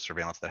place, the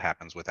surveillance that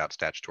happens without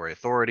statutory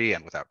authority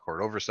and without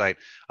court oversight,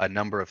 a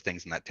number of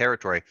things in that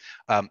territory.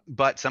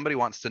 But somebody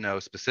wants to know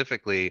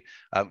specifically,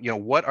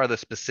 what are the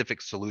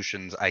specific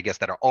solutions, I guess,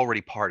 that are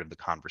already part of the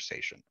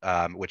conversation,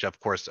 which of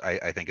course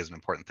I think is an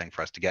important thing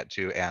for us to get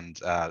to. And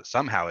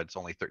somehow it's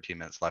only 13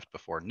 minutes left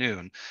before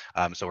noon.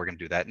 So we're going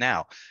to do that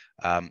now.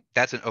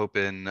 That's an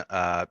open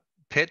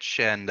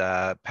pitch. And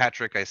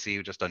Patrick, I see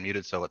you just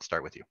unmuted. So let's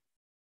start with you.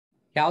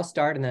 Yeah, I'll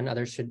start and then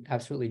others should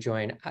absolutely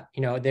join.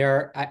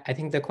 I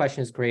think the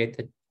question is great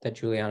that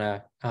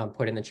Juliana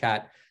put in the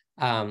chat.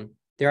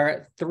 There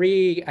are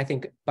three, I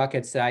think,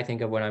 buckets that I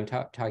think of when I'm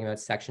talking about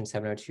Section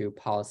 702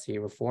 policy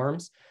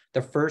reforms.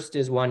 The first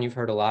is one you've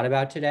heard a lot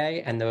about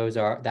today, and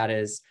that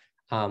is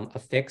a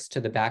fix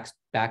to the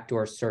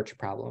backdoor search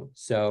problem.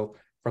 So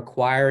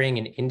requiring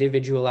an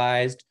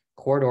individualized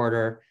court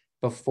order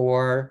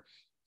before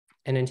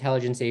an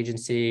intelligence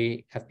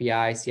agency,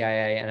 FBI,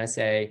 CIA,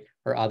 NSA,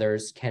 or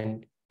others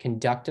can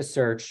conduct a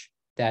search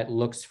that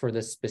looks for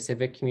the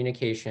specific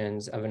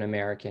communications of an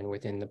American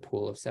within the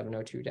pool of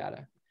 702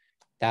 data.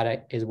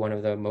 That is one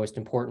of the most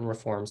important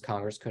reforms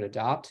Congress could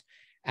adopt.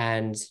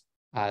 And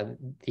the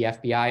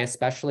FBI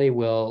especially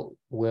will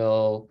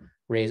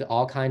raise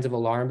all kinds of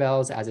alarm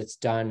bells, as it's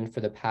done for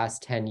the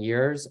past 10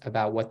 years,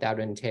 about what that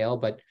would entail.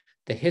 But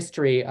the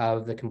history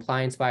of the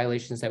compliance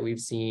violations that we've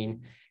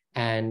seen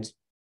and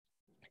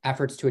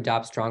efforts to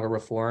adopt stronger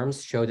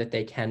reforms show that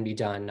they can be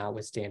done,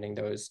 notwithstanding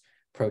those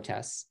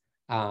protests.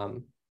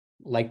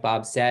 Like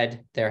Bob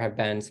said, there have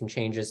been some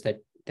changes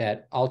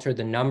that alter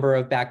the number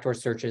of backdoor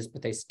searches,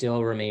 but they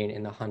still remain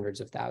in the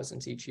hundreds of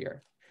thousands each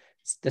year.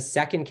 The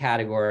second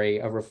category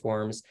of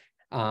reforms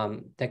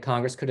that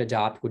Congress could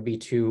adopt would be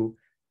to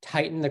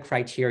tighten the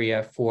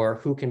criteria for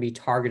who can be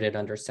targeted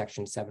under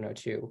Section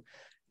 702.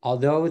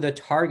 Although the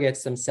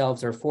targets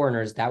themselves are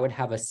foreigners, that would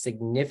have a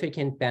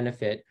significant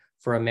benefit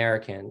for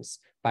Americans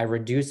by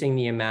reducing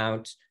the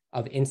amount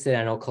of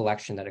incidental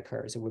collection that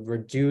occurs. It would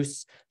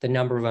reduce the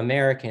number of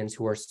Americans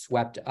who are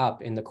swept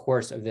up in the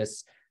course of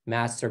this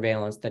mass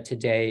surveillance that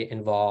today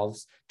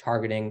involves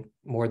targeting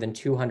more than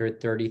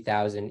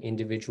 230,000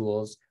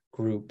 individuals,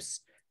 groups,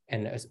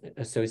 and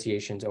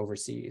associations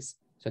overseas.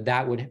 So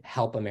that would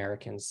help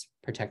Americans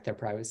protect their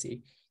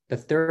privacy. The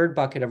third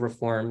bucket of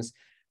reforms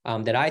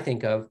that I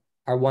think of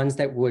are ones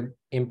that would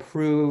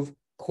improve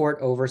court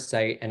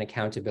oversight and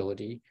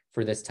accountability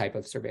for this type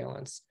of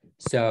surveillance.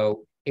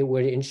 So it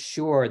would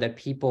ensure that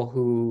people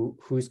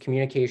whose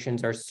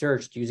communications are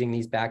searched using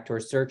these backdoor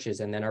searches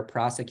and then are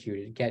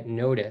prosecuted get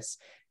notice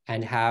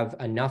and have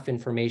enough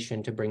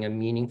information to bring a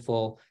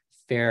meaningful,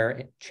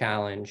 fair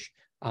challenge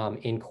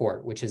in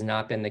court, which has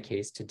not been the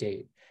case to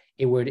date.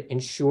 It would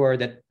ensure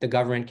that the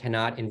government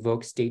cannot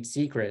invoke state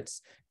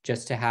secrets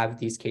just to have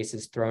these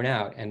cases thrown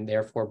out, and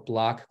therefore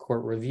block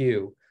court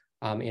review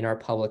in our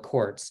public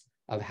courts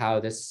of how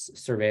this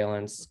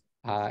surveillance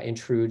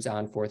intrudes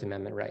on Fourth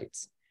Amendment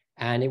rights.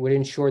 And it would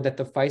ensure that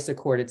the FISA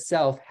court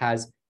itself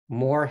has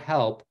more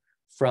help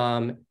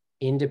from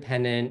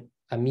independent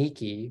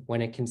amici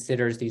when it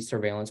considers these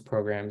surveillance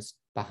programs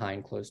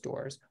behind closed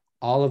doors.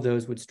 All of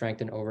those would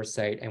strengthen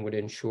oversight and would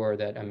ensure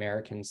that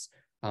Americans'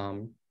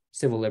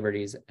 civil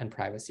liberties and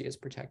privacy is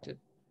protected.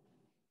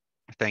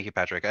 Thank you,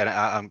 Patrick. And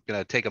I'm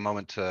going to take a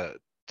moment to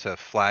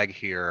flag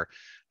here,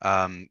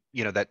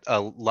 that a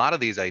lot of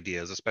these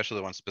ideas, especially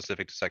the ones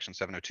specific to Section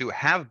 702,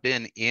 have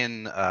been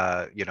in,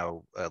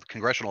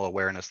 congressional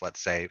awareness,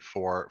 let's say,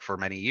 for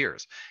many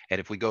years.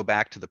 And if we go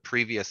back to the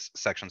previous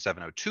Section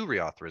 702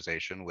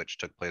 reauthorization, which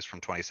took place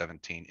from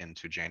 2017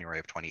 into January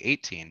of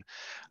 2018,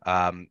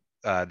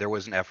 there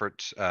was an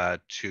effort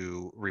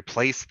to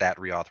replace that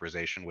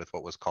reauthorization with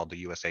what was called the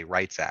USA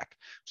Rights Act.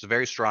 It's a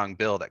very strong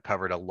bill that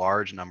covered a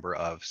large number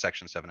of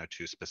Section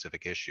 702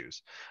 specific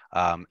issues.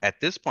 At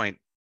this point,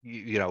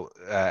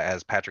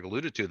 as Patrick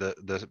alluded to,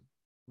 the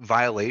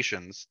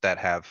violations that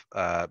have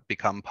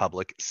become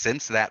public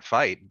since that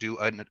fight do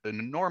an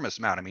enormous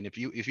amount. I mean, if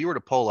you were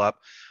to pull up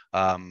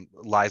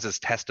Liza's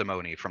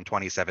testimony from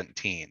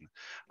 2017,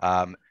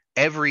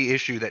 every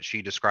issue that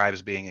she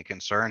describes being a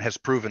concern has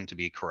proven to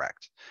be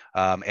correct.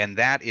 And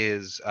that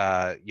is,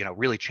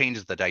 really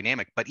changes the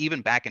dynamic. But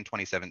even back in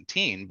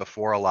 2017,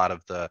 before a lot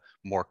of the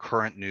more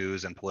current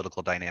news and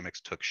political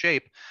dynamics took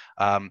shape,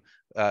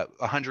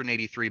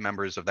 183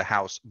 members of the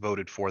House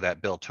voted for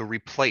that bill to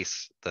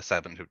replace the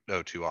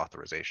 702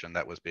 authorization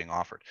that was being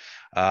offered.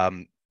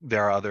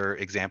 There are other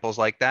examples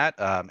like that,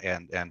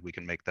 and we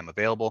can make them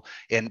available.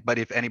 But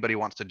if anybody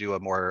wants to do a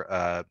more,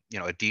 a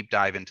deep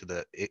dive into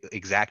the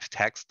exact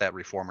text that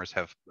reformers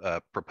have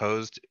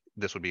proposed,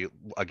 this would be,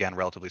 again,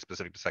 relatively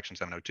specific to Section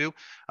 702,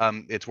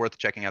 it's worth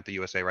checking out the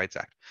USA Rights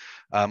Act.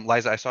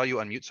 Liza, I saw you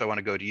unmute, so I want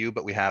to go to you,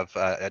 but we have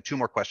 2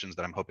 more questions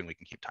that I'm hoping we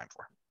can keep time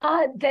for.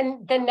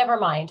 Then never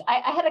mind.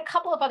 I had a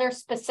couple of other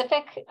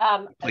specific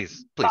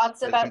please.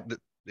 thoughts about.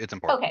 It's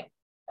important.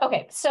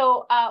 Okay.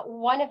 So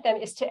one of them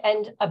is to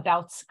end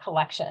abouts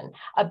collection.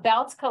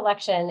 Abouts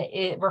collection,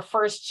 it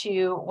refers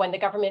to when the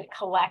government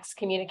collects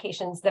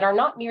communications that are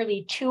not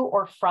merely to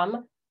or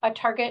from a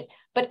target,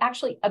 but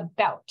actually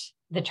about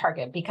the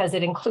target, because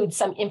it includes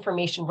some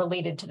information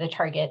related to the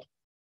target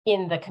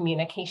in the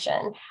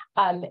communication.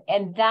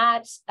 And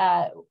that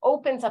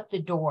opens up the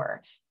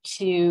door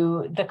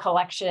to the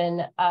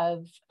collection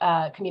of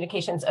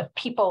communications of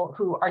people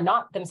who are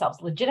not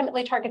themselves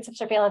legitimately targets of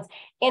surveillance,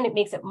 and it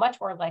makes it much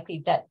more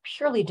likely that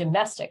purely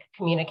domestic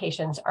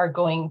communications are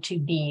going to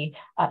be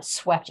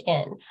swept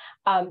in.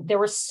 There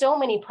were so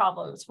many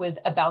problems with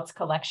abouts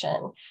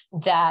collection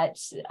that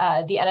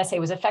the NSA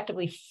was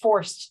effectively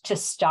forced to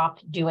stop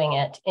doing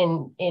it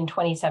in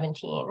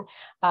 2017.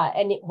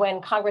 And when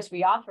Congress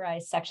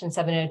reauthorized Section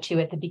 702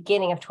 at the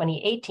beginning of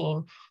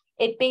 2018,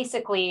 it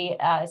basically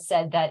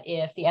said that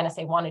if the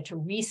NSA wanted to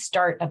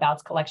restart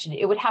abouts collection,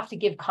 it would have to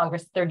give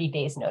Congress 30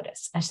 days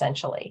notice,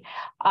 essentially.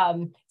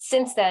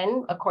 Since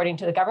then, according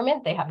to the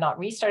government, they have not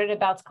restarted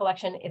abouts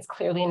collection. It's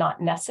clearly not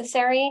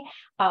necessary,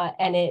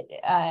 and it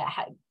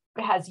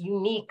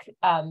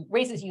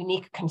raises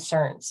unique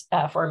concerns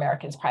for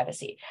Americans'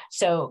 privacy.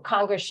 So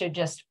Congress should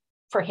just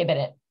prohibit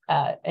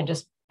it and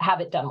just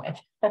have it done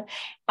with.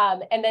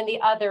 And then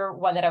the other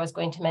one that I was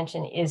going to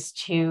mention is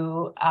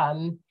to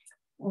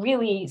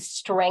really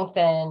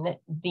strengthen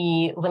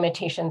the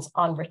limitations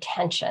on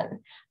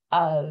retention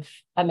of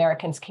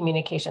Americans'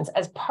 communications.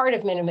 As part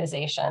of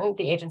minimization,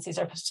 the agencies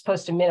are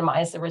supposed to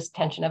minimize the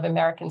retention of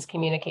Americans'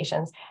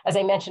 communications. As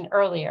I mentioned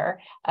earlier,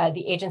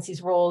 the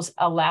agency's rules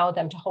allow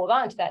them to hold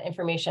on to that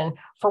information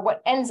for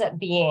what ends up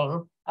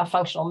being a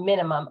functional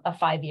minimum of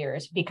 5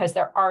 years, because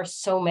there are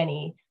so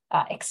many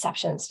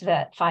exceptions to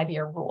that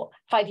 5-year rule.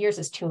 5 years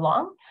is too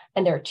long,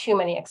 and there are too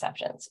many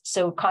exceptions.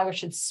 So Congress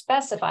should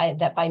specify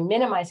that by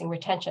minimizing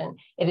retention,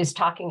 it is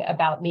talking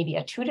about maybe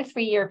a 2 to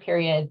 3 year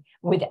period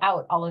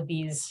without all of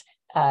these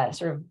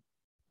sort of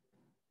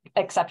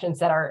exceptions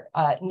that are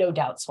no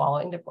doubt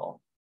swallowing the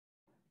rule.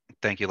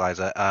 Thank you,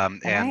 Liza. Can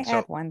I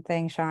add one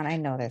thing, Sean? I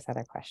know there's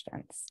other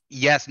questions.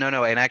 Yes,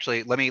 no, and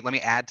actually, let me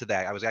add to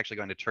that. I was actually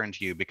going to turn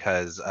to you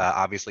because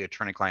obviously,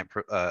 attorney-client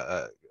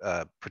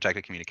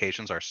protected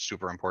communications are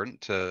super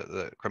important to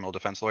the criminal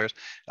defense lawyers.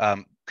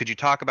 Could you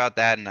talk about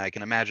that? And I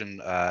can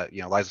imagine,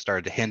 Liza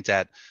started to hint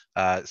at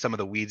some of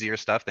the weedier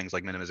stuff, things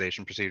like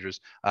minimization procedures.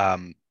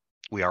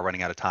 We are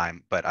running out of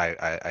time, but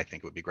I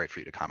think it would be great for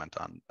you to comment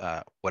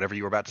on whatever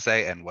you were about to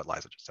say and what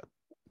Liza just said.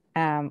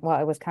 Well,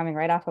 it was coming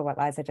right off of what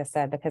Liza just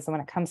said, because when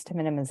it comes to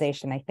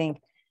minimization, I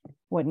think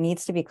what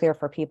needs to be clear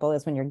for people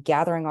is when you're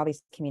gathering all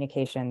these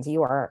communications,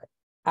 you are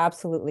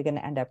absolutely going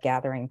to end up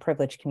gathering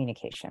privileged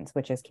communications,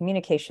 which is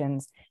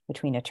communications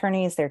between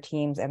attorneys, their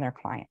teams, and their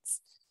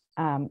clients.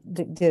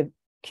 The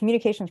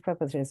communications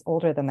privilege is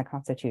older than the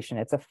Constitution.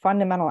 It's a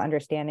fundamental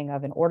understanding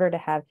of, in order to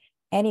have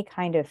any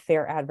kind of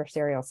fair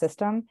adversarial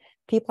system,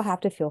 people have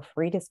to feel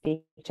free to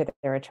speak to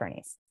their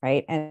attorneys,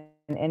 right? And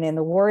in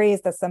the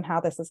worries that somehow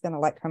this is going to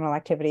let criminal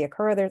activity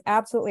occur, there's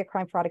absolutely a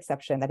crime fraud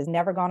exception that has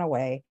never gone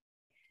away.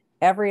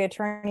 Every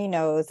attorney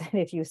knows that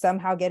if you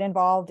somehow get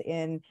involved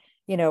in,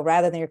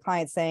 rather than your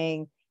client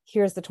saying,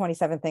 here's the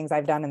 27 things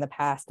I've done in the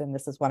past, and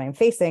this is what I'm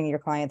facing, your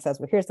client says,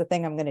 well, here's the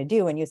thing I'm going to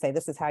do. And you say,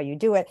 this is how you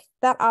do it.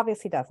 That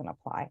obviously doesn't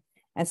apply.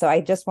 And so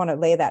I just want to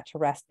lay that to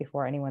rest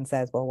before anyone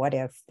says, well, what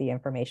if the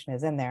information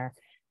is in there?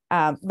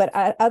 But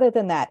other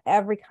than that,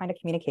 every kind of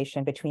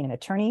communication between an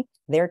attorney,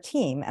 their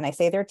team, and I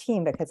say their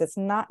team because it's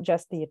not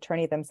just the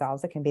attorney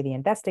themselves, it can be the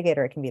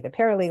investigator, it can be the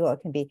paralegal,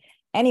 it can be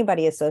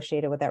anybody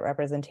associated with that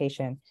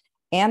representation,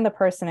 and the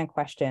person in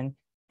question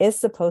is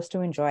supposed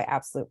to enjoy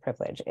absolute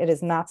privilege. It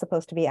is not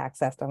supposed to be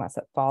accessed unless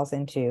it falls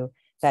into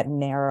that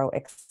narrow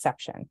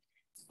exception.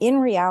 In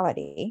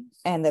reality,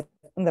 and the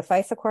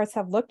FISA courts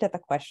have looked at the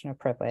question of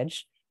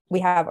privilege, we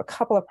have a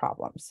couple of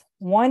problems.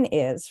 One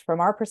is, from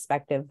our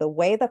perspective, the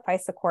way the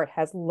FISA court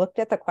has looked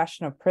at the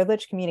question of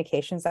privileged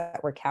communications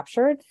that were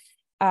captured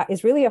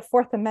is really a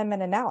Fourth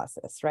Amendment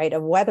analysis, right,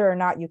 of whether or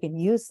not you can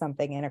use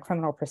something in a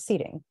criminal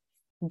proceeding.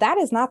 That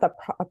is not the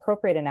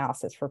appropriate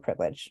analysis for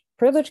privilege.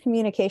 Privileged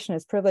communication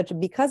is privileged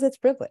because it's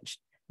privileged,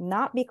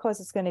 not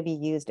because it's going to be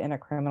used in a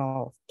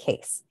criminal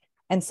case.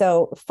 And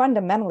so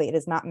fundamentally, it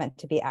is not meant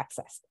to be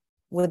accessed.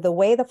 With the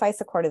way the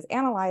FISA court has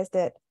analyzed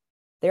it,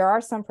 there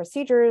are some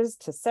procedures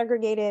to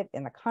segregate it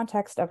in the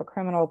context of a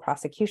criminal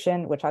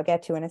prosecution, which I'll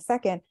get to in a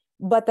second,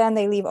 but then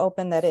they leave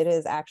open that it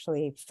is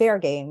actually fair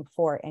game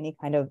for any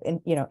kind of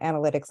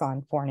analytics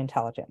on foreign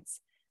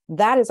intelligence.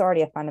 That is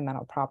already a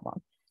fundamental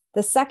problem.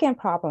 The second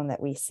problem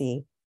that we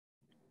see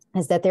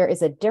is that there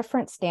is a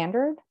different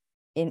standard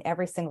in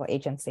every single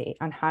agency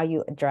on how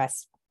you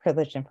address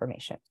privileged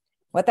information.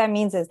 What that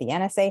means is the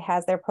NSA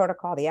has their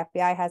protocol, the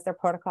FBI has their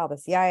protocol, the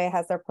CIA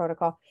has their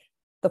protocol.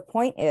 The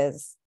point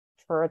is,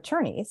 for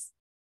attorneys,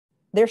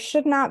 there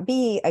should not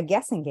be a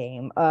guessing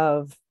game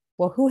of,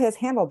 well, who has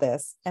handled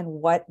this and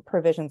what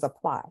provisions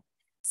apply.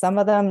 Some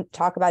of them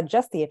talk about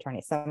just the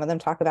attorneys. Some of them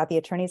talk about the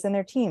attorneys and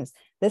their teams.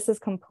 This is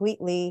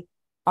completely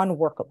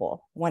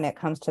unworkable when it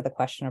comes to the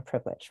question of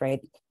privilege,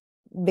 right?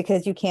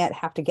 Because you can't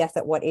have to guess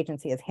at what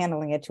agency is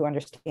handling it to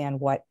understand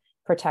what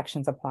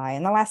protections apply.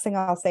 And the last thing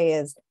I'll say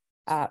is,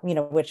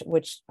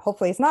 which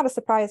hopefully is not a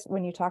surprise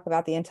when you talk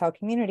about the intel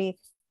community,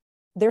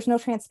 there's no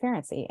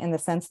transparency in the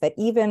sense that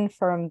even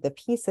from the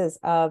pieces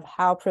of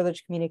how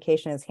privileged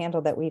communication is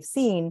handled that we've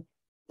seen,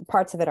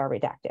 parts of it are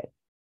redacted.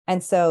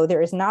 And so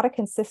there is not a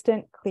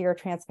consistent, clear,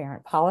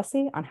 transparent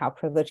policy on how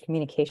privileged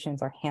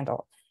communications are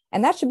handled.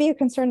 And that should be a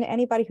concern to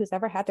anybody who's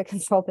ever had to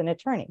consult an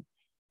attorney,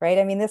 right?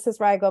 I mean, this is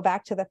where I go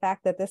back to the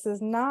fact that this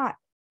is not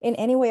in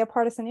any way a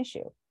partisan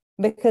issue,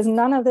 because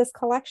none of this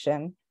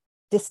collection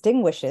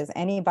distinguishes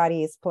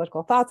anybody's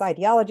political thoughts,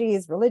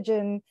 ideologies,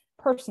 religion,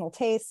 personal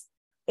tastes.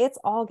 It's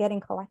all getting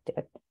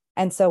collected.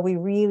 And so we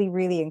really,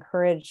 really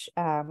encourage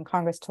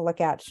Congress to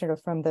look at sort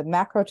of from the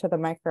macro to the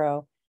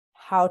micro,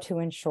 how to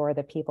ensure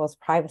that people's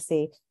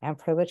privacy and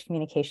privileged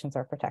communications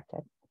are protected.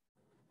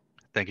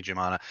 Thank you,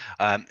 Jumana.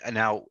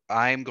 Now,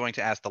 I'm going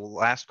to ask the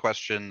last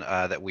question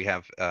that we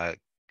have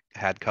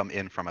had come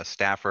in from a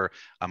staffer.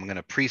 I'm going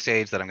to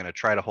presage that I'm going to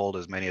try to hold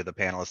as many of the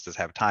panelists as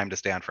have time to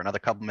stay on for another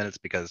couple minutes,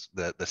 because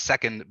the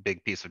second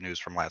big piece of news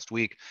from last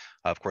week,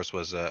 of course,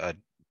 was a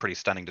pretty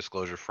stunning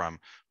disclosure from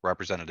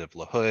Representative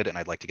LaHood, and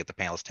I'd like to get the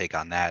panelists' take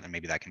on that, and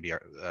maybe that can be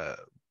our,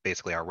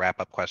 basically our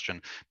wrap-up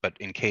question. But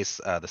in case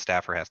the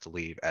staffer has to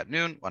leave at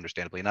noon,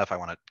 understandably enough, I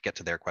want to get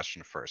to their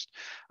question first.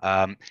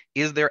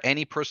 Is there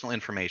any personal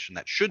information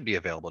that should be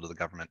available to the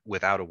government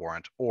without a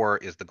warrant, or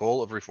is the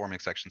goal of reforming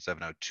Section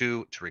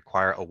 702 to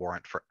require a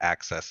warrant for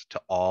access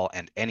to all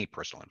and any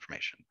personal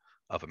information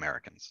of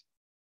Americans?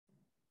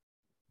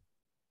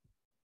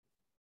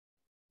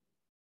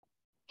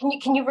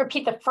 Can you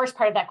repeat the first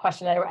part of that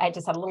question? I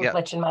just had a little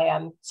glitch in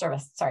my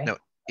service. Sorry. No.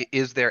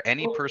 Is there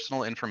any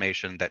personal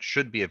information that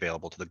should be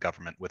available to the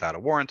government without a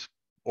warrant,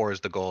 or is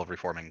the goal of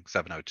reforming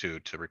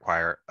 702 to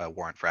require a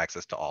warrant for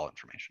access to all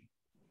information?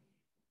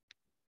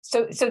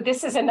 So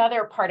this is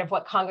another part of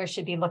what Congress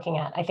should be looking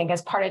at, I think,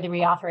 as part of the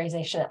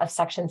reauthorization of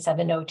Section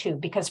 702,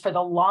 because for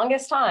the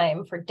longest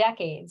time, for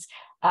decades,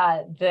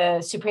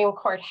 the Supreme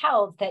Court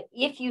held that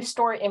if you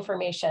store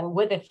information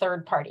with a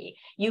third party,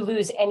 you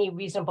lose any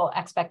reasonable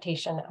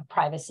expectation of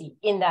privacy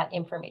in that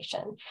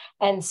information.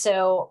 And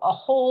so a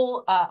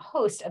whole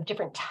host of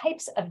different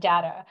types of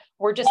data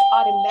were just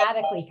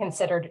automatically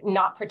considered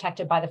not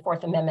protected by the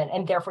Fourth Amendment,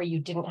 and therefore you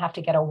didn't have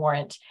to get a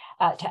warrant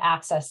to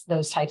access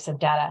those types of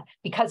data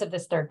because of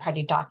this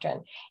third-party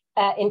doctrine.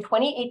 In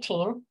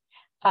 2018,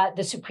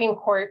 the Supreme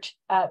Court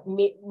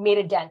made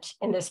a dent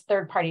in this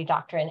third-party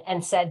doctrine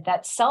and said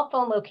that cell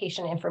phone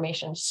location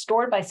information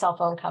stored by cell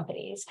phone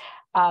companies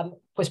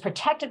was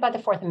protected by the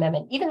Fourth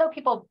Amendment, even though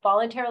people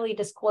voluntarily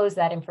disclose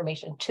that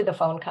information to the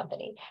phone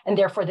company, and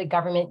therefore the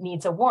government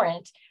needs a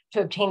warrant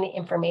to obtain the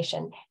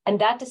information.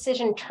 And that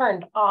decision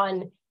turned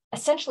on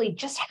essentially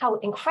just how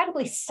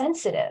incredibly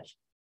sensitive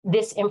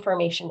this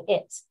information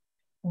is.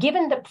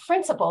 Given the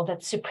principle that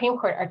the Supreme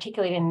Court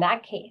articulated in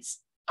that case,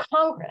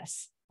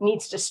 Congress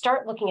needs to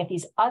start looking at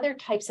these other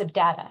types of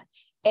data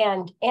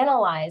and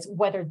analyze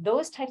whether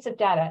those types of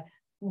data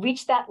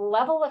reach that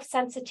level of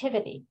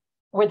sensitivity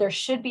where there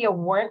should be a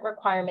warrant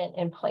requirement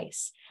in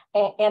place.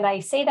 And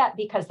I say that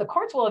because the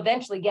courts will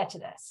eventually get to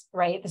this,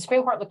 right? The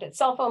Supreme Court looked at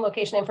cell phone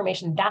location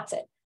information, that's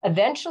it.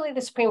 Eventually,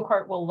 the Supreme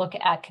Court will look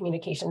at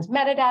communications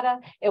metadata.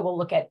 It will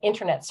look at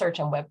internet search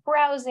and web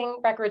browsing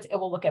records. It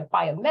will look at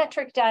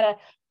biometric data.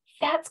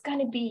 That's going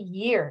to be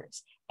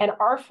years. And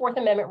our Fourth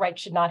Amendment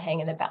rights should not hang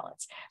in the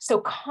balance.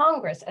 So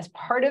Congress, as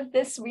part of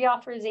this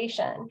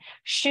reauthorization,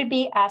 should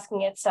be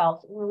asking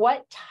itself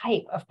what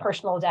type of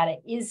personal data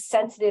is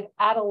sensitive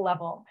at a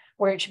level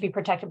where it should be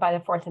protected by the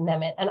Fourth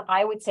Amendment. And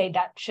I would say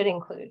that should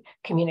include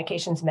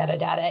communications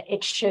metadata.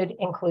 It should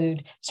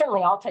include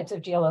certainly all types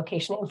of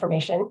geolocation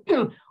information,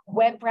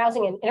 web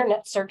browsing and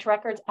internet search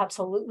records,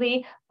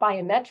 absolutely,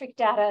 biometric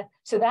data.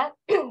 So that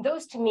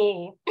those to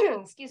me,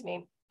 excuse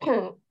me,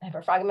 I have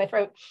a frog in my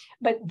throat,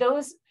 but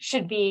those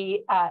should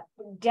be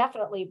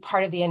definitely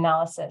part of the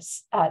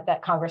analysis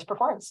that Congress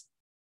performs.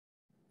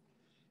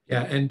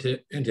 Yeah, and to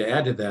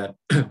add to that,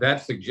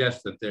 that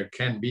suggests that there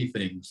can be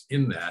things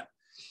in that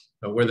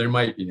where there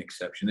might be an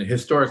exception. And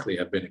historically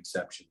have been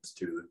exceptions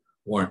to the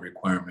warrant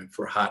requirement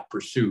for hot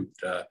pursuit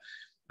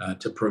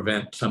to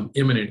prevent some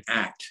imminent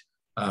act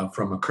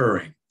from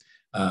occurring.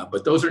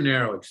 But those are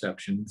narrow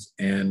exceptions,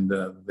 and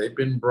they've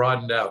been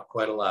broadened out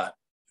quite a lot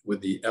with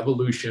the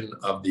evolution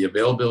of the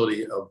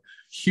availability of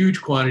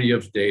huge quantity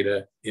of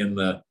data in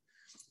the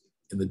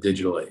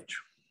digital age.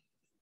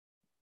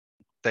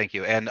 Thank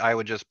you. And I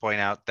would just point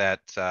out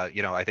that,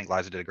 I think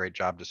Liza did a great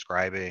job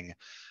describing,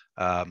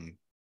 the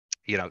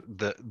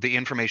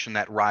information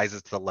that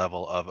rises to the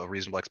level of a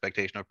reasonable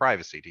expectation of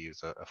privacy, to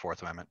use a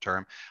Fourth Amendment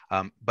term.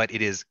 But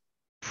it is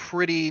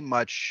pretty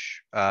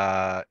much,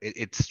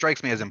 it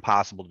strikes me as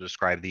impossible to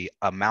describe the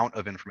amount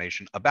of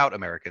information about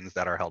Americans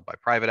that are held by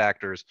private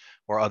actors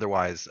or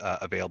otherwise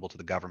available to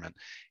the government.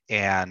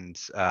 And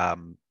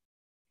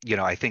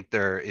I think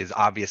there is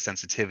obvious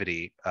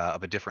sensitivity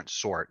of a different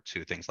sort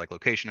to things like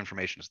location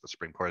information, as the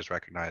Supreme Court has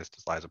recognized,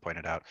 as Liza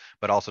pointed out,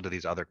 but also to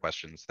these other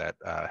questions that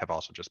have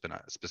also just been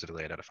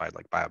specifically identified,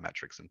 like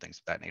biometrics and things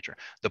of that nature.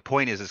 The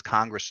point is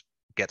Congress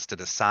gets to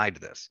decide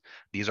this.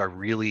 These are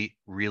really,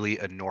 really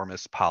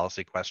enormous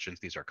policy questions.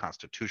 These are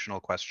constitutional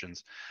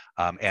questions.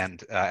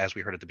 And as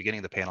we heard at the beginning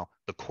of the panel,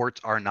 the courts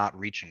are not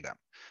reaching them.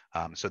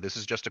 So this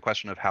is just a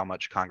question of how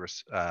much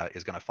Congress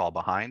is going to fall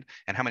behind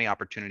and how many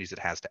opportunities it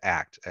has to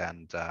act.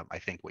 And I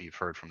think what you've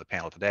heard from the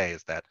panel today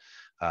is that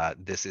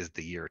this is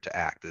the year to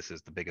act. This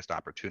is the biggest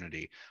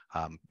opportunity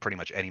pretty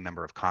much any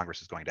member of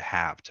Congress is going to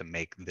have to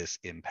make this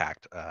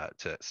impact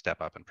to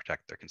step up and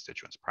protect their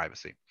constituents'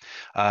 privacy.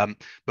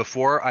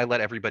 Before I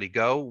let everybody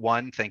go,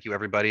 one, thank you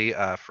everybody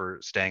for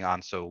staying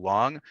on so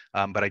long,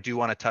 but I do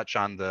want to touch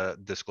on the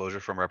disclosure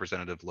from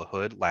Representative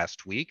LaHood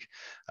last week.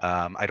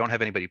 I don't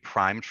have anybody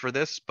primed for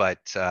this,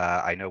 but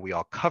I know we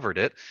all covered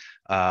it.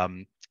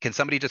 Can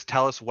somebody just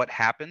tell us what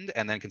happened,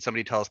 and then can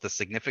somebody tell us the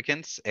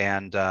significance?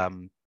 And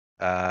then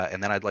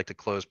I'd like to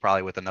close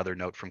probably with another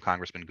note from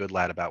Congressman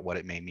Goodlatte about what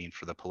it may mean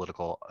for the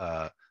political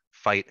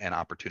fight and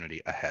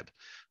opportunity ahead.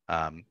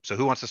 So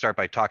who wants to start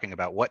by talking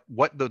about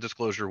what the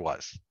disclosure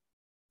was?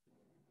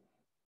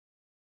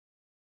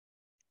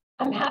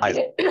 I'm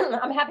happy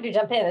to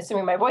jump in,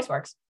 assuming my voice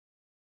works.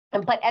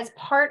 But as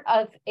part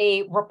of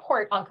a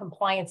report on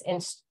compliance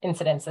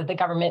incidents that the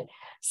government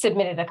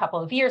submitted a couple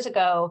of years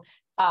ago,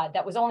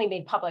 that was only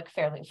made public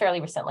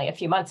fairly recently, a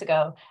few months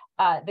ago,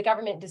 the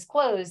government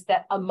disclosed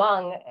that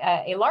among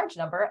a large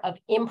number of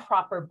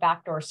improper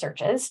backdoor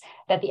searches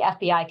that the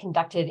FBI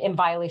conducted in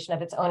violation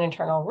of its own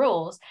internal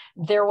rules,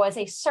 there was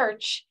a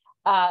search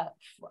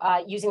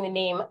using the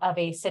name of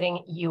a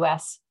sitting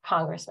U.S.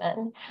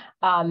 congressman.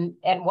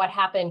 And what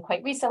happened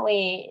quite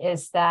recently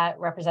is that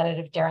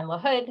Representative Darren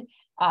LaHood,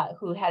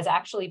 who has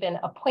actually been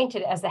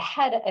appointed as the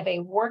head of a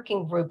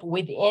working group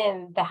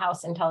within the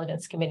House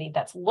Intelligence Committee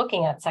that's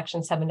looking at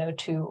Section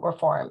 702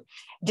 reform,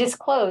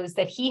 disclosed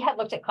that he had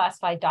looked at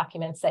classified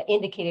documents that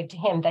indicated to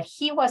him that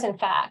he was, in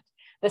fact,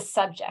 the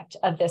subject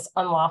of this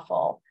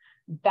unlawful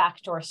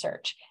backdoor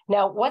search.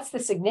 Now, what's the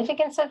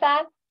significance of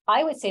that?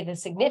 I would say the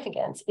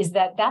significance is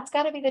that that's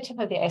got to be the tip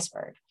of the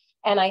iceberg.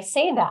 And I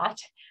say that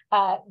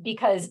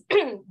because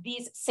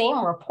these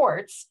same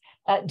reports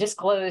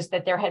disclosed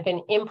that there had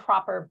been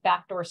improper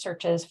backdoor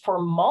searches for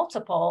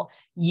multiple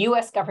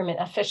U.S. government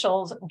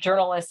officials,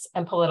 journalists,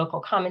 and political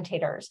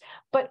commentators,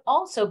 but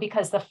also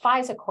because the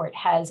FISA court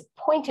has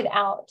pointed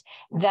out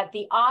that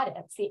the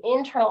audits, the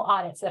internal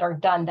audits that are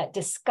done that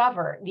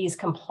discover these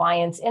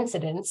compliance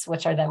incidents,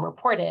 which are then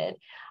reported,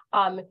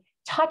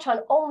 touch on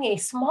only a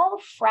small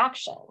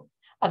fraction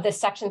of the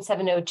Section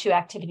 702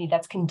 activity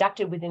that's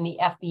conducted within the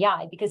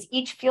FBI, because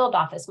each field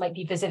office might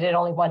be visited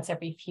only once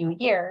every few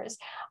years.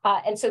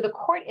 And so the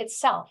court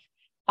itself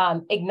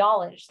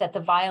acknowledged that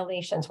the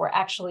violations were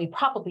actually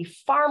probably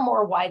far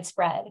more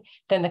widespread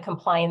than the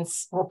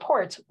compliance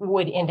reports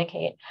would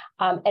indicate.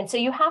 And so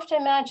you have to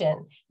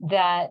imagine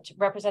that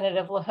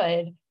Representative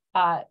LaHood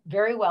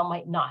very well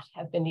might not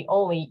have been the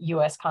only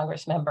U.S.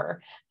 Congress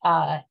member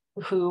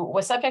who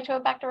was subject to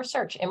a backdoor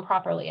search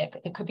improperly.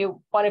 It could be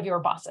one of your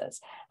bosses.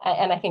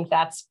 And I think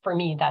that's, for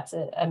me, that's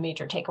a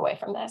major takeaway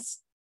from this.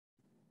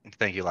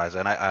 Thank you, Liza.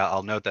 And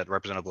I'll note that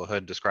Representative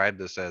LaHood described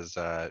this as,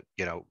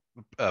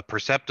 a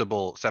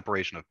perceptible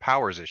separation of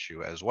powers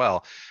issue as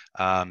well.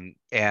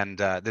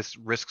 This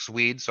risks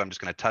weeds, so I'm just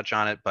going to touch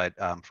on it. But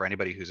for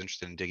anybody who's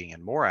interested in digging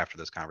in more after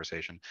this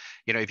conversation,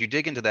 if you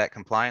dig into that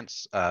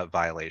compliance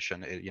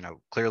violation, it,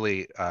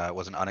 clearly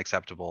was an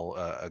unacceptable,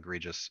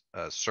 egregious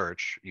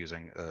search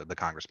using the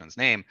congressman's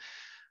name.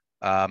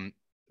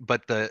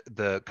 But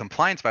the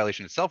compliance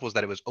violation itself was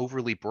that it was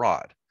overly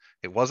broad.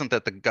 It wasn't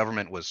that the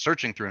government was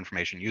searching through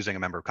information using a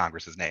member of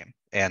Congress's name.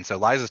 And so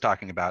Liza's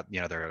talking about,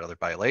 there are other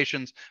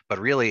violations, but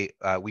really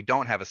we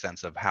don't have a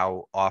sense of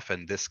how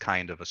often this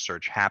kind of a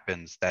search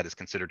happens that is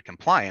considered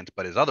compliant,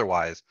 but is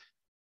otherwise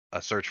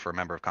a search for a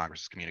member of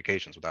Congress's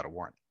communications without a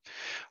warrant.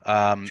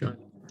 Sure.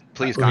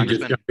 Please, Let me Congressman.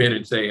 just jump in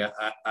and say,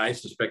 I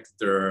suspect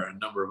that there are a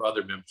number of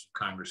other members of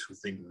Congress who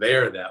think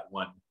they're that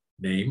one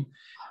name.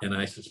 And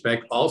I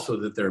suspect also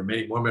that there are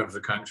many more members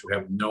of Congress who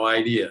have no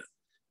idea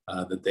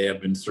that they have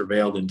been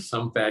surveilled in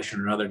some fashion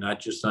or another, not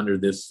just under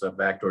this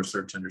backdoor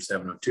search under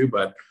 702,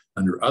 but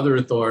under other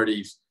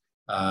authorities.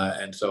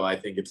 And so I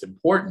think it's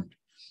important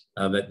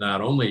that not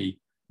only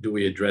do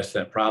we address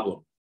that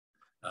problem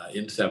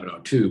in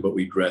 702, but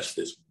we address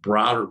this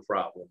broader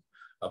problem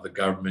of the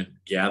government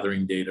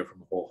gathering data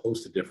from a whole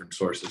host of different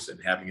sources and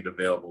having it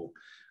available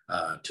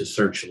to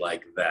search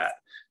like that.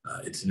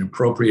 It's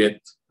inappropriate.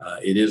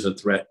 It is a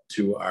threat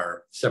to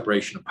our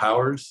separation of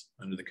powers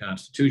under the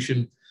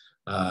Constitution.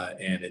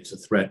 And it's a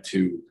threat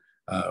to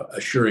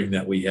assuring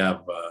that we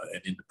have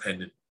an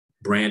independent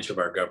branch of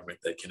our government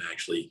that can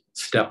actually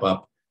step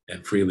up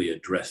and freely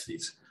address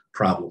these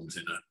problems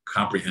in a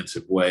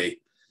comprehensive way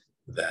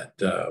that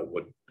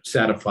would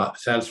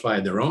satisfy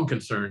their own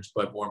concerns,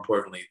 but more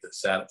importantly,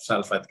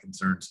 satisfy the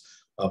concerns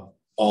of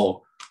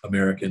all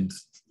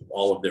Americans,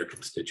 all of their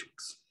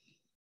constituents.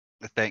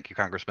 Thank you,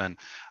 Congressman.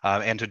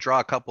 And to draw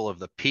a couple of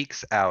the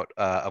peaks out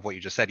of what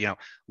you just said,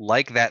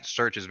 like that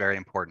search is very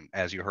important.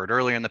 As you heard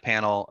earlier in the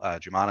panel,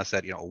 Jumana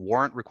said, a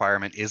warrant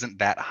requirement isn't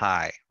that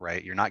high,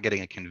 right? You're not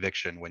getting a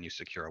conviction when you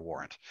secure a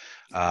warrant.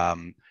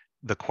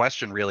 The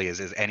question really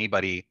is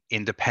anybody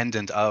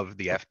independent of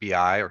the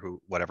FBI or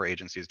whatever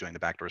agency is doing the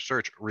backdoor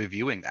search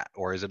reviewing that,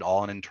 or is it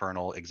all an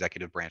internal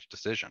executive branch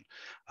decision?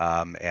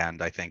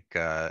 And I think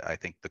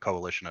the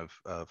coalition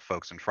of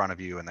folks in front of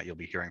you and that you'll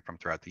be hearing from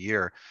throughout the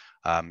year,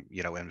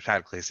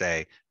 emphatically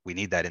say we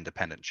need that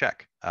independent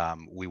check.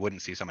 We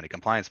wouldn't see so many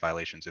compliance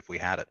violations if we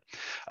had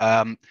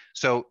it.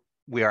 So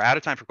we are out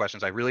of time for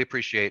questions. I really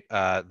appreciate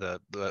the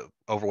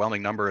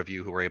overwhelming number of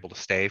you who were able to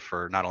stay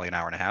for not only an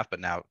hour and a half, but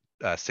now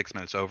 6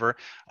 minutes over.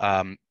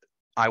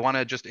 I want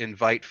to just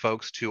invite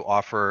folks to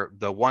offer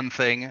the one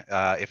thing,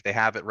 if they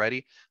have it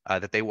ready,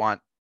 that they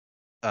want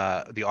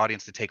the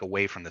audience to take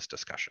away from this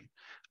discussion.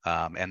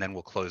 And then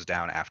we'll close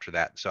down after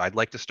that. So I'd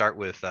like to start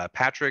with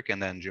Patrick,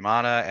 and then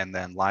Jumana, and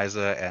then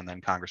Liza, and then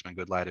Congressman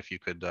Goodlatte, if you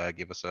could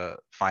give us a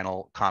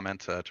final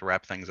comment to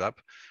wrap things up.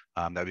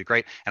 That would be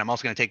great. And I'm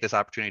also going to take this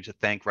opportunity to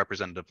thank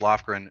Representative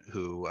Lofgren,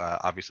 who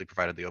obviously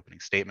provided the opening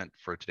statement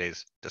for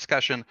today's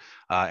discussion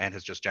and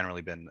has just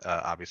generally been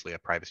obviously a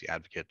privacy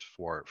advocate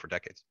for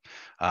decades.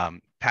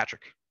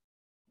 Patrick.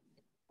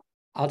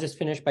 I'll just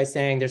finish by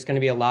saying there's going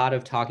to be a lot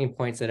of talking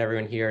points that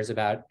everyone hears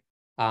about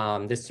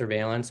this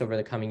surveillance over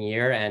the coming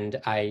year. And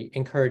I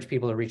encourage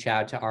people to reach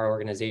out to our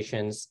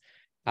organizations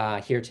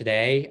here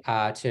today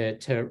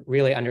to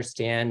really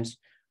understand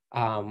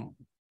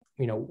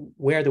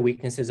where the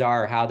weaknesses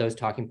are, or how those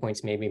talking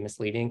points may be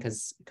misleading,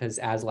 because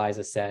as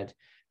Liza said,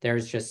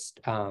 there's just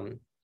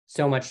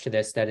so much to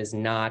this that is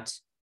not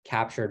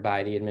captured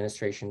by the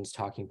administration's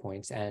talking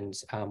points. And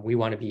we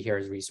want to be here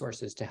as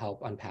resources to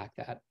help unpack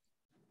that.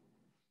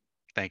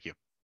 Thank you.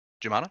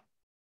 Jumana?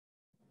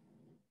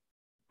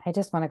 I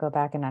just want to go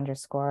back and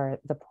underscore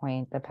the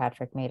point that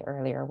Patrick made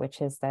earlier, which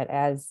is that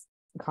as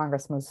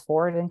Congress moves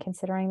forward in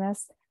considering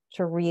this,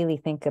 to really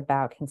think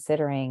about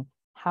considering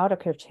how to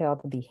curtail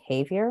the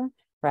behavior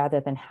rather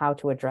than how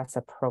to address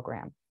a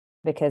program.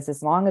 Because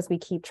as long as we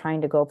keep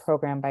trying to go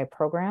program by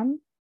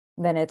program,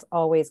 then it's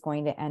always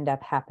going to end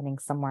up happening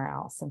somewhere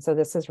else. And so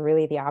this is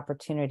really the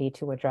opportunity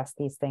to address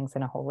these things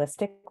in a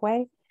holistic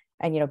way.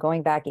 And,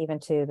 going back even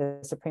to the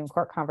Supreme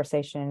Court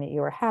conversation that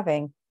you were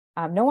having,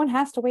 no one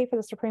has to wait for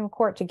the Supreme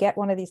Court to get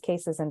one of these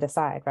cases and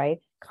decide, right?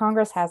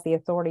 Congress has the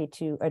authority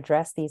to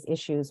address these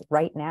issues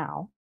right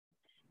now.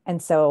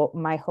 And so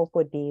my hope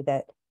would be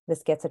that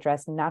this gets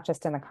addressed not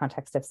just in the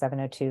context of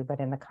 702, but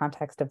in the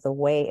context of the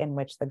way in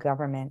which the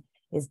government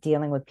is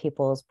dealing with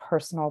people's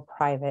personal,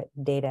 private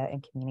data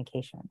and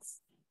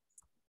communications.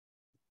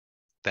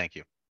 Thank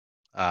you.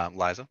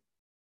 Liza?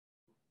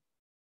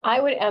 I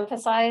would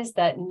emphasize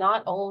that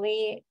not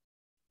only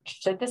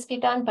should this be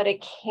done, but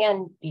it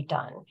can be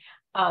done.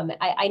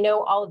 I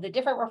know all of the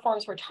different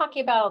reforms we're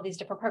talking about, all these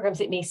different programs,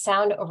 it may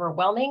sound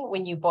overwhelming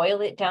when you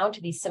boil it down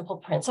to these simple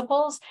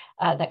principles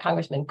that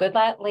Congressman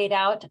Goodlatte laid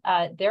out.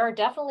 There are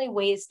definitely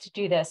ways to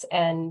do this,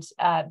 and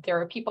there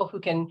are people who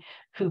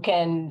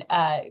can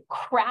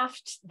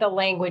craft the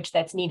language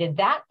that's needed.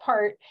 That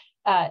part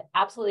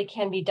absolutely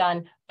can be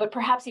done, but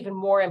perhaps even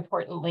more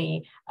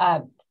importantly,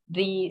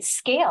 the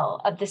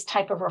scale of this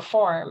type of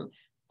reform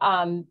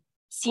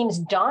seems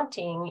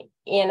daunting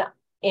in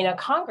a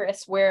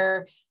Congress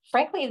where,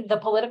 frankly, the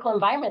political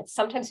environment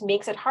sometimes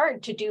makes it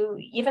hard to do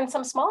even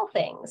some small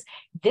things.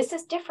 This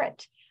is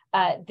different.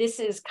 This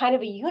is kind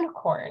of a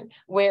unicorn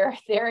where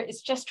there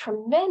is just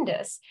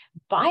tremendous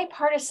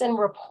bipartisan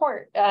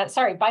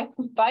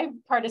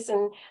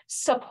bipartisan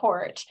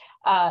support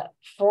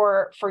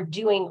for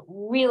doing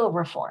real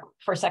reform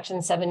for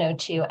Section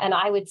 702. And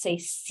I would say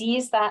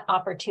seize that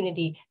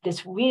opportunity.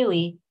 This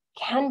really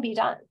can be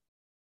done.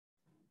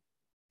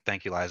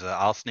 Thank you, Liza.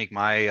 I'll sneak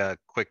my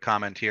quick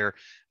comment here.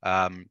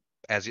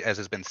 As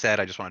has been said,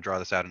 I just want to draw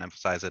this out and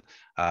emphasize it.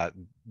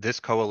 This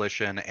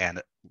coalition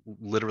and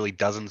literally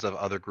dozens of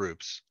other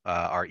groups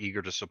are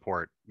eager to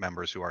support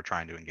members who are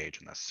trying to engage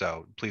in this.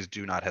 So please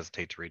do not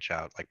hesitate to reach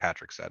out, like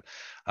Patrick said.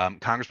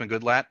 Congressman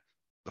Goodlatte,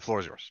 the floor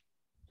is yours.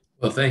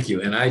 Well, thank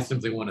you. And I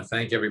simply want to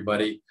thank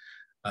everybody,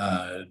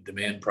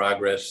 Demand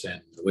Progress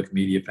and the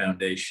Wikimedia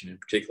Foundation in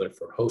particular,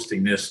 for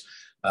hosting this,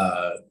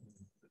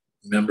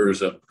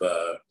 members of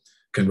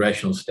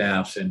congressional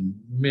staffs, and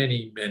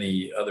many,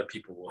 many other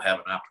people will have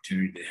an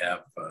opportunity to have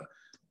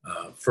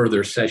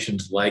further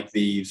sessions like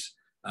these.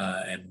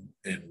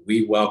 And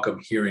we welcome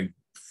hearing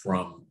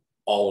from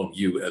all of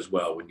you as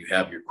well when you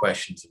have your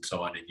questions and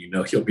so on. And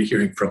you'll be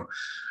hearing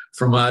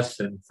from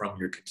us and from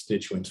your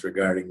constituents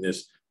regarding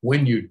this.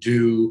 When you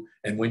do,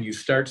 and when you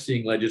start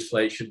seeing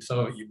legislation, some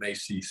of it you may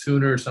see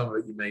sooner, some of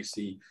it you may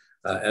see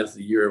as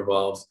the year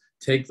evolves.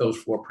 Take those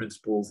 4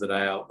 principles that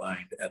I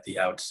outlined at the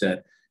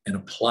outset and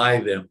apply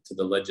them to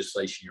the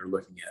legislation you're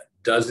looking at.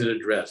 Does it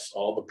address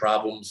all the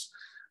problems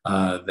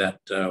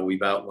that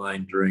we've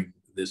outlined during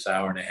this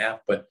hour and a half?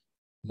 But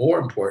more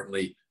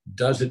importantly,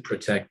 does it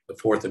protect the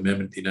Fourth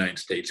Amendment of the United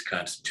States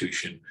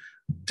Constitution?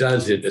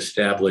 Does it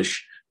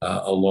establish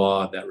a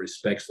law that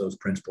respects those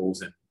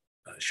principles? And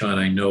Sean,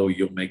 I know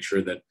you'll make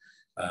sure that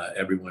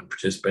everyone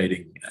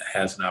participating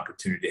has an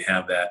opportunity to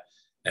have that.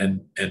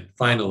 And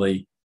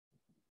finally,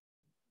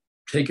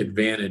 take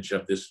advantage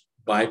of this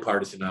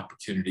bipartisan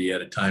opportunity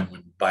at a time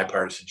when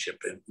bipartisanship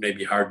may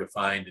be hard to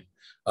find in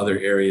other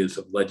areas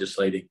of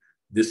legislating.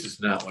 This is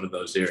not one of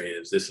those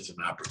areas. This is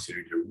an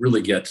opportunity to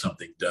really get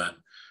something done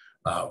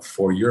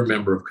for your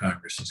member of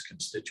Congress's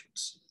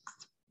constituents.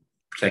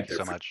 Thank you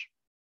so much.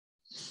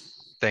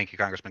 Thank you,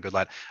 Congressman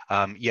Goodlatte.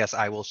 Yes,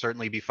 I will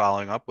certainly be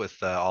following up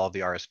with all of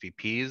the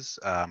RSVPs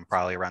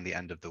probably around the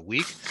end of the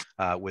week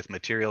with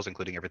materials,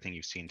 including everything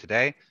you've seen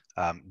today.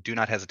 Do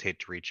not hesitate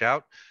to reach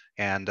out.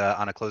 And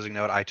on a closing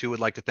note, I too would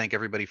like to thank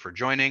everybody for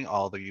joining,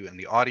 all of you in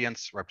the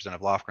audience,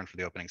 Representative Lofgren for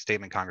the opening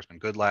statement, Congressman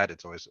Goodlatte,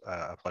 it's always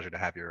a pleasure to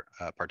have your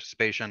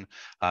participation,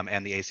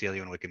 and the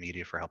ACLU and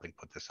Wikimedia for helping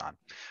put this on.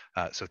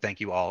 So thank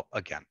you all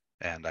again,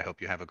 and I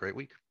hope you have a great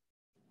week.